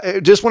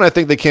 they're just when I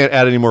think they can't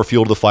add any more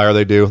fuel to the fire,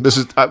 they do. This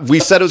is, we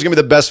said it was going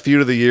to be the best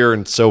feud of the year,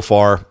 and so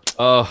far,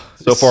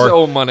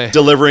 so money.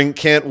 delivering.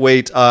 Can't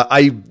wait.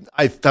 I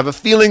have a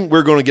feeling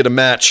we're going to get a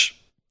match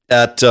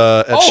at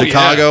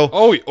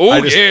Chicago.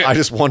 Yeah. I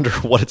just wonder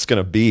what it's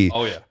going to be.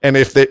 Oh, yeah. And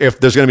if there's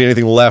going to be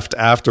anything left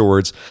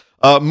afterwards.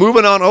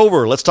 Moving on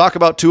over, let's talk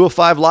about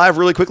 205 Live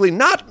really quickly.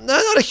 Not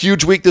a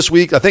huge week this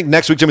week. I think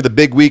next week's going to be the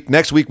big week.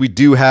 Next week we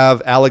do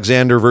have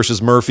Alexander versus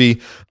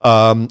Murphy.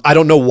 I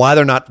don't know why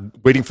they're not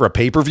waiting for a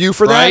pay-per-view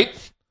for that.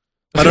 Right?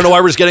 I don't know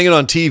why we're just getting it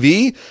on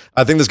TV.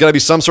 I think there's got to be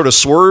some sort of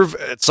swerve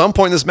at some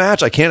point in this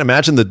match. I can't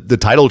imagine the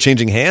title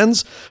changing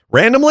hands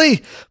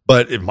randomly,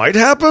 but it might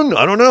happen.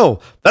 I don't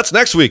know. That's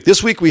next week.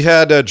 This week we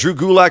had Drew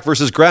Gulak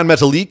versus Grand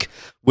Metalik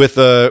with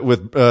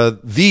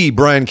the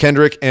Brian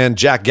Kendrick and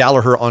Jack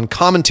Gallagher on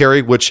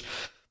commentary, which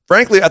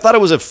frankly I thought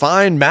it was a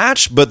fine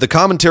match, but the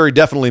commentary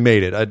definitely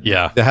made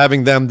it.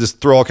 Having them just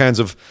throw all kinds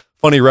of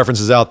funny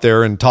references out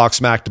there and talk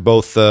smack to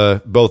both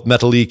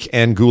Metalik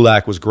and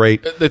Gulak was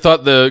great. They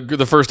thought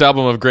the first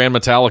album of Grand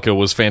Metallica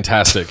was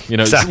fantastic.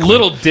 Exactly.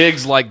 Little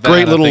digs like that.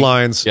 Great little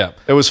lines. Yeah,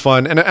 it was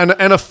fun and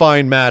a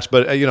fine match.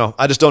 But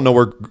I just don't know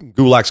where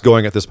Gulak's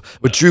going at this.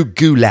 But Drew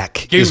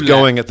Gulak is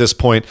going at this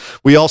point.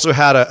 We also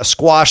had a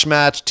squash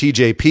match.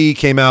 TJP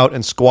came out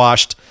and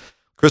squashed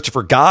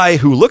Christopher Guy,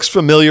 who looks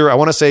familiar. I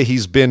want to say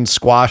he's been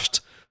squashed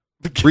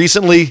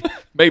recently.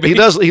 Maybe he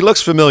does. He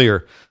looks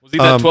familiar. Was he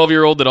that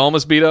 12-year-old that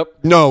almost beat up?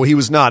 No, he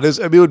was not. It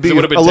would be a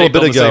little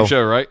bit ago. Same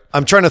show, right?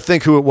 I'm trying to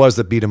think who it was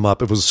that beat him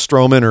up. It was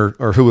Strowman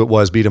or who it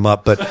was beat him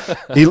up, but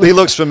he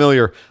looks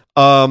familiar.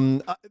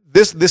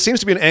 This seems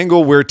to be an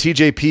angle where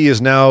TJP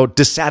is now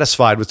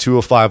dissatisfied with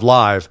 205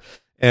 Live.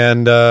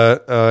 And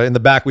in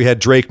the back, we had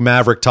Drake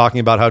Maverick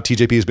talking about how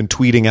TJP has been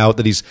tweeting out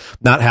that he's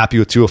not happy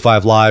with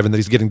 205 Live and that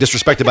he's getting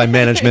disrespected by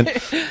management.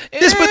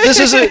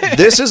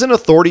 This is an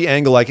authority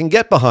angle I can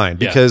get behind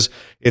because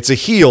it's a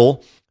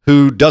heel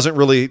who doesn't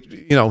really,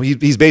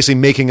 he's basically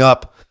making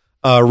up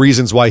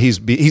reasons why he's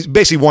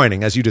basically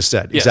whining, as you just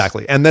said. Yes.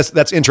 Exactly. And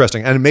that's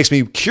interesting. And it makes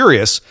me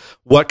curious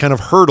what kind of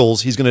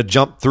hurdles he's going to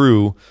jump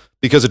through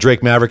because of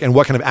Drake Maverick and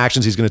what kind of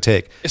actions he's going to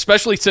take.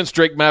 Especially since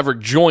Drake Maverick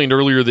joined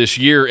earlier this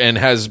year and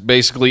has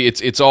basically,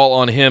 it's all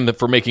on him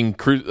for making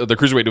the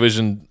Cruiserweight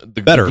division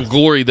the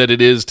glory that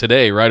it is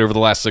today, right, over the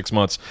last 6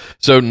 months.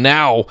 So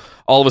now,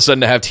 all of a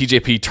sudden, to have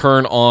TJP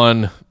turn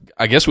on,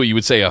 I guess what you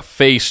would say, a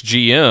face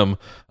GM,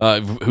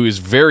 who is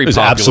very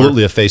popular.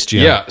 Absolutely a face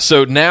GM. Yeah,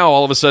 so now,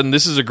 all of a sudden,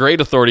 this is a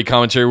great authority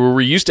commentary where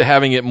we're used to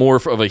having it more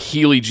of a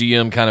Healy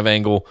GM kind of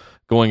angle,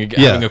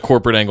 having a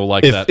corporate angle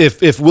like that.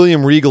 If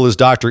William Regal is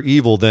Dr.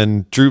 Evil,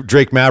 then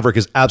Drake Maverick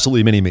is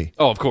absolutely Mini-Me.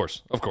 Oh, of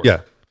course.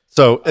 Yeah.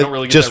 So I don't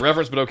really get that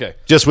reference, but okay.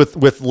 Just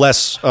with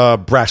less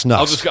brass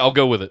knucks. I'll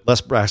go with it.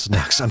 Less brass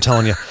knucks, I'm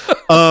telling you.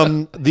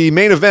 The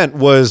main event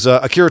was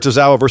Akira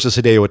Tozawa versus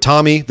Hideo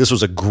Itami. This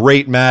was a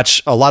great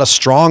match. A lot of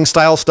strong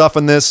style stuff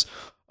in this.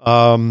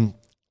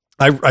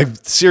 I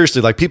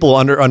seriously, people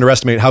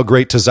underestimate how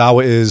great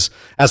Tozawa is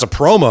as a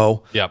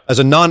promo. Yep. As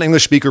a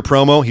non-English speaker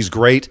promo, he's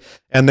great.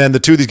 And then the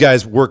two of these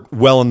guys work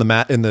well in the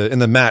match in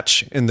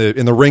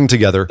the ring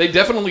together. They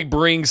definitely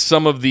bring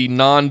some of the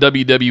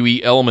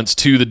non-WWE elements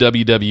to the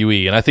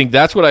WWE, and I think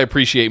that's what I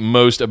appreciate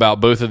most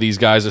about both of these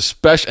guys,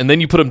 especially. And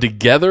then you put them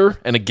together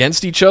and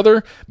against each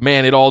other,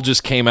 man, it all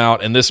just came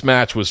out, and this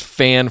match was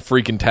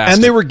fan-freaking-tastic.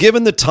 And they were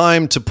given the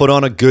time to put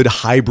on a good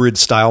hybrid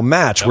style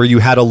match where you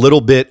had a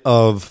little bit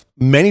of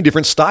many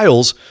different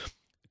styles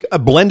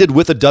blended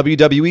with a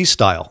WWE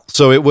style.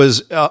 So it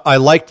was, I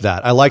liked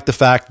that. I liked the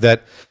fact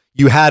that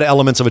you had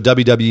elements of a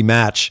WWE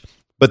match,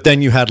 but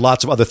then you had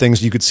lots of other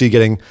things you could see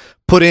getting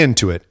put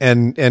into it.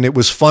 And it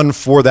was fun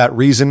for that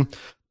reason.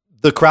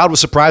 the crowd was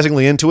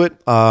surprisingly into it,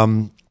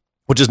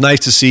 which is nice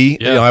to see.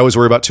 Yeah. I always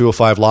worry about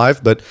 205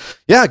 Live, but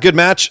yeah, good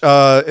match.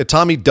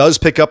 Tommy does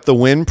pick up the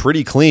win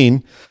pretty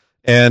clean.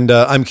 And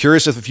I'm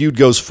curious if the feud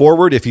goes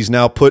forward, if he's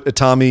now put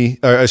Tozawa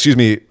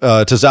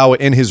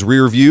in his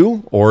rear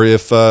view, or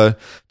if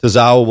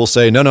Tozawa will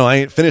say, no, I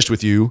ain't finished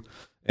with you,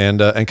 and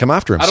come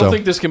after him. I don't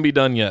think this can be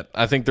done yet.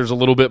 I think there's a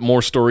little bit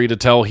more story to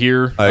tell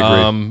here.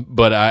 I agree.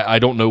 But I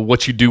don't know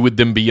what you do with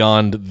them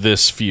beyond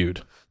this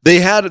feud. They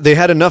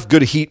had enough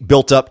good heat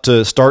built up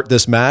to start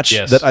this match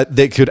that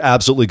they could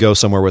absolutely go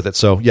somewhere with it.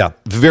 So yeah,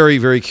 very,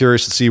 very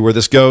curious to see where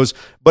this goes.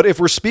 But if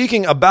we're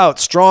speaking about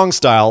strong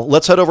style,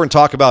 let's head over and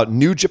talk about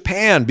New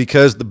Japan,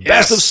 because the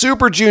Best of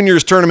Super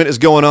Juniors tournament is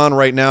going on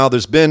right now.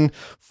 There's been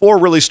 4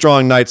 really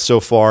strong nights so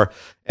far.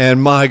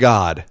 And my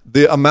God,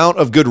 the amount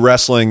of good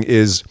wrestling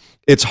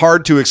it's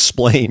hard to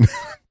explain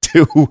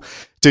to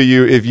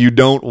you if you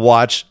don't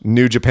watch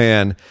New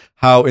Japan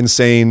how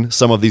insane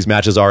some of these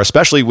matches are,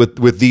 especially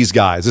with these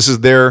guys. This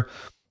is their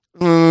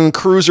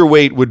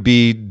cruiserweight would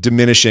be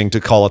diminishing to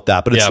call it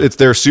that, but it's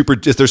their super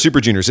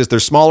juniors. It's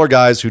their smaller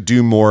guys who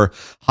do more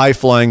high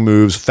flying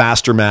moves,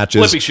 faster matches,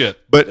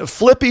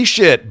 flippy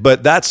shit.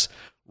 But that's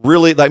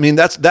really,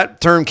 that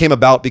term came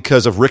about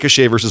because of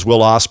Ricochet versus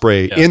Will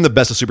Ospreay in the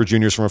Best of Super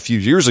Juniors from a few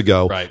years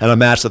ago, and a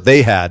match that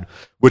they had,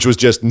 which was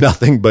just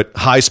nothing but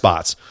high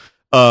spots.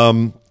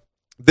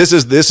 This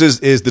is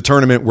the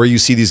tournament where you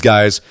see these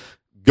guys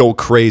go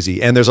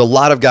crazy. And there's a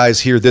lot of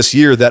guys here this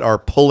year that are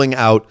pulling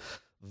out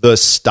the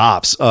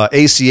stops.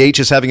 ACH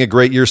is having a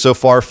great year so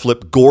far.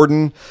 Flip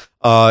Gordon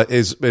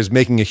is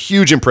making a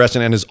huge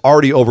impression and is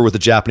already over with the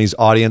Japanese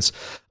audience.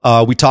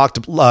 We talked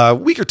a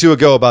week or two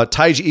ago about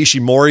Taiji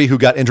Ishimori, who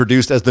got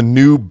introduced as the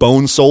new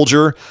Bone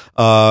Soldier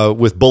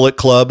with Bullet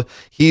Club.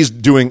 He's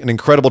doing an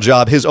incredible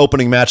job. His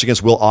opening match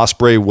against Will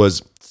Ospreay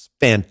was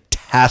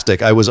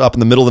fantastic. I was up in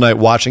the middle of the night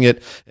watching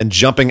it and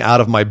jumping out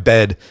of my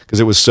bed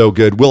because it was so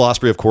good. Will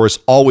Ospreay, of course,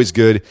 always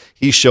good.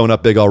 He's shown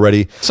up big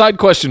already. Side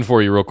question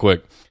for you real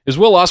quick. Is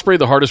Will Ospreay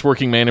the hardest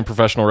working man in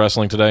professional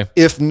wrestling today?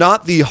 If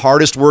not the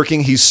hardest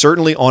working, he's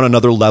certainly on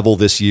another level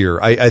this year.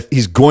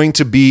 He's going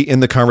to be in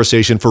the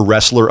conversation for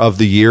Wrestler of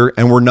the Year,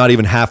 and we're not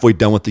even halfway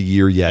done with the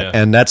year yet.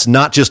 Yeah. And that's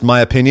not just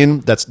my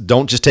opinion.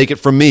 Don't just take it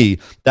from me.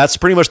 That's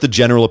pretty much the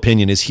general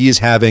opinion, is he is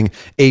having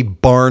a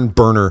barn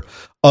burner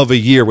of a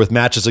year with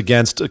matches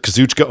against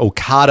Kazuchika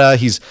Okada.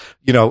 He's,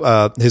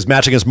 his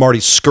match against Marty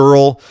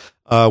Scurll,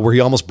 where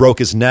he almost broke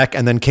his neck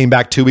and then came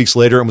back 2 weeks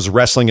later and was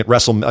wrestling at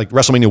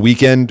WrestleMania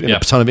weekend in a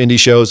ton of indie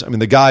shows. I mean,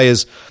 the guy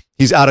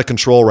he's out of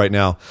control right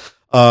now.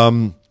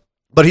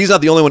 But he's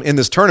not the only one in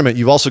this tournament.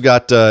 You've also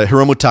got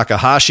Hiromu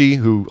Takahashi,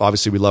 who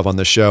obviously we love on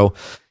this show.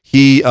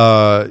 He's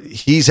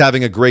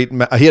having he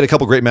had a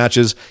couple great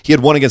matches. He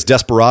had one against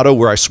Desperado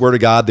where I swear to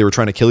God they were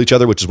trying to kill each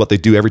other, which is what they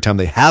do every time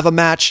they have a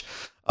match.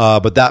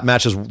 But that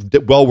match is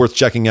well worth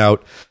checking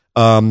out.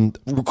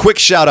 Quick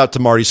shout out to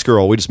Marty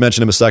Scurll. We just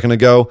mentioned him a second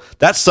ago.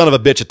 That son of a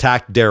bitch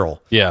attacked Daryl.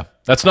 Yeah,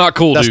 that's not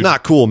cool. That's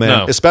not cool, man.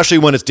 No. Especially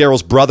when it's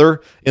Daryl's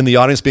brother in the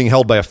audience being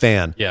held by a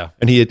fan. Yeah,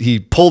 and he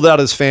pulled it out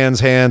of his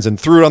fan's hands and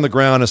threw it on the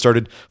ground and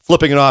started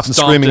flipping it off and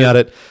screaming at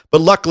it.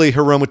 But luckily,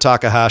 Hiromu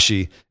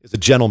Takahashi is a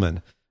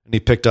gentleman, and he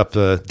picked up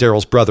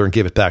Daryl's brother and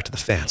gave it back to the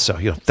fan. So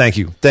thank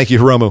you,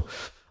 Hiromu.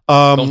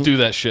 Don't do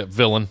that shit,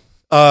 villain.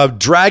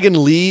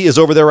 Dragon Lee is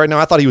over there right now.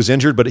 I thought he was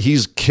injured, but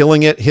he's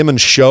killing it. Him and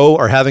Sho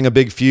are having a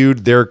big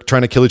feud. They're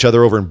trying to kill each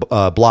other over in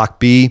Block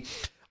B.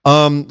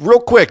 Real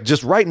quick,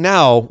 just right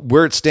now,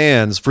 where it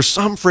stands, for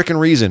some freaking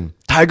reason,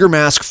 Tiger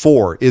Mask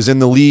 4 is in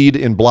the lead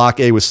in Block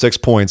A with 6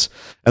 points,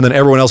 and then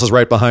everyone else is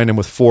right behind him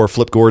with 4.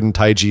 Flip Gordon,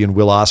 Taiji, and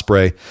Will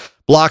Ospreay.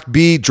 Block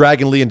B,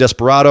 Dragon Lee and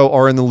Desperado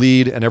are in the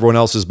lead, and everyone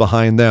else is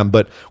behind them.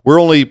 But we're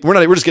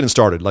just getting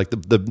started. Like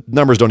the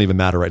numbers don't even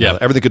matter right now.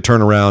 Everything could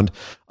turn around.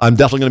 I'm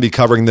definitely going to be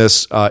covering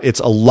this. It's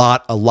a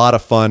lot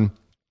of fun.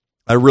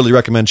 I really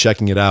recommend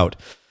checking it out.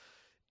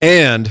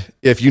 And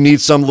if you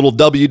need some little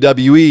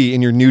WWE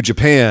in your New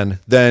Japan,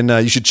 then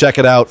you should check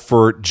it out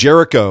for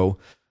Jericho,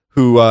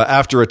 who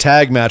after a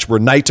tag match where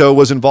Naito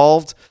was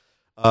involved,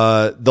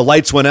 the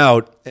lights went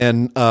out,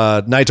 and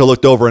Naito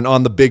looked over, and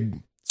on the big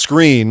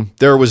screen,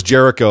 there was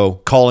Jericho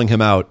calling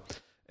him out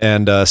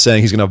and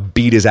saying he's going to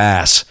beat his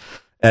ass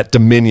at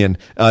Dominion.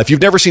 If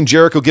you've never seen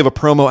Jericho give a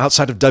promo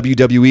outside of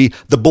WWE,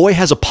 the boy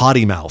has a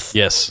potty mouth.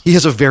 Yes. He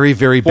has a very,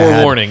 very bad...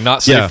 Forewarning,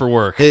 not safe for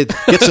work.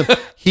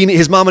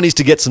 His mama needs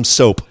to get some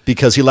soap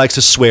because he likes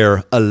to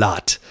swear a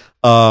lot.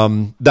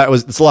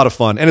 It's a lot of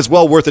fun, and it's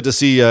well worth it to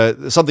see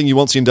something you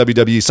won't see in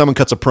WWE. Someone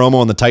cuts a promo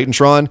on the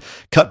Titantron,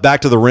 cut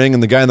back to the ring,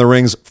 and the guy in the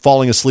ring's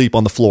falling asleep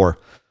on the floor.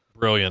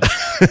 Brilliant.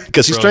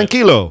 Because he's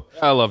tranquilo.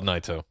 I love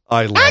Naito.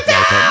 I love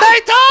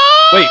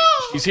Naito. Wait,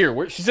 she's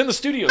here. She's in the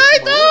studio.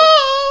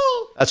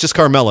 That's just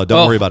Carmella.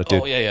 Don't worry about it,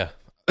 dude. Oh,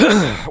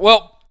 yeah.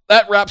 Well,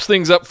 that wraps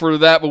things up for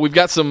that, but we've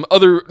got some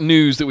other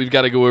news that we've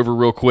got to go over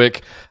real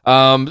quick.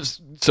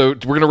 So we're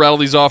going to rattle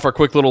these off, our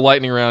quick little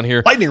lightning round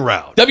here. Lightning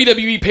round.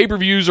 WWE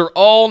pay-per-views are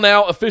all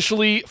now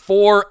officially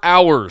 4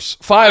 hours.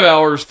 5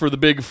 hours for the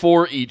big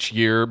 4 each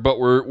year, but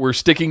we're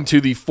sticking to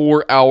the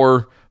 4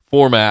 hour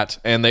format,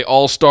 and they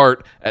all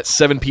start at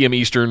 7 p.m.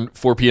 Eastern,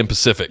 4 p.m.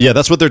 Pacific. Yeah,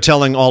 that's what they're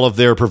telling all of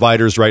their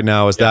providers right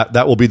now is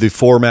that will be the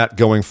format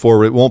going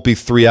forward. It won't be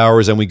 3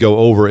 hours and we go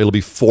over. It'll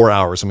be 4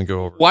 hours and we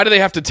go over. Why do they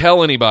have to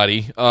tell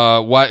anybody?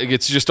 Why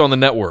it's just on the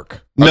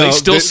network? Are they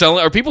still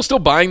selling? Are people still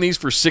buying these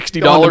for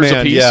 $60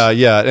 a piece?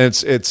 Yeah. And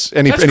it's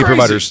any crazy.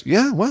 providers.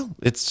 Yeah, well,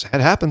 it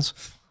happens.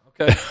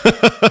 Okay.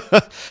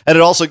 And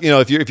it also,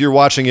 if you're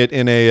watching it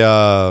in a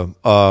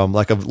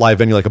like a live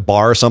venue, like a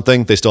bar or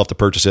something, they still have to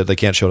purchase it. They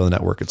can't show it on the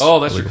network. It's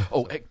that's illegal. true.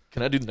 Oh, hey,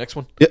 can I do the next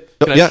one? Yeah.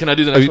 Can I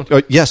do the next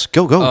one? Yes,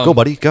 go,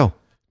 buddy, go.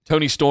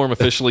 Tony Storm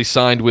officially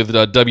signed with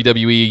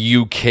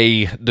WWE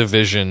UK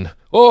division.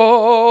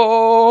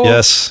 Oh,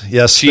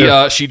 yes.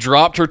 She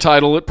dropped her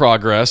title at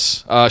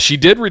Progress. She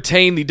did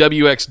retain the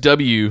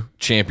WXW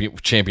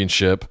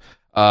championship,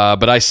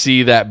 but I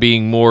see that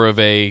being more of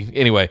a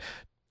anyway.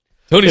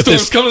 Tony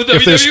Storm's coming to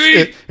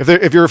WWE.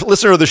 If you're a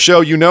listener of the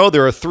show,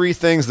 there are three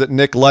things that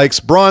Nick likes: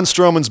 Braun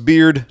Strowman's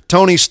beard,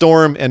 Tony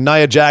Storm, and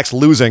Nia Jax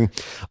losing.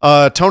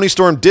 Tony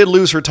Storm did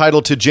lose her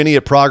title to Ginny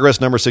at Progress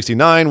number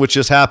 69, which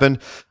just happened.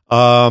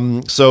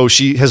 So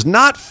she has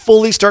not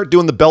fully started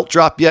doing the belt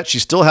drop yet. She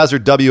still has her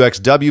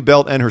WXW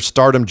belt and her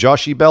Stardom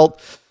Joshi belt.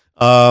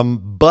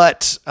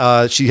 But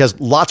she has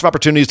lots of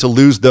opportunities to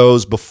lose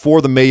those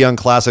before the Mae Young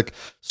Classic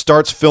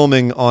starts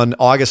filming on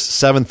August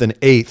 7th and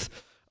 8th.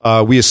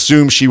 We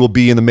assume she will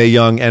be in the Mae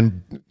Young,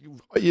 and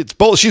she's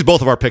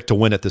both of our pick to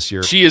win it this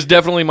year. She is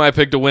definitely my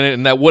pick to win it,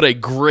 and what a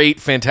great,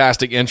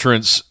 fantastic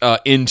entrance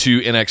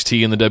into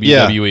NXT in the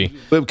WWE.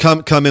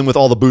 Yeah. Come in with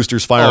all the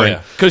boosters firing.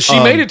 Because she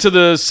made it to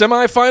the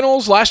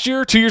semifinals last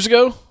year, 2 years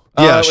ago.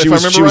 Yeah, she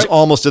was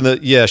almost in the.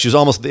 Yeah, she was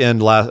almost at the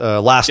end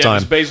last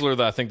time. It was Baszler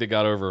that I think they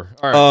got over.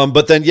 All right.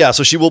 But then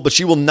so she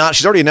will not.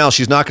 She's already announced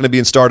she's not going to be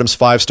in Stardom's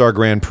 5-star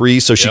Grand Prix,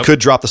 so she could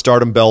drop the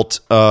Stardom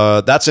belt.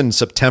 That's in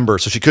September,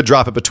 so she could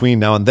drop it between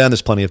now and then.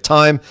 There's plenty of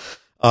time.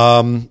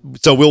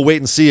 So we'll wait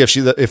and see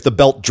if the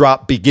belt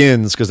drop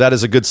begins, because that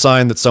is a good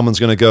sign that someone's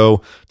going to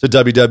go to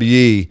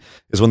WWE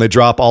is when they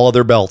drop all of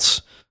their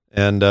belts.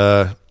 And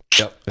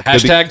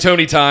hashtag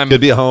Tony time.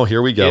 Could be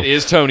here we go. It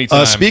is Tony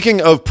time.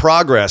 Speaking of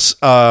Progress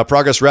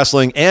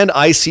Wrestling and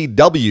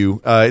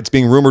ICW, it's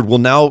being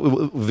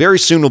rumored very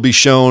soon will be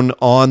shown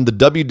on the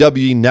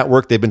WWE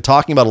network. They've been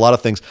talking about a lot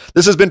of things.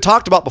 This has been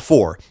talked about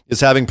before, is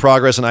having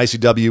Progress and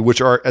ICW, which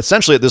are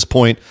essentially at this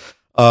point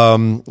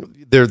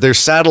they're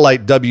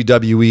satellite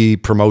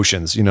WWE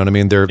promotions. You know what I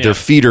mean? They're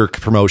feeder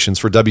promotions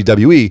for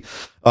WWE,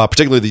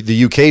 particularly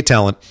the UK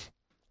talent.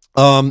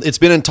 It's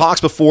been in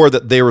talks before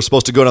that they were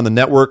supposed to go down the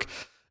network.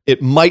 It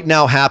might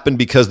now happen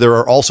because there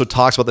are also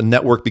talks about the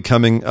network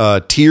becoming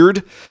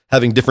tiered,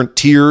 having different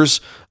tiers.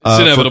 It's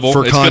inevitable.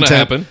 For it's content. Going to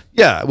happen.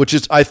 Yeah, which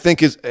is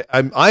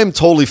I'm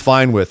totally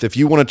fine with. If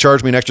you want to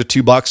charge me an extra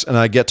 $2 and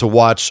I get to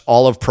watch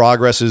all of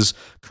Progress's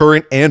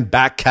current and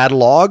back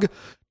catalog,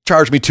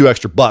 charge me $2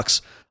 extra.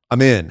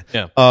 I'm in.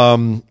 Yeah.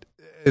 And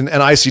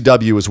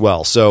ICW as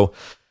well. So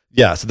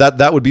yeah, so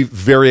that would be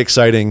very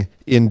exciting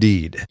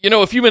indeed.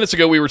 A few minutes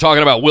ago we were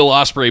talking about Will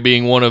Ospreay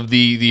being one of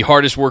the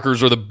hardest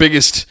workers or the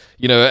biggest,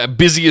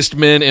 busiest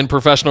men in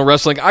professional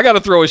wrestling. I got to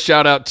throw a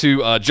shout out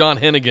to John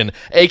Hennigan,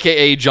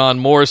 aka John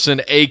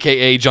Morrison,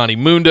 aka Johnny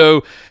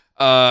Mundo.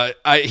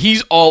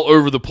 He's all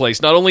over the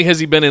place. Not only has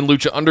he been in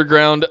Lucha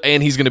Underground,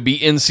 and he's going to be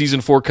in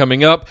season 4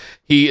 coming up,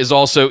 he is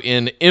also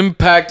in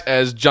Impact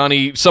as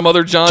Johnny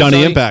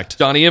Impact.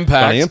 Johnny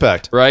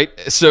Impact. Right?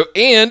 So,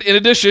 and in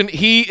addition,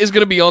 he is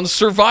going to be on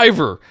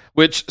Survivor,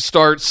 which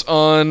starts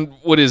on,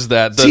 what is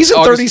that?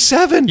 Season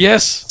 37.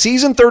 Yes.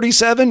 Season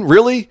 37?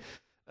 Really?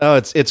 Oh,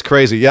 it's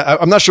crazy. Yeah,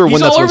 I'm not sure when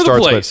that's going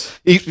to start.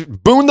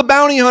 But Boone the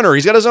Bounty Hunter.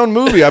 He's got his own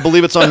movie. I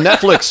believe it's on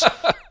Netflix.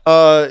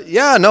 And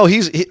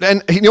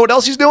you know what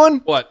else he's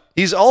doing? What?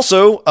 He's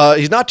also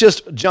he's not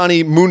just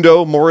Johnny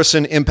Mundo,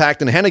 Morrison,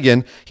 Impact, and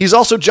Hennigan. He's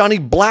also Johnny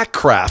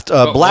Blackcraft.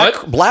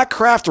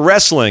 Blackcraft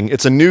Wrestling.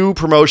 It's a new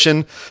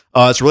promotion.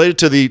 It's related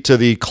to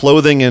the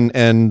clothing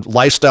and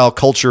lifestyle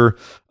culture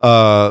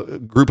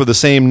group of the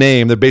same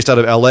name. They're based out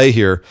of LA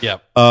here. Yeah.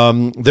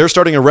 They're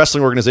starting a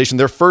wrestling organization.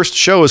 Their first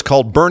show is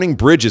called Burning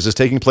Bridges. It's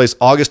taking place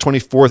August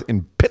 24th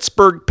in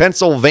Pittsburgh,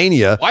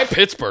 Pennsylvania. Why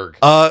Pittsburgh?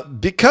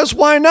 Because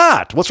why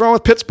not? What's wrong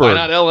with Pittsburgh?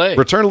 Why not LA?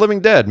 Return of the Living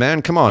Dead,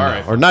 man. Come on,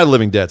 right. Or Night of the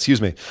Living Dead. Excuse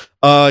me.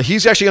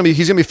 He's actually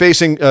gonna be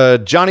facing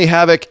Johnny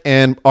Havoc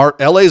and our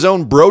LA's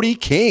own Brody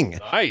King.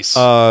 Nice.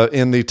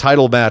 In the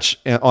title match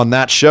on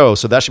that show,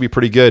 so that should be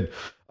pretty good.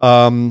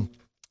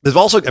 There's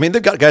also,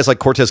 they've got guys like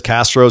Cortez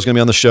Castro is going to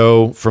be on the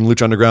show from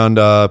Lucha Underground.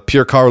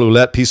 Pierre Carl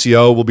Ouellette,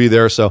 PCO, will be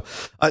there. So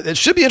it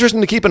should be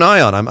interesting to keep an eye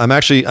on.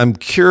 I'm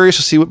curious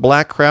to see what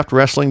Blackcraft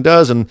Wrestling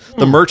does, and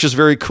the merch is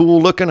very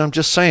cool looking. I'm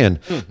just saying.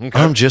 Okay.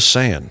 I'm just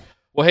saying.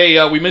 Well,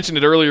 hey, we mentioned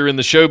it earlier in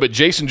the show, but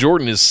Jason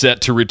Jordan is set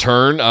to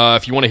return.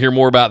 If you want to hear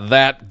more about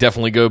that,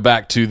 definitely go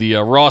back to the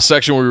Raw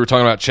section where we were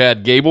talking about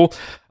Chad Gable.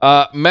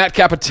 Matt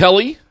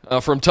Capitelli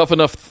from Tough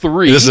Enough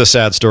 3. This is a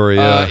sad story.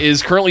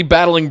 Is currently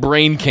battling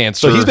brain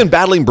cancer. So he's been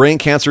battling brain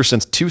cancer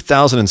since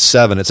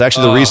 2007. It's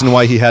actually the reason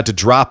why he had to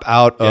drop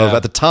out of,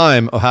 at the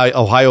time,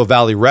 Ohio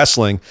Valley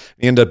Wrestling.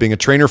 He ended up being a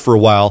trainer for a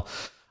while.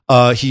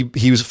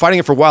 He was fighting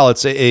it for a while.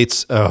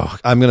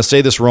 I'm going to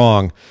say this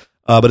wrong,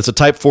 but it's a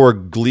type 4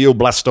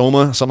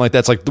 glioblastoma, something like that.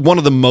 It's like one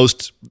of the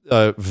most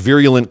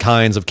virulent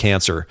kinds of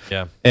cancer.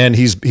 Yeah. And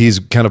he's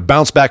kind of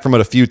bounced back from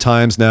it a few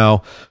times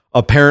now.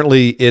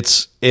 Apparently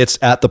it's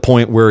at the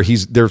point where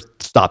they're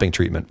stopping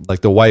treatment.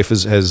 Like the wife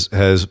has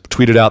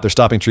tweeted out they're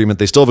stopping treatment.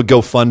 They still have a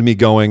GoFundMe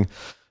going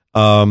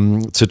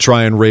to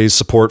try and raise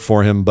support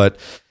for him, but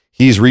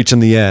he's reaching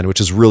the end, which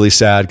is really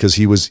sad because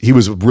he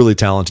was a really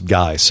talented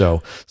guy.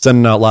 So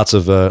sending out lots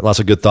of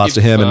good thoughts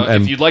to him.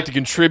 And if you'd like to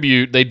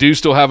contribute, they do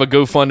still have a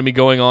GoFundMe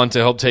going on to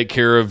help take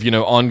care of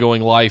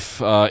ongoing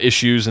life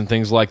issues and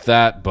things like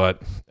that.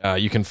 But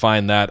you can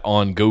find that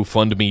on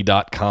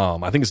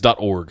GoFundMe.com. I think it's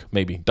 .org,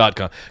 maybe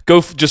 .com.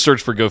 Just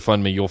search for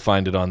GoFundMe. You'll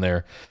find it on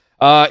there.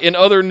 In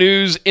other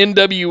news,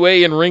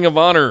 NWA and Ring of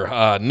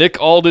Honor,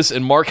 Nick Aldis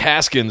and Mark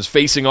Haskins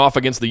facing off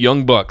against the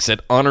Young Bucks at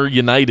Honor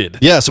United.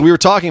 Yeah, so we were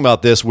talking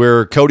about this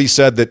where Cody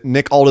said that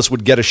Nick Aldis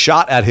would get a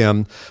shot at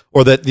him,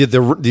 or that the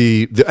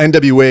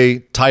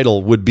NWA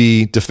title would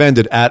be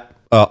defended at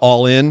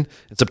All In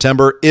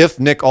September if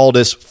Nick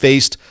Aldis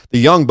faced the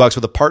Young Bucks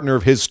with a partner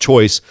of his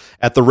choice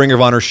at the Ring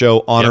of Honor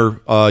show,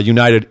 Honor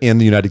United in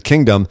the United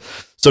Kingdom.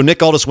 So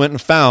Nick Aldis went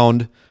and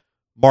found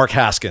Mark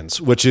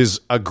Haskins, which is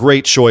a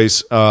great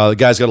choice. The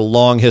guy's got a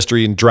long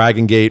history in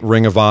Dragon Gate,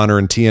 Ring of Honor,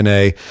 and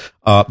TNA.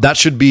 That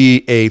should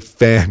be a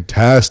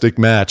fantastic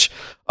match.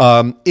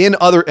 In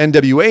other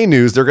NWA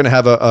news, they're going to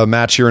have a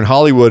match here in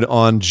Hollywood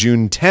on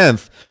June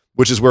 10th,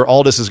 which is where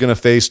Aldis is going to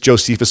face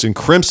Josephus and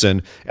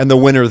Crimson, and the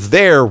winner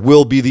there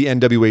will be the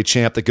NWA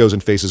champ that goes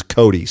and faces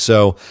Cody.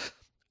 So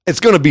it's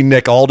going to be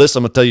Nick Aldis.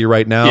 I'm going to tell you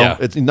right now. Yeah.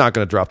 It's not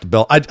going to drop the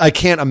belt. I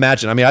can't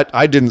imagine. I mean,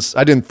 I didn't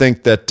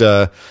think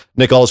that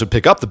Nick Aldis would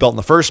pick up the belt in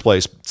the first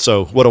place.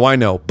 So what do I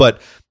know? But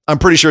I'm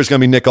pretty sure it's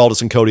going to be Nick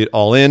Aldis and Cody at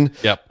All In.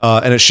 Yep.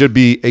 And it should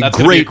be That's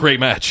gonna be a great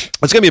match.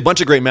 It's going to be a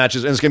bunch of great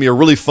matches, and it's going to be a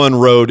really fun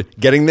road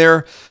getting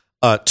there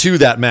to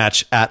that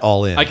match at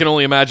All In. I can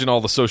only imagine all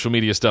the social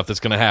media stuff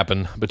that's going to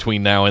happen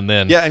between now and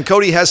then. Yeah, and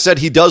Cody has said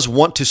he does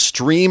want to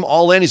stream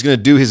All In. He's going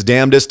to do his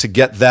damnedest to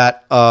get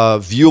that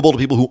viewable to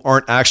people who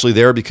aren't actually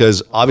there,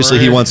 because obviously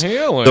he wants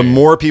the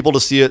more people to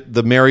see it,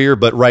 the merrier.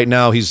 But right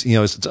now he's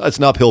it's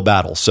an uphill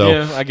battle. So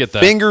yeah, I get that.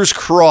 Fingers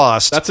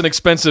crossed. That's an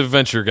expensive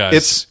venture,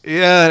 guys.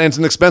 And it's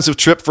an expensive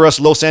trip for us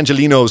Los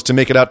Angelinos to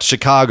make it out to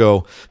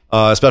Chicago.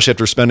 Especially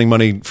after spending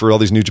money for all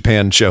these New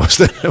Japan shows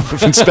that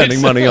we've been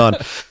spending money on.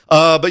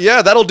 But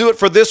yeah, that'll do it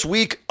for this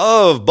week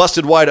of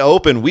Busted Wide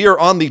Open. We are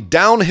on the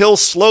downhill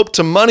slope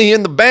to Money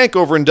in the Bank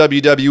over in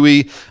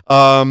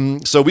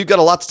WWE. So we've got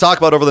a lot to talk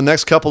about over the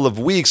next couple of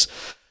weeks.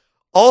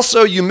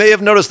 Also, you may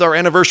have noticed our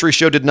anniversary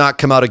show did not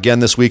come out again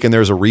this week, and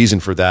there's a reason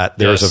for that.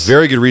 There's a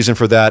very good reason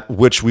for that,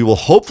 which we will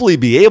hopefully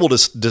be able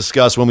to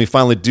discuss when we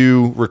finally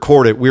do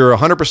record it. We're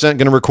 100% going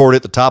to record it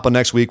at the top of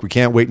next week. We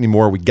can't wait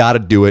anymore. We got to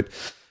do it.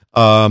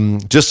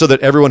 Just so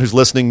that everyone who's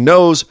listening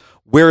knows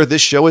where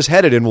this show is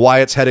headed and why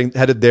it's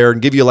headed there,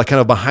 and give you like kind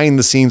of behind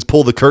the scenes,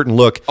 pull the curtain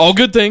look. All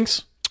good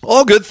things.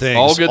 All good things.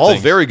 All good all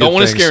things. Very good Don't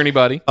want to things. scare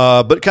anybody.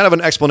 But kind of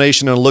an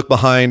explanation and a look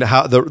behind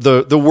how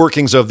the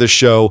workings of this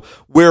show,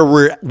 where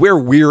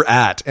we're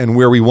at and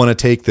where we want to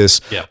take this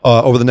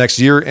over the next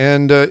year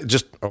and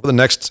just over the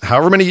next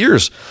however many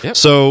years. Yep.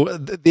 So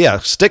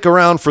stick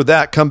around for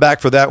that. Come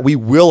back for that. We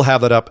will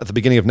have that up at the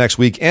beginning of next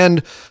week.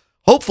 And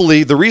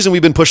hopefully, the reason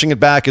we've been pushing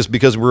it back is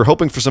because we're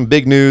hoping for some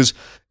big news.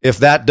 If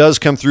that does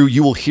come through,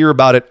 you will hear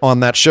about it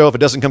on that show. If it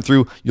doesn't come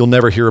through, you'll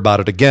never hear about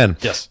it again.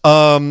 Yes.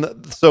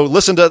 So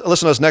listen to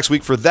us next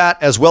week for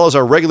that, as well as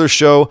our regular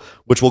show,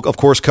 which will, of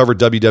course, cover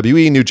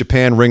WWE, New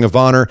Japan, Ring of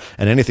Honor,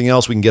 and anything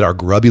else we can get our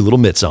grubby little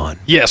mitts on.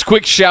 Yes,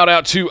 quick shout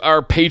out to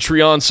our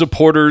Patreon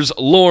supporters,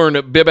 Lorne,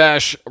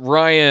 Bibash,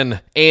 Ryan,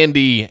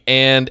 Andy,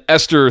 and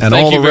Esther. And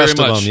thank all you the rest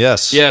very of much. them,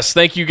 yes. Yes,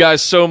 thank you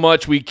guys so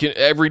much.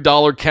 Every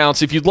dollar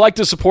counts. If you'd like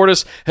to support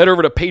us, head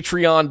over to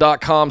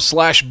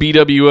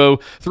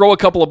patreon.com/BWO. Throw a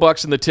couple of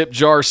bucks in the tip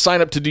jar. Sign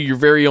up to do your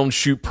very own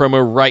shoot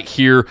promo right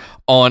here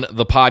on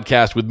the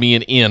podcast with me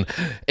and Ian.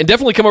 And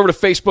definitely come over to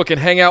Facebook and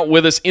hang out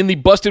with us in the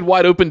Busted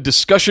Wide Open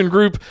discussion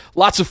group.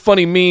 Lots of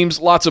funny memes,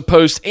 lots of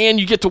posts, and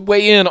you get to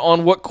weigh in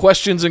on what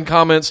questions and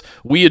comments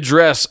we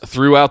address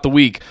throughout the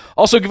week.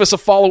 Also, give us a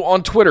follow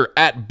on Twitter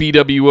at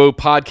BWO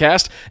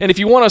Podcast. And if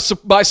you want to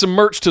buy some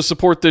merch to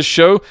support this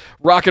show,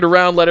 rock it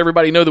around, let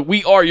everybody know that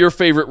we are your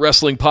favorite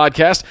wrestling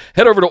podcast.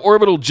 Head over to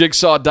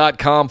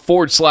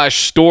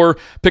orbitaljigsaw.com/store.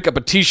 Pick up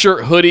a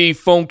t-shirt, hoodie,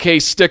 phone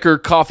case, sticker,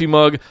 coffee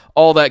mug,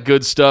 all that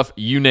good stuff,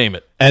 you name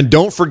it. And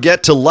don't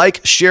forget to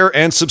like, share,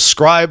 and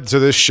subscribe to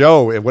this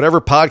show. Whatever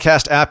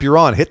podcast app you're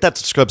on, hit that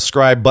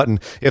subscribe button.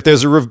 If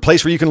there's a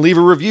place where you can leave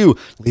a review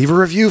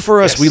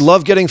for us. Yes. We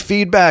love getting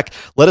feedback.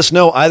 Let us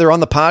know either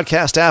on the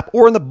podcast app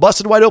or in the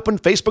Busted Wide Open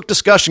Facebook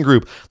discussion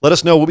group. Let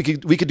us know what we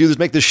could do to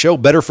make this show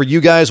better for you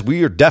guys.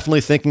 We are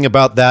definitely thinking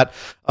about that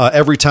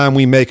every time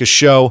we make a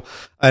show.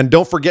 And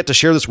don't forget to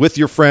share this with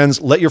your friends.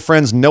 Let your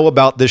friends know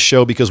about this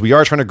show, because we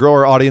are trying to grow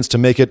our audience to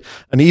make it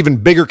an even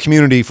bigger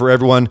community for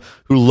everyone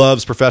who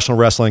loves professional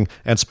wrestling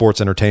and sports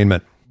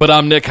entertainment. But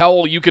I'm Nick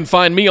Howell. You can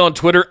find me on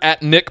Twitter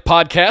at Nick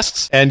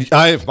Podcasts. And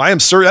I am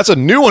Sir. That's a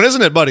new one,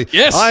 isn't it, buddy?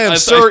 Yes, I am I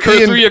Sir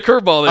Ian. threw you a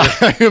curveball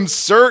there. I am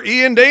Sir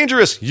Ian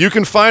Dangerous. You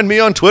can find me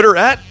on Twitter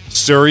at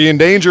Sir Ian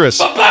Dangerous.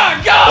 But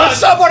by God! Would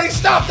somebody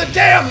stop the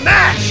damn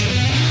match?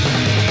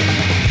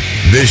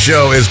 This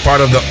show is part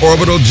of the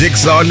Orbital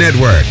Jigsaw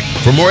Network.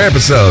 For more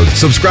episodes,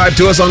 subscribe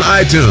to us on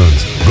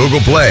iTunes,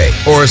 Google Play,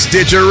 or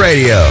Stitcher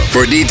Radio.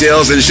 For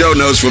details and show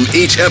notes from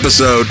each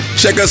episode,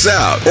 check us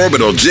out,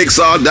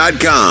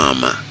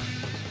 orbitaljigsaw.com.